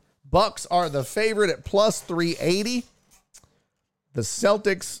NBA. Bucks are the favorite at plus 380. The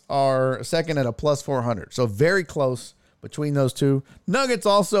Celtics are second at a plus 400. So very close between those two. Nuggets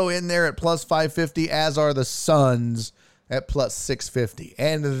also in there at plus 550, as are the Suns at plus 650.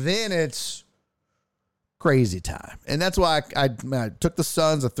 And then it's crazy time. And that's why I took the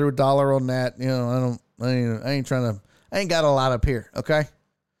Suns. I threw $1 on that. I ain't got a lot up here. Okay.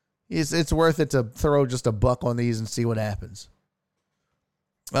 It's worth it to throw just a buck on these and see what happens.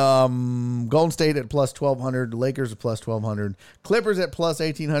 Golden State at plus 1,200. Lakers at plus 1,200. Clippers at plus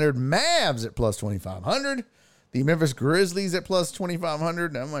 1,800. Mavs at plus 2,500. The Memphis Grizzlies at plus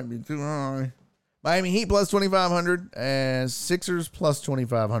 2,500. That might be too high. Miami Heat plus 2,500. And Sixers plus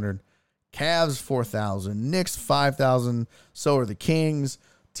 2,500. Cavs 4,000. Knicks 5,000. So are the Kings.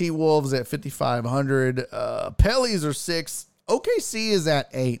 T-Wolves at 5,500. Pellies are 6. OKC is at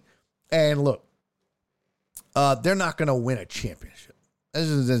 8. And look, they're not going to win a championship.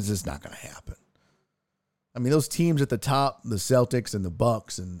 It's just not going to happen. I mean, those teams at the top, the Celtics and the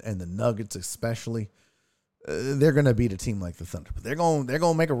Bucks and the Nuggets especially, they're going to beat a team like the Thunder. But they're going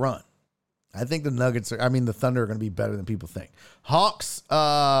to make a run. I think the Thunder are going to be better than people think. The Hawks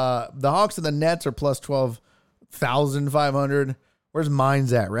and the Nets are plus 12,500. Where's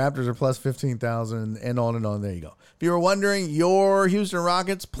mine's at? Raptors are plus 15,000 and on and on. There you go. If you were wondering, your Houston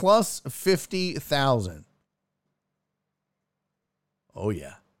Rockets plus 50,000. Oh,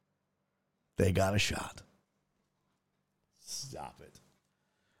 yeah. They got a shot. Stop it.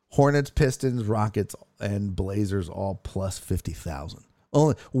 Hornets, Pistons, Rockets, and Blazers all plus 50,000.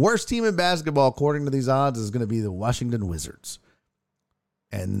 Only worst team in basketball, according to these odds, is going to be the Washington Wizards.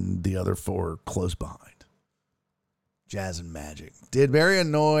 And the other four close behind. Jazz and Magic. Did Barry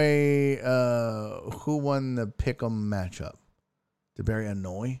annoy who won the pick'em matchup? Did Barry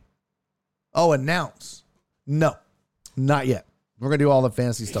annoy? Oh, announce. No, not yet. We're going to do all the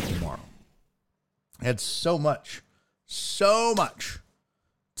fantasy stuff tomorrow. Had so much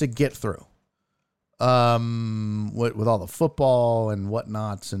to get through. With all the football and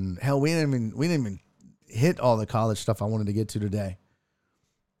whatnots, and hell, we didn't even hit all the college stuff I wanted to get to today,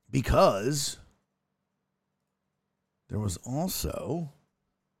 because there was also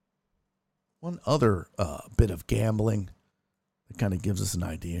one other bit of gambling that kind of gives us an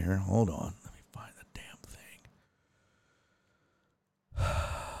idea here. Hold on, let me find the damn thing.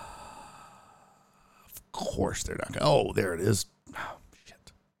 Of course they're not gonna. Oh, there it is. Oh,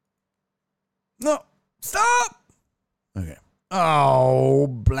 shit. No. Stop! Okay. Oh,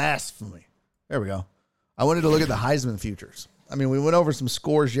 blasphemy. There we go. I wanted to look at the Heisman futures. I mean, we went over some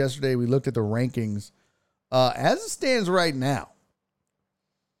scores yesterday. We looked at the rankings. As it stands right now,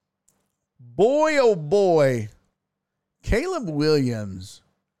 boy, oh boy, Caleb Williams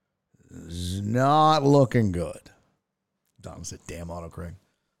is not looking good. Don said, damn autocorrect.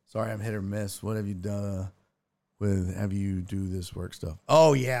 Sorry, I'm hit or miss. What have you done have you do this work stuff?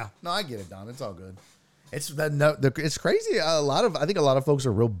 Oh, yeah. No, I get it, Don. It's all good. It's crazy. I think a lot of folks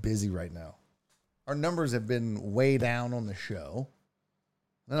are real busy right now. Our numbers have been way down on the show.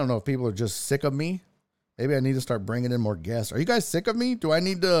 I don't know if people are just sick of me. Maybe I need to start bringing in more guests. Are you guys sick of me? Do I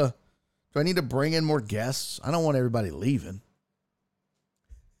need to bring in more guests? I don't want everybody leaving.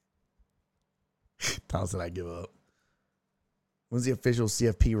 Tom said I give up. When's the official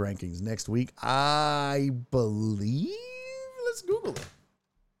CFP rankings? Next week? I believe. Let's Google it.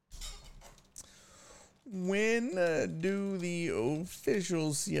 When do the official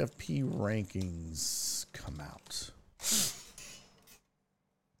CFP rankings come out?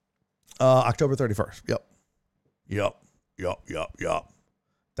 October 31st. Yep.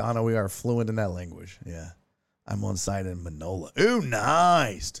 Donna, we are fluent in that language. Yeah. I'm on site in Manola. Ooh,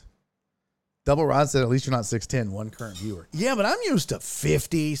 nice. Double Rod said, at least you're not 6'10", one current viewer. Yeah, but I'm used to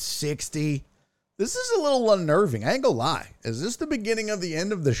 50, 60. This is a little unnerving. I ain't gonna lie. Is this the beginning of the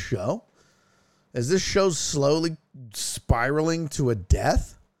end of the show? Is this show slowly spiraling to a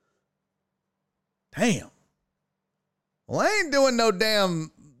death? Damn. Well, I ain't doing no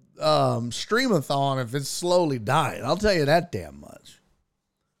damn streamathon if it's slowly dying. I'll tell you that damn much.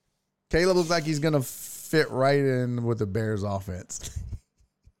 Caleb looks like he's going to fit right in with the Bears offense.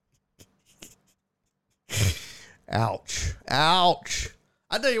 Ouch. I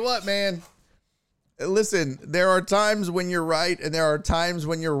tell you what, man. Listen, there are times when you're right, and there are times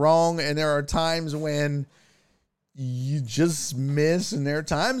when you're wrong, and there are times when you just miss, and there are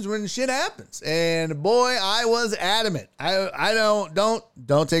times when shit happens. And boy, I was adamant. I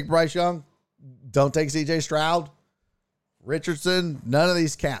don't take Bryce Young, don't take CJ Stroud, Richardson, none of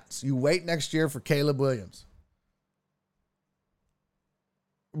these cats. You wait next year for Caleb Williams.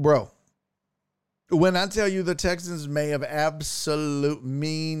 Bro, when I tell you the Texans may have absolute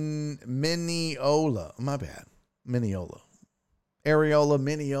Mineola. My bad. Mineola. Areola,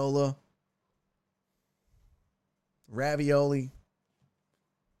 Mineola. Ravioli.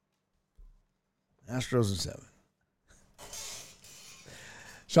 Astros in 7.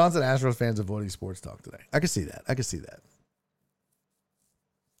 Sean said Astros fans avoiding sports talk today. I can see that.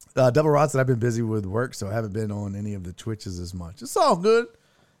 Double Rod said I've been busy with work, so I haven't been on any of the Twitches as much. It's all good.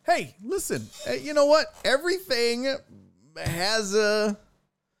 Hey, listen, you know what? Everything has a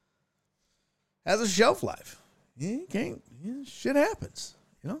shelf life. You can't, shit happens.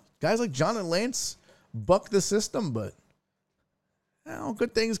 You know, guys like John and Lance buck the system, but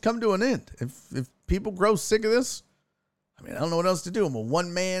good things come to an end. If people grow sick of this, I mean, I don't know what else to do. I'm a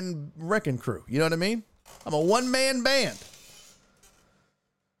one-man wrecking crew. You know what I mean? I'm a one-man band.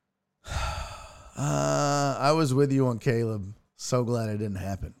 I was with you on Caleb. So glad it didn't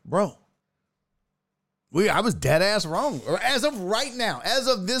happen. Bro, I was dead ass wrong. Or as of right now, as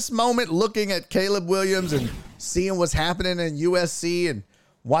of this moment, looking at Caleb Williams and seeing what's happening in USC and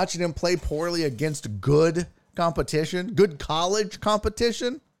watching him play poorly against good competition, good college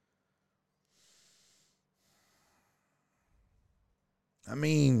competition. I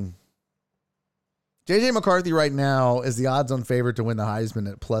mean, JJ McCarthy right now is the odds-on favorite to win the Heisman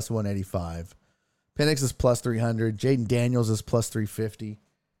at plus 185. Penix is plus 300. Jaden Daniels is plus 350.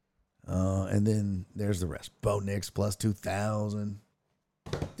 And then there's the rest. Bo Nix plus 2,000.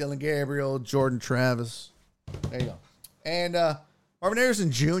 Dylan Gabriel, Jordan Travis. There you go. And Marvin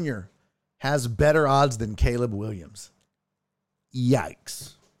Harrison Jr. has better odds than Caleb Williams.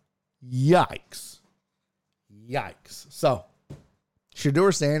 Yikes. So,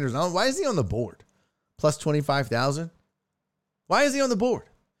 Shedeur Sanders, why is he on the board? Plus 25,000. Why is he on the board?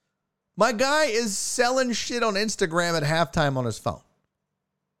 My guy is selling shit on Instagram at halftime on his phone.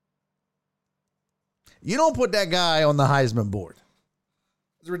 You don't put that guy on the Heisman board.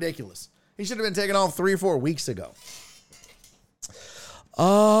 It's ridiculous. He should have been taken off 3 or 4 weeks ago.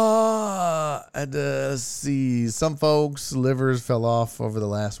 Let's see. Some folks' livers fell off over the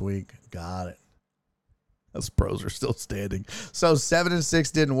last week. Got it. Those pros are still standing. So 7 and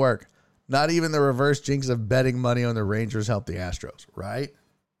 6 didn't work. Not even the reverse jinx of betting money on the Rangers helped the Astros, right?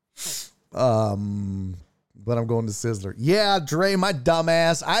 But I'm going to Sizzler. Yeah, Dre, my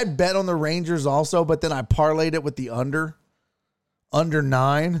dumbass. I bet on the Rangers also, but then I parlayed it with the under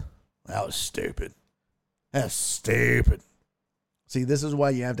 9. That was stupid. That's stupid. See, this is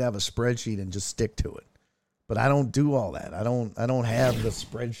why you have to have a spreadsheet and just stick to it. But I don't do all that. I don't have the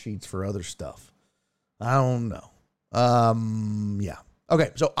spreadsheets for other stuff. I don't know. Yeah.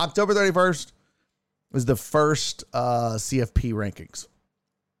 Okay, so October 31st was the first CFP rankings.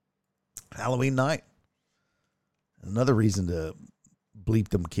 Halloween night. Another reason to bleep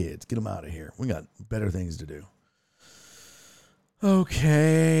them kids. Get them out of here. We got better things to do. Okay.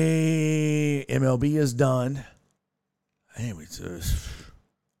 MLB is done. Anyway,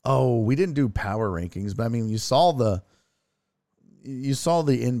 we didn't do power rankings, but I mean, you saw the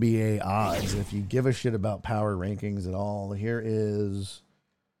NBA odds. If you give a shit about power rankings at all, here is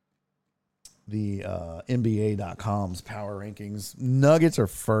the NBA.com's power rankings. Nuggets are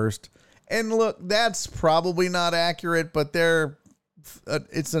first. And look, that's probably not accurate, but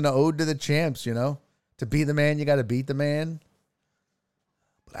it's an ode to the champs, you know? To be the man, you got to beat the man.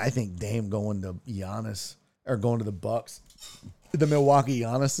 But I think Dame going to Giannis, or going to the Bucks, the Milwaukee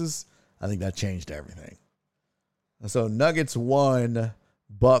Giannis's, I think that changed everything. So Nuggets 1,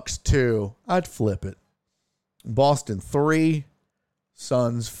 Bucks 2. I'd flip it. Boston 3,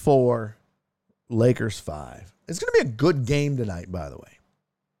 Suns 4, Lakers 5. It's going to be a good game tonight, by the way.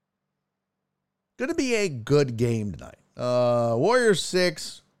 Going to be a good game tonight. Warriors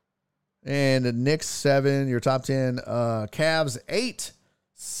 6 and Knicks 7. Your top 10. Cavs 8,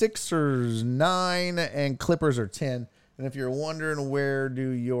 Sixers 9, and Clippers are 10. And if you're wondering where do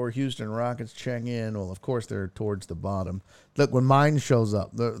your Houston Rockets check in, well, of course they're towards the bottom. Look, when mine shows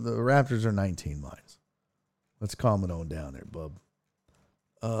up, the Raptors are 19 mines. Let's calm it on down there, bub.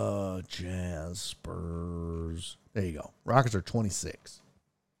 Jazz, Spurs. There you go. Rockets are 26.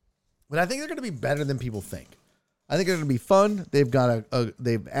 But I think they're going to be better than people think. I think they're going to be fun. They've got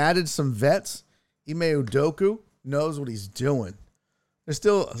they've added some vets. Ime Udoka knows what he's doing. They're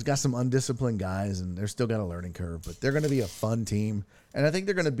still got some undisciplined guys, and they're still got a learning curve. But they're going to be a fun team, and I think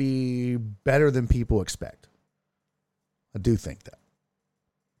they're going to be better than people expect. I do think that.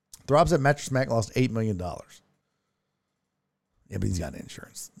 Throbs at Mattress Mac lost $8 million. Yeah, but he's got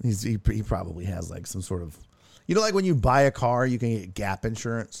insurance. He probably has like some sort of, you know, like when you buy a car, you can get gap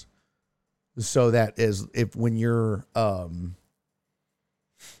insurance. So that is when you're,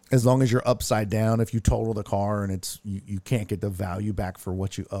 as long as you're upside down, if you total the car and you can't get the value back for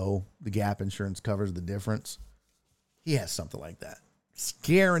what you owe, the gap insurance covers the difference. He has something like that.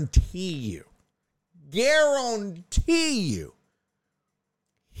 Guarantee you,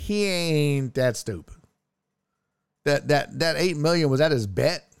 he ain't that stupid. That $8 million, was that his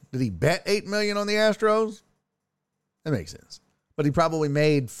bet? Did he bet $8 million on the Astros? That makes sense. But he probably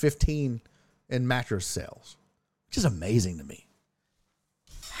made 15 in mattress sales, which is amazing to me.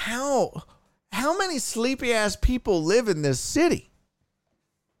 How many sleepy ass people live in this city?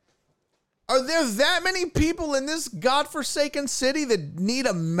 Are there that many people in this godforsaken city that need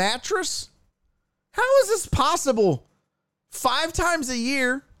a mattress? How is this possible? 5 times a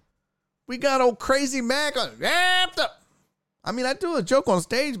year, we got old crazy Mac on. I mean, I do a joke on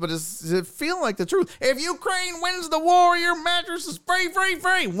stage, but does it feel like the truth? If Ukraine wins the war, your mattress is free.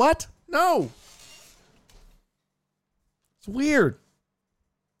 What? No. It's weird.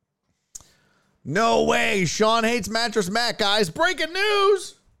 No way. Sean hates Mattress Mac, guys. Breaking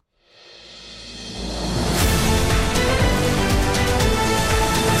news.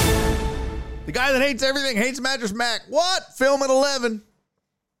 The guy that hates everything hates Mattress Mac. What? Film at 11.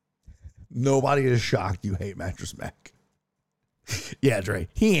 Nobody is shocked you hate Mattress Mac. Yeah, Dre.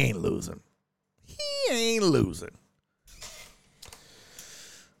 He ain't losing.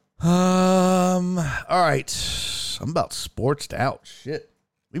 All right. I'm about sportsed out. Shit.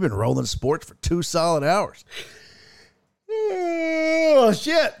 We've been rolling sports for 2 solid hours. Oh,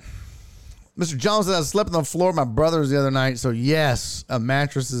 shit. Mr. Jones said I slept on the floor with my brothers the other night. So, yes, a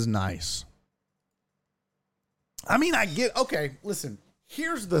mattress is nice. I mean, I get, okay, listen,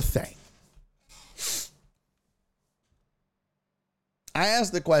 here's the thing. I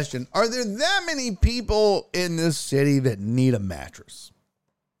asked the question, are there that many people in this city that need a mattress?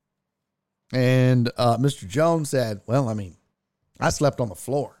 And Mr. Jones said, well, I mean, I slept on the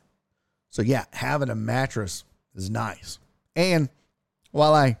floor. So, yeah, having a mattress is nice. And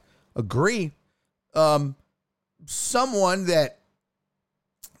while I agree, someone that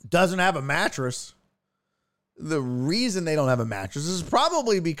doesn't have a mattress, the reason they don't have a mattress is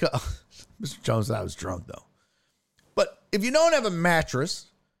probably because Mr. Jones said I was drunk, though. But if you don't have a mattress,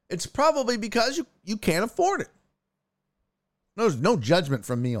 it's probably because you can't afford it. There's no judgment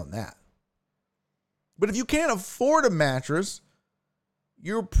from me on that. But if you can't afford a mattress,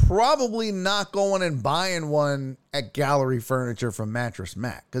 you're probably not going and buying one at Gallery Furniture from Mattress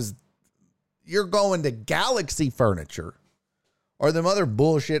Mac, because you're going to Galaxy Furniture or them other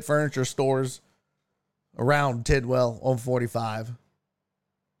bullshit furniture stores around Tidwell on 45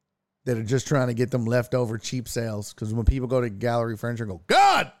 that are just trying to get them leftover cheap sales. Because when people go to Gallery Furniture and go,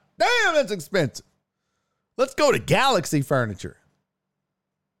 God damn, that's expensive. Let's go to Galaxy Furniture.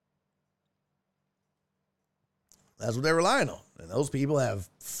 That's what they're relying on. And those people have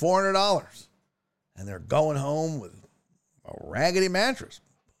 $400 and they're going home with a raggedy mattress.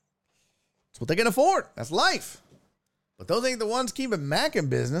 That's what they can afford. That's life. But those ain't the ones keeping Mac in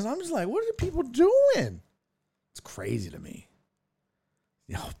business. I'm just like, what are people doing? It's crazy to me.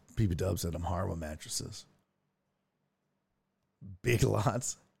 You know, PB Dub said I'm horrible mattresses. Big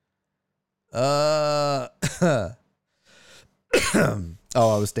Lots. Oh, I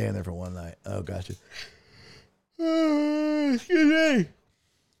was staying there for one night. Oh, gotcha. Excuse me.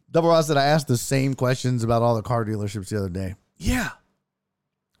 Double Ross said I asked the same questions about all the car dealerships the other day. Yeah.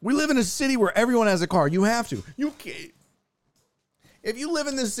 We live in a city where everyone has a car. You have to. You can't. If you live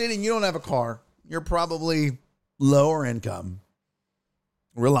in this city and you don't have a car, you're probably lower income.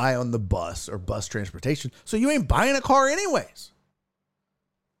 Rely on the bus or bus transportation. So you ain't buying a car anyways.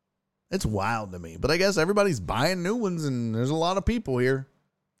 It's wild to me. But I guess everybody's buying new ones and there's a lot of people here.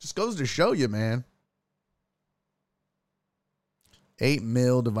 Just goes to show you, man. 8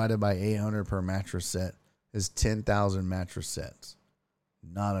 mil divided by 800 per mattress set is 10,000 mattress sets.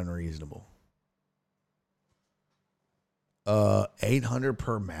 Not unreasonable. 800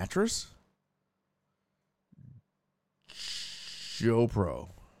 per mattress? Joe Pro.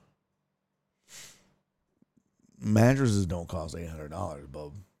 Mattresses don't cost $800,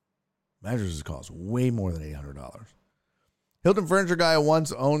 bub. Mattresses cost way more than $800. Hilton Furniture Guy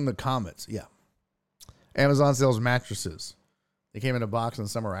once owned the Comets. Yeah. Amazon sells mattresses. They came in a box and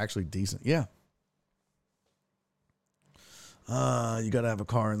some are actually decent. Yeah. You got to have a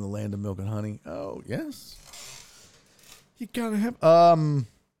car in the land of milk and honey. Oh, yes. You got to have...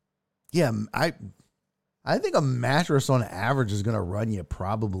 Yeah, I think a mattress on average is going to run you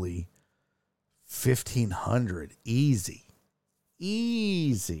probably $1,500. Easy.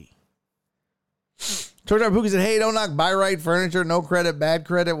 George R. Pookie said, hey, don't knock buy right furniture. No credit, bad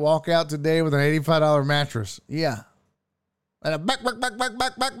credit. Walk out today with an $85 mattress. Yeah. And a back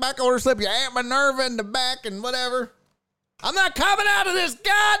order slip your Aunt Minerva in the back and whatever. I'm not coming out of this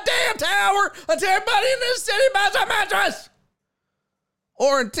goddamn tower until everybody in this city buys a mattress.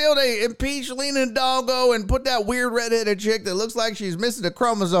 Or until they impeach Lena Hidalgo and put that weird redheaded chick that looks like she's missing a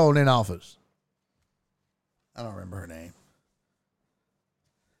chromosome in office. I don't remember her name.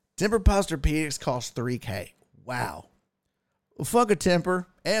 Tempur Posturepedics cost $3,000. Wow. Well, fuck a Tempur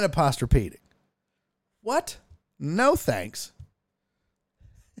and a Posturepedic. What? No thanks.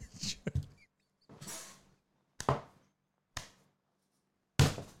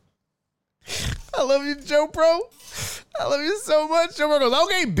 I love you, Joe Pro. I love you so much. Joe Pro goes,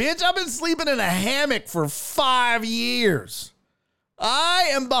 okay, bitch, I've been sleeping in a hammock for 5 years. I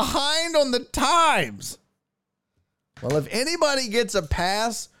am behind on the times. Well, if anybody gets a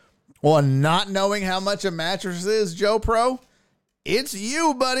pass on not knowing how much a mattress is, Joe Pro, it's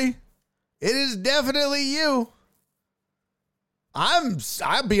you, buddy. It is definitely you. I'll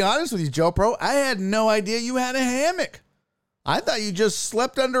be honest with you, Joe Pro. I had no idea you had a hammock. I thought you just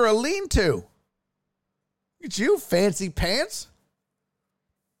slept under a lean-to. Look at you, fancy pants.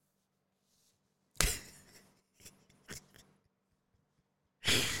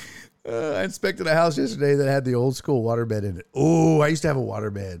 I inspected a house yesterday that had the old school waterbed in it. Oh, I used to have a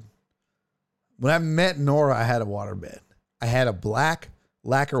waterbed. When I met Nora, I had a waterbed. I had a black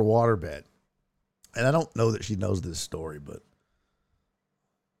lacquer waterbed. And I don't know that she knows this story, but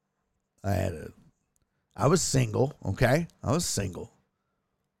I was single, okay? I was single.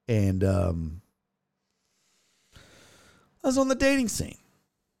 And I was on the dating scene.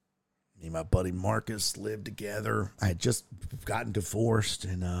 Me and my buddy Marcus lived together. I had just gotten divorced,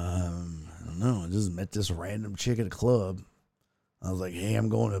 and I don't know, I just met this random chick at a club. I was like, hey, I'm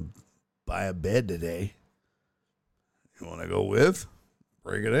going to buy a bed today. You want to go with?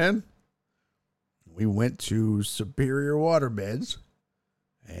 Bring it in. We went to Superior Waterbeds,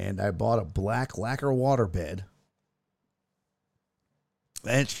 and I bought a black lacquer waterbed.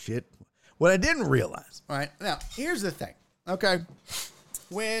 That shit. What I didn't realize, all right, now, here's the thing, okay?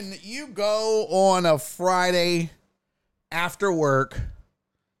 When you go on a Friday after work,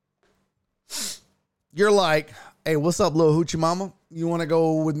 you're like, hey, what's up, little hoochie mama? You want to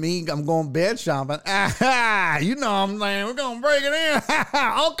go with me? I'm going bed shopping. Ah, you know what I'm saying. We're going to break it in.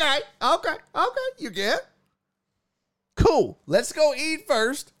 Okay. You get it? Cool. Let's go eat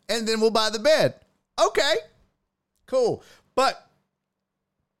first, and then we'll buy the bed. Okay. Cool. But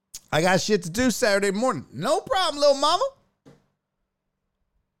I got shit to do Saturday morning. No problem, little mama.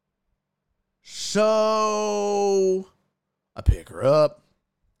 So I pick her up.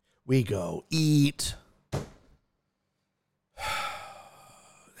 We go eat.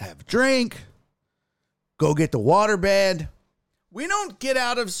 Have a drink. Go get the waterbed. We don't get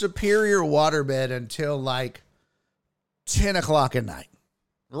out of Superior Waterbed until like 10 o'clock at night.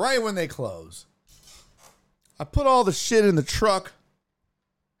 Right when they close. I put all the shit in the truck.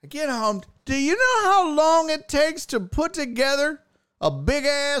 I get home. Do you know how long it takes to put together a big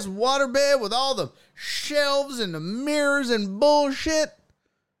ass waterbed with all the shelves and the mirrors and bullshit?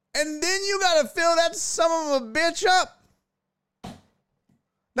 And then you got to fill that son of a bitch up.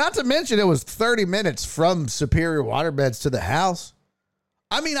 Not to mention it was 30 minutes from Superior Waterbeds to the house.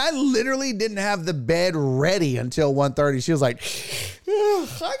 I mean, I literally didn't have the bed ready until 1:30. She was like,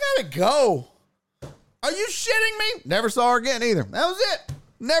 I gotta go. Are you shitting me? Never saw her again either. That was it.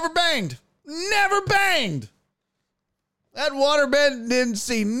 Never banged. That waterbed didn't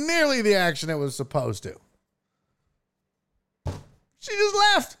see nearly the action it was supposed to. She just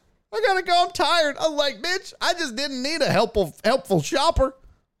left. I gotta go. I'm tired. I'm like, bitch, I just didn't need a helpful shopper.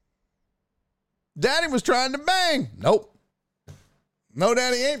 Daddy was trying to bang. Nope. No,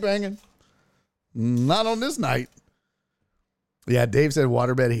 Daddy ain't banging. Not on this night. Yeah, Dave said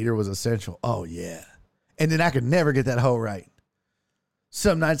waterbed heater was essential. Oh, yeah. And then I could never get that hoe right.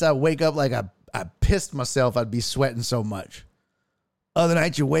 Some nights I wake up like I pissed myself. I'd be sweating so much. Other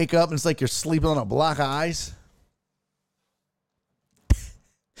nights you wake up and it's like you're sleeping on a block of ice.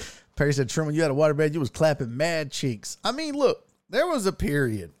 Perry said, Truman, you had a waterbed. You was clapping mad cheeks. I mean, look, there was a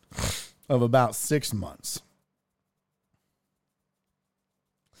period of about 6 months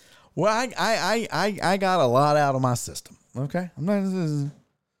where I got a lot out of my system. Okay, I'm not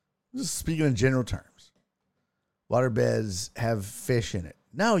just speaking in general terms. Waterbeds have fish in it.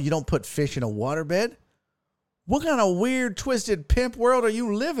 No, you don't put fish in a waterbed. What kind of weird, twisted pimp world are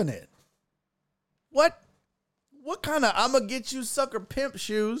you living in? What kind of I'ma get you sucker pimp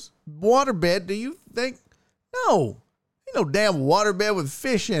shoes waterbed do you think? No, ain't no damn waterbed with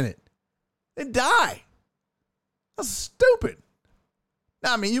fish in it. They die. That's stupid.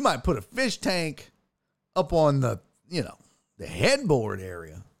 Now, I mean, you might put a fish tank up on the headboard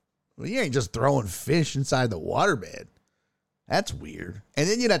area. Well, you ain't just throwing fish inside the waterbed. That's weird. And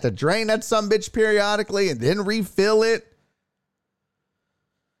then you'd have to drain that sumbitch periodically and then refill it.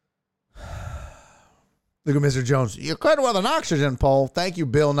 Look at Mr. Jones. You could with an oxygen pole. Thank you,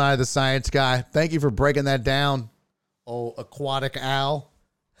 Bill Nye, the science guy. Thank you for breaking that down. Oh, aquatic owl.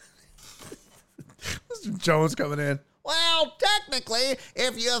 Mr. Jones coming in. Well, technically,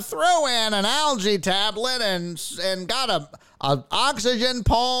 if you throw in an algae tablet and got a oxygen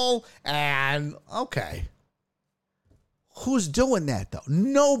pole and okay. Who's doing that though?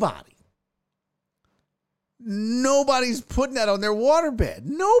 Nobody. Nobody's putting that on their waterbed.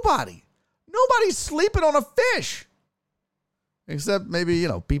 Nobody's sleeping on a fish. Except maybe,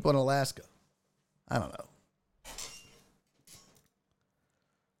 people in Alaska. I don't know.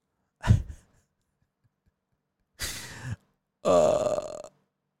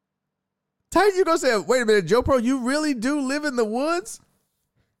 Titan, you gonna say, wait a minute, Joe Pro, you really do live in the woods?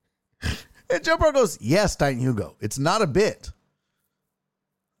 And Joe Pro goes, yes, Titan Hugo. It's not a bit.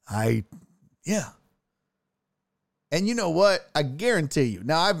 Yeah. And you know what? I guarantee you.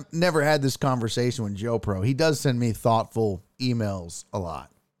 Now, I've never had this conversation with Joe Pro. He does send me thoughtful emails a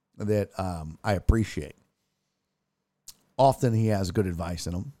lot that I appreciate. Often he has good advice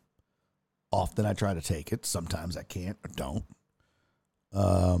in them. Often I try to take it. Sometimes I can't or don't.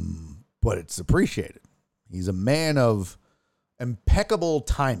 But it's appreciated. He's a man of impeccable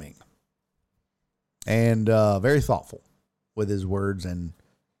timing and very thoughtful with his words and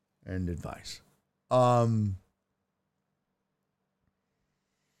advice. But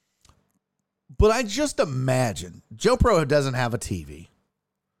I just imagine Joe Pro doesn't have a TV.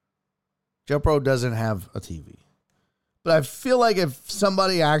 But I feel like if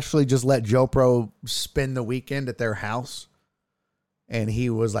somebody actually just let Joe Pro spend the weekend at their house and he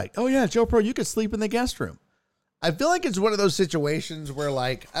was like, oh yeah, Joe Pro, you could sleep in the guest room. I feel like it's one of those situations where,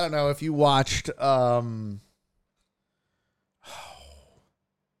 like, I don't know if you watched, what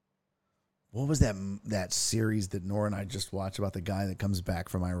was that series that Nora and I just watched about the guy that comes back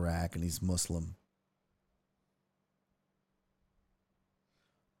from Iraq and he's Muslim?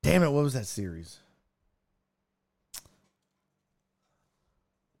 Damn it, what was that series?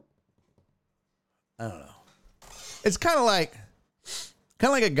 I don't know. It's kind of like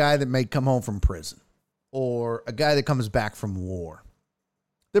a guy that may come home from prison or a guy that comes back from war.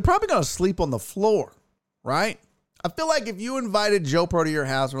 They're probably going to sleep on the floor, right? I feel like if you invited Joe Pro to your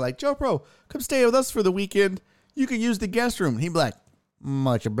house, we're like, Joe Pro, come stay with us for the weekend. You can use the guest room. He'd be like,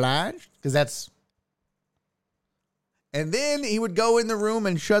 much obliged. Because that's... And then he would go in the room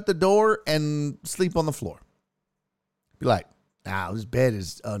and shut the door and sleep on the floor. Be like, this bed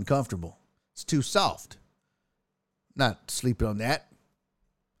is uncomfortable. It's too soft. Not sleeping on that.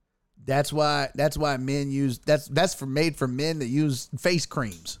 That's why men use made for men that use face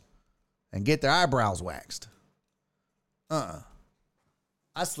creams and get their eyebrows waxed.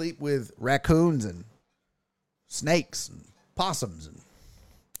 I sleep with raccoons and snakes and possums and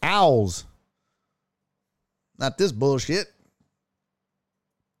owls. Not this bullshit.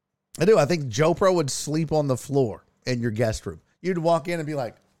 I do. I think Joe Pro would sleep on the floor in your guest room. You'd walk in and be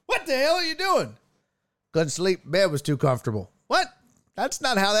like, what the hell are you doing? Couldn't sleep. Bed was too comfortable. What? That's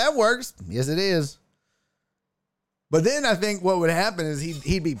not how that works. Yes, it is. But then I think what would happen is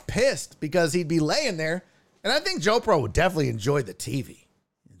he'd be pissed because he'd be laying there. And I think Joe Pro would definitely enjoy the TV.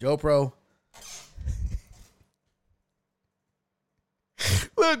 Joe Pro.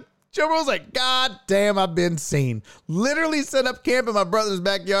 Look, Joe Pro's like, God damn, I've been seen. Literally set up camp in my brother's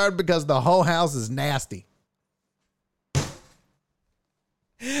backyard because the whole house is nasty.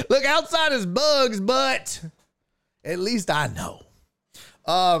 Look, outside is bugs, but at least I know.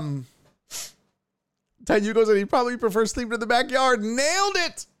 Tanya goes, and he probably prefers sleeping in the backyard. Nailed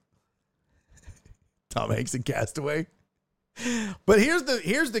it. Tom Hanks and Castaway. But here's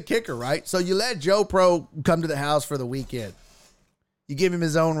the kicker, right? So you let Joe Pro come to the house for the weekend. You give him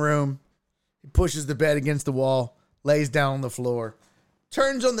his own room. He pushes the bed against the wall, lays down on the floor,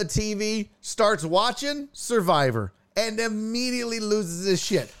 turns on the TV, starts watching Survivor, and immediately loses his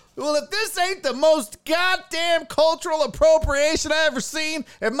shit. Well, if this ain't the most goddamn cultural appropriation I ever seen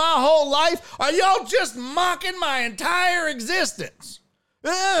in my whole life, are y'all just mocking my entire existence?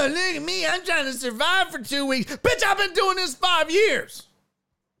 Oh, look at me. I'm trying to survive for 2 weeks. Bitch, I've been doing this 5 years.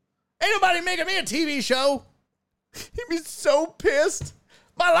 Ain't nobody making me a TV show. He'd be so pissed.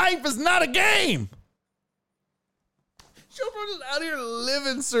 My life is not a game. Chauffeur's just out here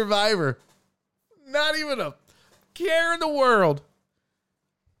living Survivor. Not even a care in the world.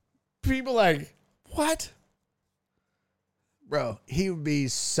 People like, what? Bro, he would be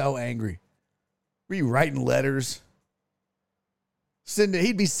so angry. Be writing letters.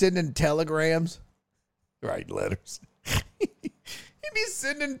 He'd be sending telegrams. Writing letters. He'd be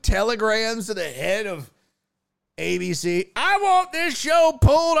sending telegrams to the head of ABC. I want this show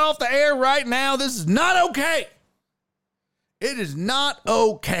pulled off the air right now. This is not okay. It is not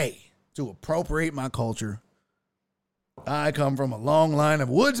okay to appropriate my culture. I come from a long line of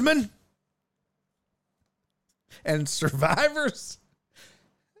woodsmen and survivors.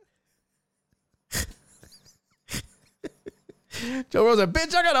 Joe Rose said,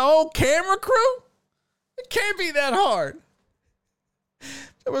 bitch, I got a whole camera crew? It can't be that hard.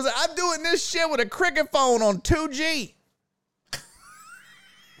 Joe Rose said, I'm doing this shit with a cricket phone on 2G.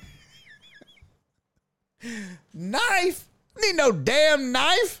 Knife? Need no damn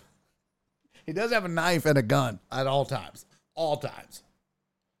knife. He does have a knife and a gun at all times. All times.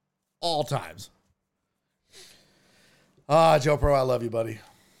 All times. Joe Pro, I love you, buddy.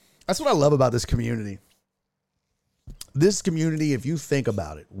 That's what I love about this community. This community, if you think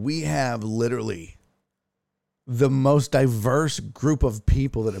about it, we have literally the most diverse group of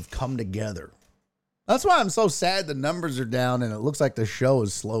people that have come together. That's why I'm so sad the numbers are down and it looks like the show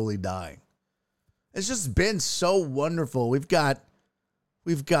is slowly dying. It's just been so wonderful. We've got,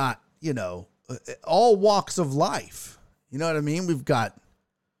 you know, all walks of life. You know what I mean? We've got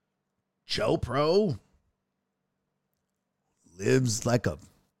Joe Pro lives like an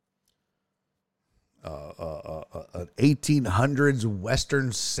 1800s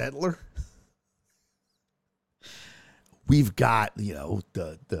Western settler. We've got, you know,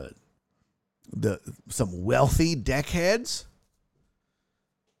 the some wealthy deckheads.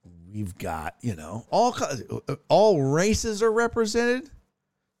 We've got, you know, all races are represented.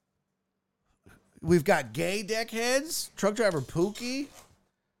 We've got gay deckheads, truck driver Pookie.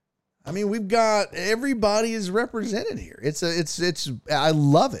 I mean, we've got everybody is represented here. It's I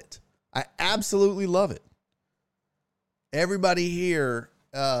love it. I absolutely love it. Everybody here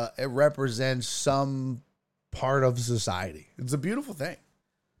it represents some part of society. It's a beautiful thing.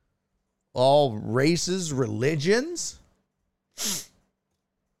 All races, religions,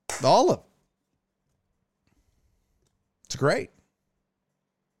 all of it. It's great.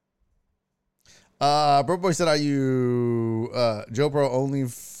 Bro Boy said, "Are you Joe Pro only?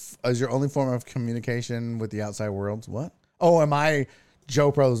 Is your only form of communication with the outside world? What? Oh, am I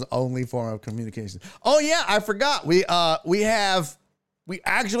Joe Pro's only form of communication? Oh yeah, I forgot. We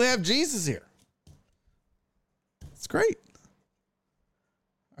actually have Jesus here. It's great.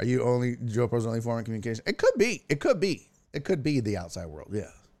 Are you only Joe Pro's only form of communication? It could be. It could be. It could be the outside world.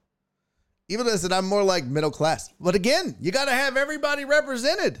 Yeah. Even though I said I'm more like middle class, but again, you got to have everybody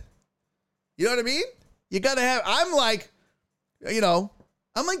represented. You know what I mean? You got to have. I'm like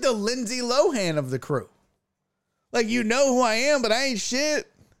the Lindsay Lohan of the crew. Like, you know who I am, but I ain't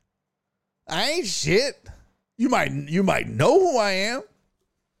shit. I ain't shit. You might know who I am,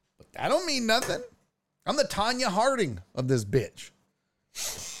 but that don't mean nothing. I'm the Tanya Harding of this bitch.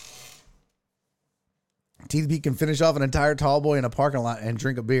 TDP can finish off an entire tall boy in a parking lot and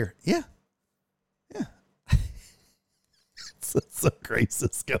drink a beer. Yeah. Yeah. It's so great,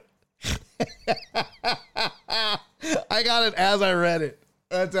 Cisco. I got it as I read it.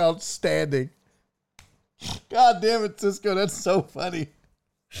 That's outstanding. God damn it, Cisco. That's so funny.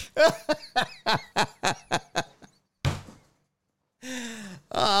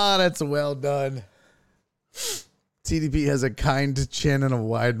 That's well done. TDP has a kind chin and a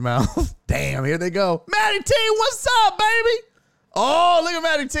wide mouth. Damn, here they go. Matty T, what's up, baby? Oh, look at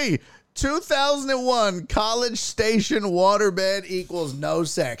Matty T. 2001 College Station waterbed equals no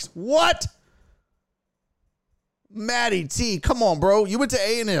sex. What? Matty T, come on, bro. You went to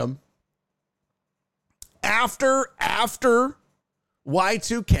A&M. After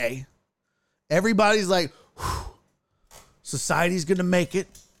Y2K, everybody's like, society's gonna make it.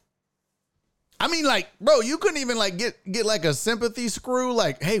 I mean, like, bro, you couldn't even like get like a sympathy screw.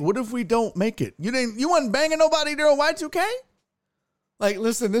 Like, hey, what if we don't make it? You wasn't banging nobody during Y2K? Like,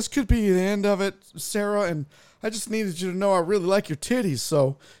 listen, this could be the end of it, Sarah, and I just needed you to know I really like your titties,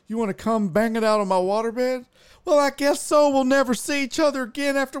 so you want to come bang it out on my waterbed? Well, I guess so. We'll never see each other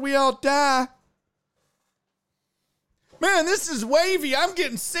again after we all die. Man, this is wavy. I'm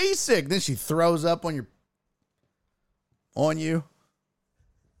getting seasick. Then she throws up on you.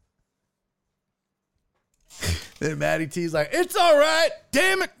 Then Matty T's like, it's all right.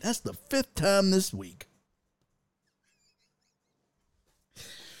 Damn it. That's the 5th time this week.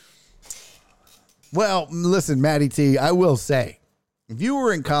 Well, listen, Matty T, I will say, if you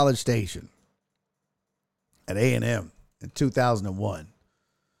were in College Station at A&M in 2001,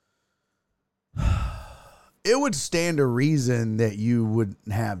 it would stand to reason that you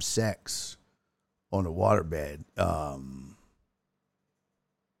wouldn't have sex on a waterbed.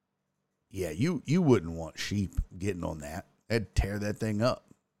 Yeah, you wouldn't want sheep getting on that. They'd tear that thing up.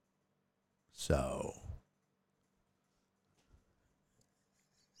 So,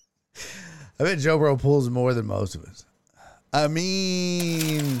 I bet Joe Bro pulls more than most of us. I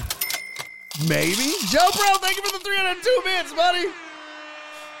mean, maybe. Joe Bro, thank you for the 302 bits, buddy.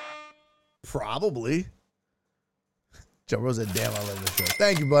 Probably. Joe Bro said, damn, I love this show.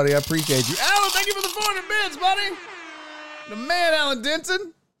 Thank you, buddy. I appreciate you. Alan, thank you for the 400 bits, buddy. The man, Alan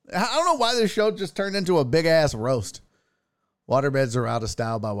Denson. I don't know why this show just turned into a big-ass roast. Waterbeds are out of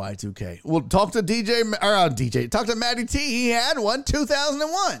style by Y2K. Well, talk to talk to Matty T. He had one,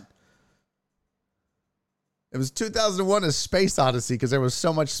 2001. It was 2001 A Space Odyssey because there was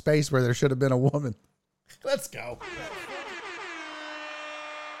so much space where there should have been a woman. Let's go.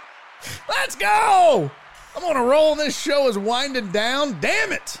 Let's go. I'm on a roll. This show is winding down.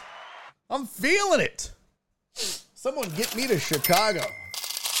 Damn it. I'm feeling it. Someone get me to Chicago.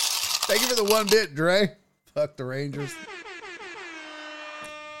 Thank you for the 1 bit, Dre. Fuck the Rangers.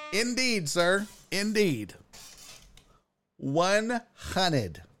 Indeed, sir. Indeed.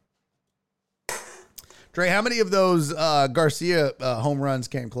 100. Dre, how many of those Garcia home runs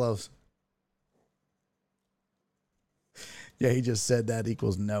came close? Yeah, he just said that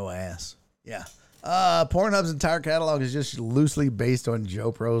equals no ass. Yeah. Pornhub's entire catalog is just loosely based on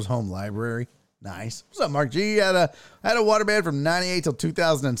Joe Pro's home library. Nice. What's up, Mark G? Had a waterbed from 98 till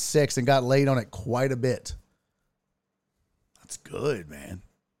 2006 and got laid on it quite a bit. That's good, man.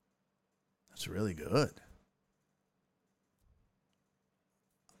 That's really good.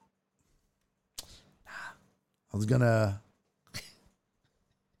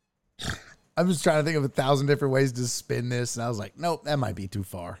 I I'm just trying to think of 1,000 different ways to spin this, and I was like, nope, that might be too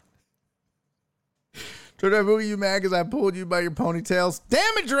far. Should I boogie you mad because I pulled you by your ponytails?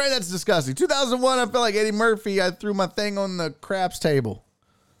 Damn it, Dre, that's disgusting. 2001, I felt like Eddie Murphy. I threw my thing on the craps table.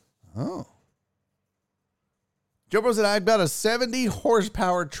 Oh. Joe Bro said, I've got a 70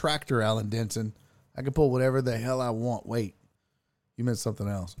 horsepower tractor, Alan Denson. I can pull whatever the hell I want. Wait, you meant something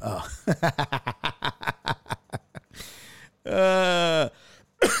else. Oh.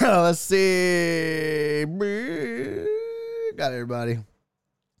 Let's see. Got everybody.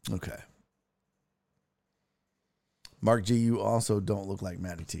 Okay. Mark G, you also don't look like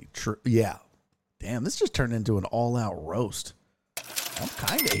Matty T. Yeah. Damn, this just turned into an all-out roast. I'm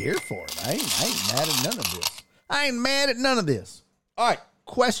kind of here for it. I ain't mad at none of this. I ain't mad at none of this. All right,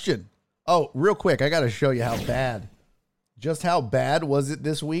 question. Oh, real quick, I got to show you how bad. Just how bad was it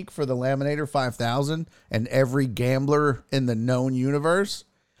this week for the Laminator 5000 and every gambler in the known universe?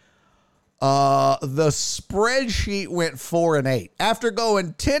 The spreadsheet went 4-8 after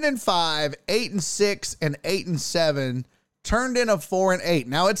going 10-5, 8-6, and 8-7. Turned in a 4-8.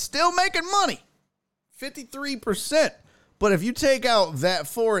 Now it's still making money, 53%. But if you take out that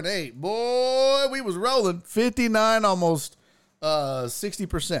 4-8, boy, we was rolling 59, almost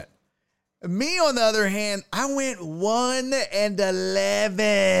 60%. Me, on the other hand, I went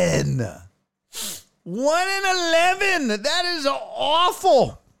 1-11. 1-11. That is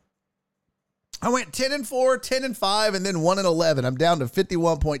awful. I went 10-4, 10-5, and then 1-11. I'm down to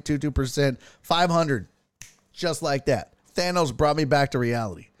 51.22%, 500, just like that. Thanos brought me back to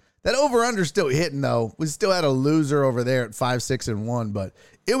reality. That over-under still hitting, though. We still had a loser over there at 5, 6, and 1, but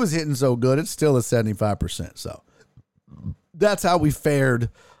it was hitting so good, it's still at 75%. So that's how we fared.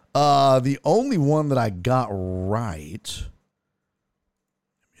 The only one that I got right,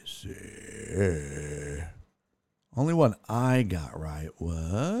 let me see. Only one I got right was,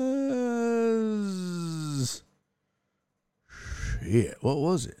 shit, what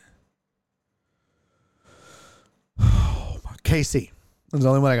was it? Oh, my KC. That was the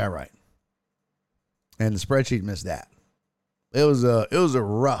only one I got right. And the spreadsheet missed that. It was a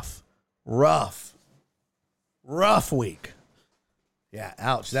rough week. Yeah,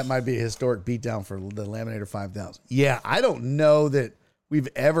 ouch. That might be a historic beatdown for the Laminator 5000. Yeah, I don't know that we've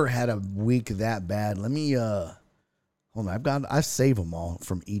ever had a week that bad. Let me hold on. I save them all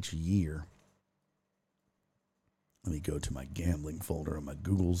from each year. Let me go to my gambling folder on my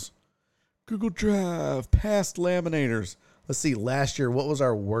Google Drive, past Laminators. Let's see, last year, what was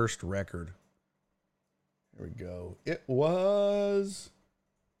our worst record? Here we go. It was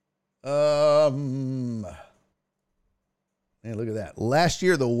man, look at that. Last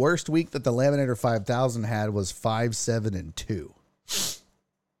year, the worst week that the Laminator 5000 had was 5-7-2.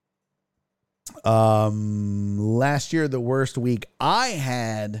 Last year, the worst week I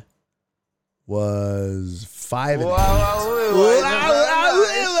had was 5-8.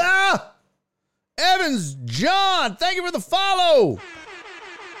 Evans John, thank you for the follow.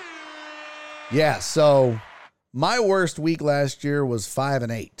 Yeah, so my worst week last year was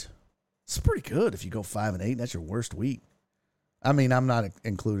 5-8. It's pretty good if you go 5-8. That's your worst week. I mean, I'm not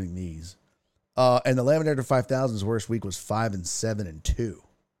including these. And the Laminator 5000's worst week was 5-7-2.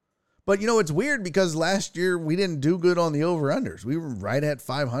 But, you know, it's weird because last year we didn't do good on the over-unders. We were right at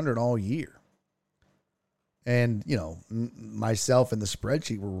 500 all year. And, you know, myself and the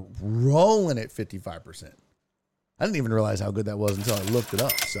spreadsheet were rolling at 55%. I didn't even realize how good that was until I looked it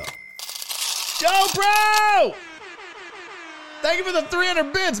up. So, Joe Bro! Thank you for the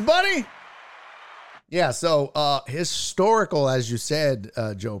 300 bits, buddy. Yeah, so historical, as you said,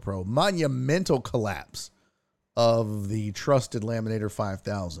 Joe Pro, monumental collapse of the trusted Laminator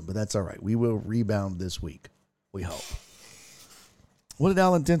 5000, but that's all right. We will rebound this week, we hope. What did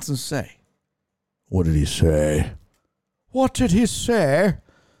Alan Denson say? What did he say? What did he say?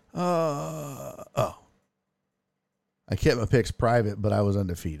 I kept my picks private, but I was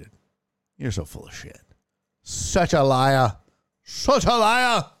undefeated. You're so full of shit. Such a liar. Such a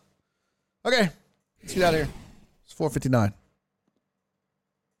liar. Okay, let's get out of here. It's 4:59.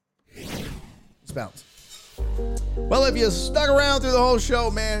 Let's bounce. Well, if you stuck around through the whole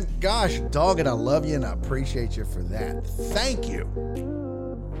show, man, gosh, dog it, I love you and I appreciate you for that. Thank you.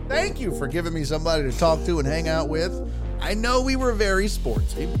 Thank you for giving me somebody to talk to and hang out with. I know we were very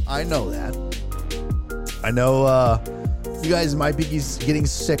sportsy. I know that. I know you guys might be getting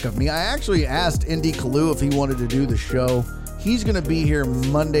sick of me. I actually asked Indy Kalu if he wanted to do the show. He's going to be here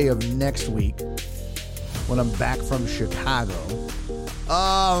Monday of next week when I'm back from Chicago.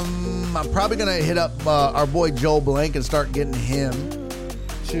 I'm probably going to hit up our boy Joel Blank and start getting him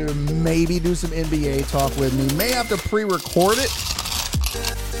to maybe do some NBA talk with me. May have to pre-record it.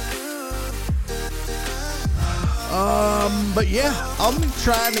 But yeah, I'm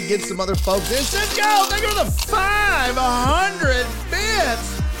trying to get some other folks in. Cisco, thank you for the 500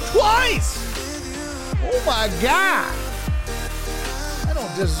 bits twice. Oh my God. I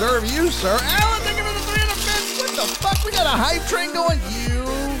don't deserve you, sir. Alan, thank you for the 300 bits. What the fuck? We got a hype train going. You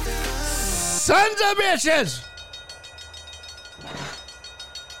sons of bitches.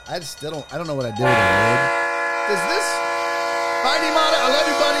 I don't know what I did with it, Is this? Mighty Mata, I love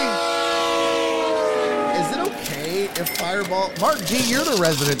you, buddy. Is it okay if Fireball... Mark G, you're the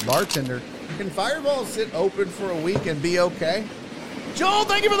resident bartender. Can Fireball sit open for a week and be okay? Joel,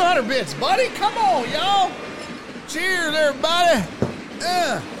 thank you for the 100 bits, buddy. Come on, y'all. Cheers, everybody.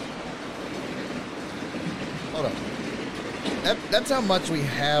 Hold on. That's how much we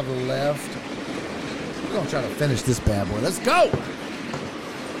have left. We're going to try to finish this bad boy. Let's go.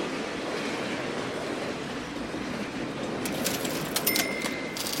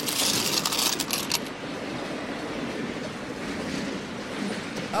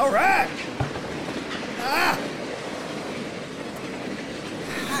 All right.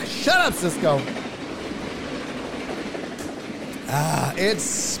 Shut up, Cisco.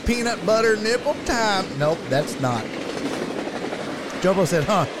 It's peanut butter nipple time. Nope, that's not. Jobo said,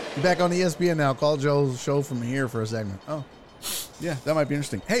 you back on ESPN now. Call Joe's show from here for a segment. Oh, yeah, that might be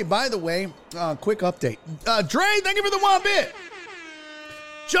interesting. Hey, by the way, quick update. Dre, thank you for the 1 bit.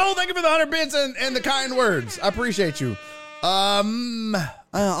 Joe, thank you for the 100 bits and the kind words. I appreciate you.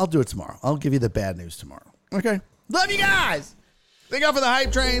 I'll do it tomorrow. I'll give you the bad news tomorrow. Okay. Love you guys. Thank you for the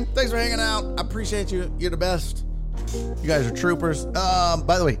hype train. Thanks for hanging out. I appreciate you. You're the best. You guys are troopers.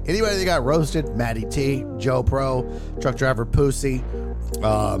 By the way, anybody that got roasted, Matty T, Joe Pro, Truck Driver Pussy,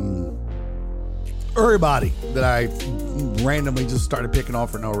 everybody that I randomly just started picking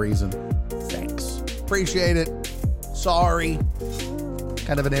off for no reason. Thanks. Appreciate it. Sorry.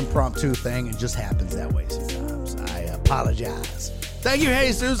 Kind of an impromptu thing. It just happens that way sometimes. I apologize. Thank you,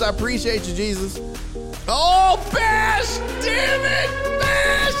 Jesus. I appreciate you, Jesus. Oh, Bash! Damn it!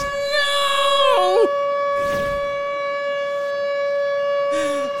 Bash! No!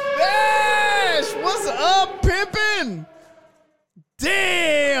 Bash! What's up, pimpin'?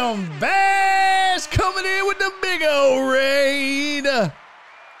 Damn, Bash coming in with the big old raid.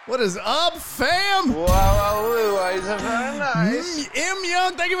 What is up, fam? Wow, is very nice. M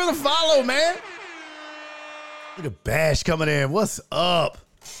Young, thank you for the follow, man. Look at Bash coming in. What's up?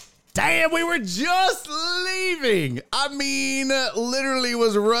 Damn, we were just leaving. I mean, literally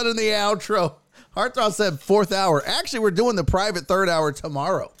was running the outro. Heartthrob said 4th hour. Actually, we're doing the private 3rd hour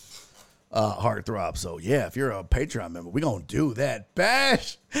tomorrow. Heartthrob. So, yeah, if you're a Patreon member, we're going to do that.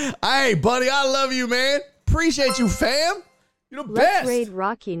 Bash. Hey, buddy, I love you, man. Appreciate you, fam. You're the best. Let's raid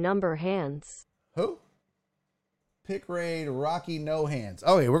Rocky number hands. Who? Pick raid Rocky No Hands.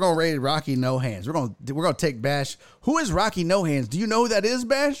 Oh, yeah, we're going to raid Rocky No Hands. We're going to take Bash. Who is Rocky No Hands? Do you know who that is,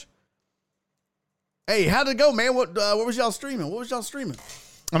 Bash? Hey, how'd it go, man? What was y'all streaming?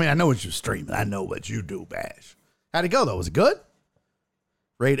 I mean, I know what you're streaming. I know what you do, Bash. How'd it go, though? Was it good?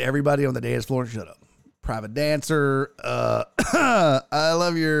 Raid everybody on the dance floor. Shut up. Private Dancer. I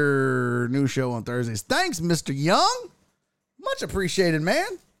love your new show on Thursdays. Thanks, Mr. Young. Much appreciated, man.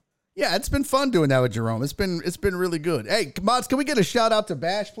 Yeah, it's been fun doing that with Jerome. It's been really good. Hey, mods, can we get a shout out to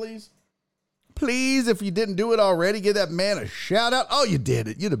Bash, please? Please, if you didn't do it already, give that man a shout out. Oh, you did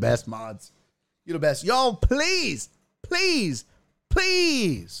it. You're the best, mods. You're the best. Y'all, please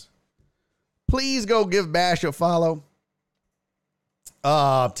go give Bash a follow.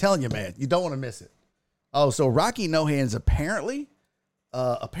 I'm telling you, man, you don't want to miss it. Oh, so Rocky No Hands apparently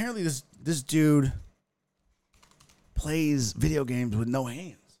this dude plays video games with no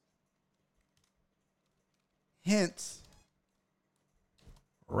hands. Hence,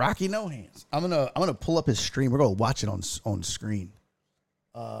 Rocky No Hands. I'm gonna pull up his stream. We're gonna watch it on screen.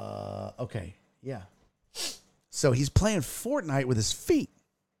 Okay, yeah. So he's playing Fortnite with his feet.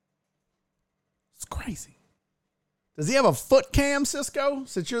 It's crazy. Does he have a foot cam, Cisco?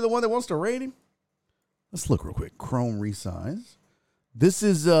 Since you're the one that wants to rate him, let's look real quick. Chrome resize. This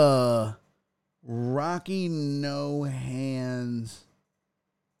is Rocky No Hands.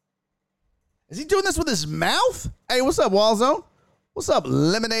 Is he doing this with his mouth? Hey, what's up, Wallzone? What's up,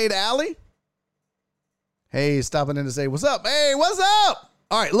 Lemonade Alley? Hey, stopping in to say, what's up? Hey, what's up?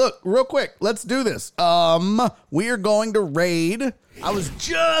 All right, look, real quick. Let's do this. We are going to raid. I was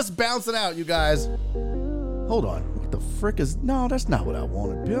just bouncing out, you guys. Hold on. What the frick is... No, that's not what I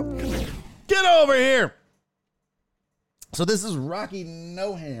wanted, Bill. Get over here. So this is Rocky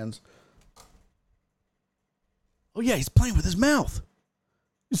No Hands. Oh, yeah, he's playing with his mouth.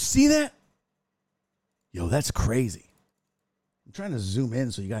 You see that? Yo, that's crazy. I'm trying to zoom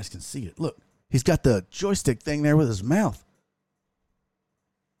in so you guys can see it. Look, He's got the joystick thing there with his mouth.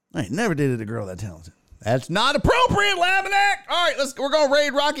 I ain't never dated a girl that talented. That's not appropriate, Laminack. All right, we're going to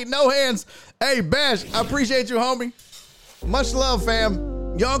raid Rocky No Hands. Hey, Bash, I appreciate you, homie. Much love, fam.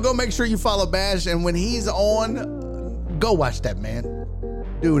 Y'all go make sure you follow Bash, and when he's on, go watch that, man.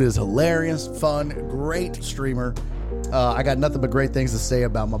 Dude is hilarious, fun, great streamer. I got nothing but great things to say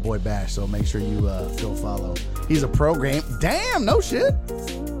about my boy Bash, so make sure you go follow. He's a pro game. Damn, no shit.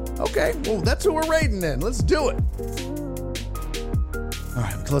 Okay, well, that's who we're raiding then. Let's do it. All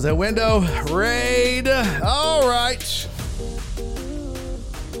right, close that window. Raid. All right.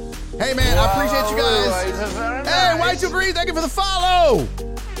 Hey, man, I appreciate you guys. Hey, Y2Green, thank you for the follow.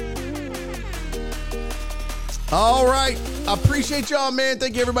 All right. I appreciate y'all, man.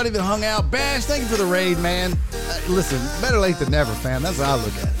 Thank you, everybody that hung out. Bash, thank you for the raid, man. Listen, better late than never, fam. That's how I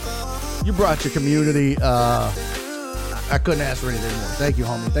look at it. You brought your community. I couldn't ask for anything more. Thank you,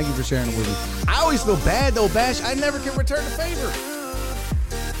 homie. Thank you for sharing it with me. I always feel bad, though, Bash. I never can return the favor.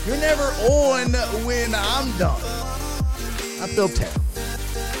 You're never on when I'm done. I feel terrible.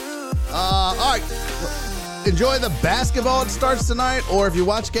 All right. Enjoy the basketball. It starts tonight. Or if you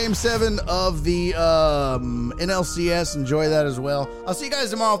watch Game 7 of the NLCS, enjoy that as well. I'll see you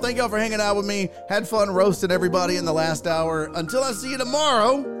guys tomorrow. Thank y'all for hanging out with me. Had fun roasting everybody in the last hour. Until I see you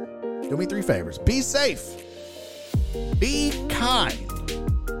tomorrow, do me 3 favors. Be safe. Be kind.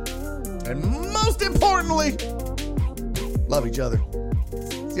 And most importantly, love each other.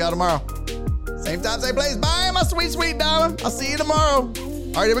 See y'all tomorrow. Same time, same place. Bye, my sweet, sweet darling. I'll see you tomorrow.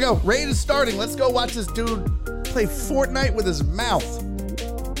 All right, here we go. Raid is starting. Let's go watch this dude play Fortnite with his mouth.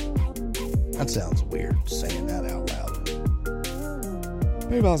 That sounds weird, saying that out loud.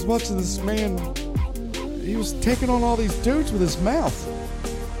 Babe, I was watching this man. He was taking on all these dudes with his mouth.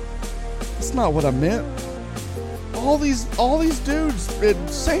 That's not what I meant. All these dudes at the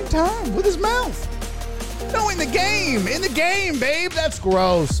same time with his mouth. No, in the game, babe. That's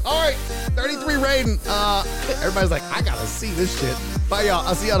gross. All right, 33 raiding. Everybody's like, I gotta see this shit. Bye, y'all.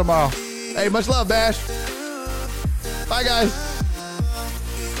 I'll see y'all tomorrow. Hey, much love, Bash. Bye, guys.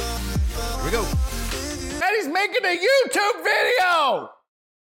 Here we go. And he's making a YouTube video.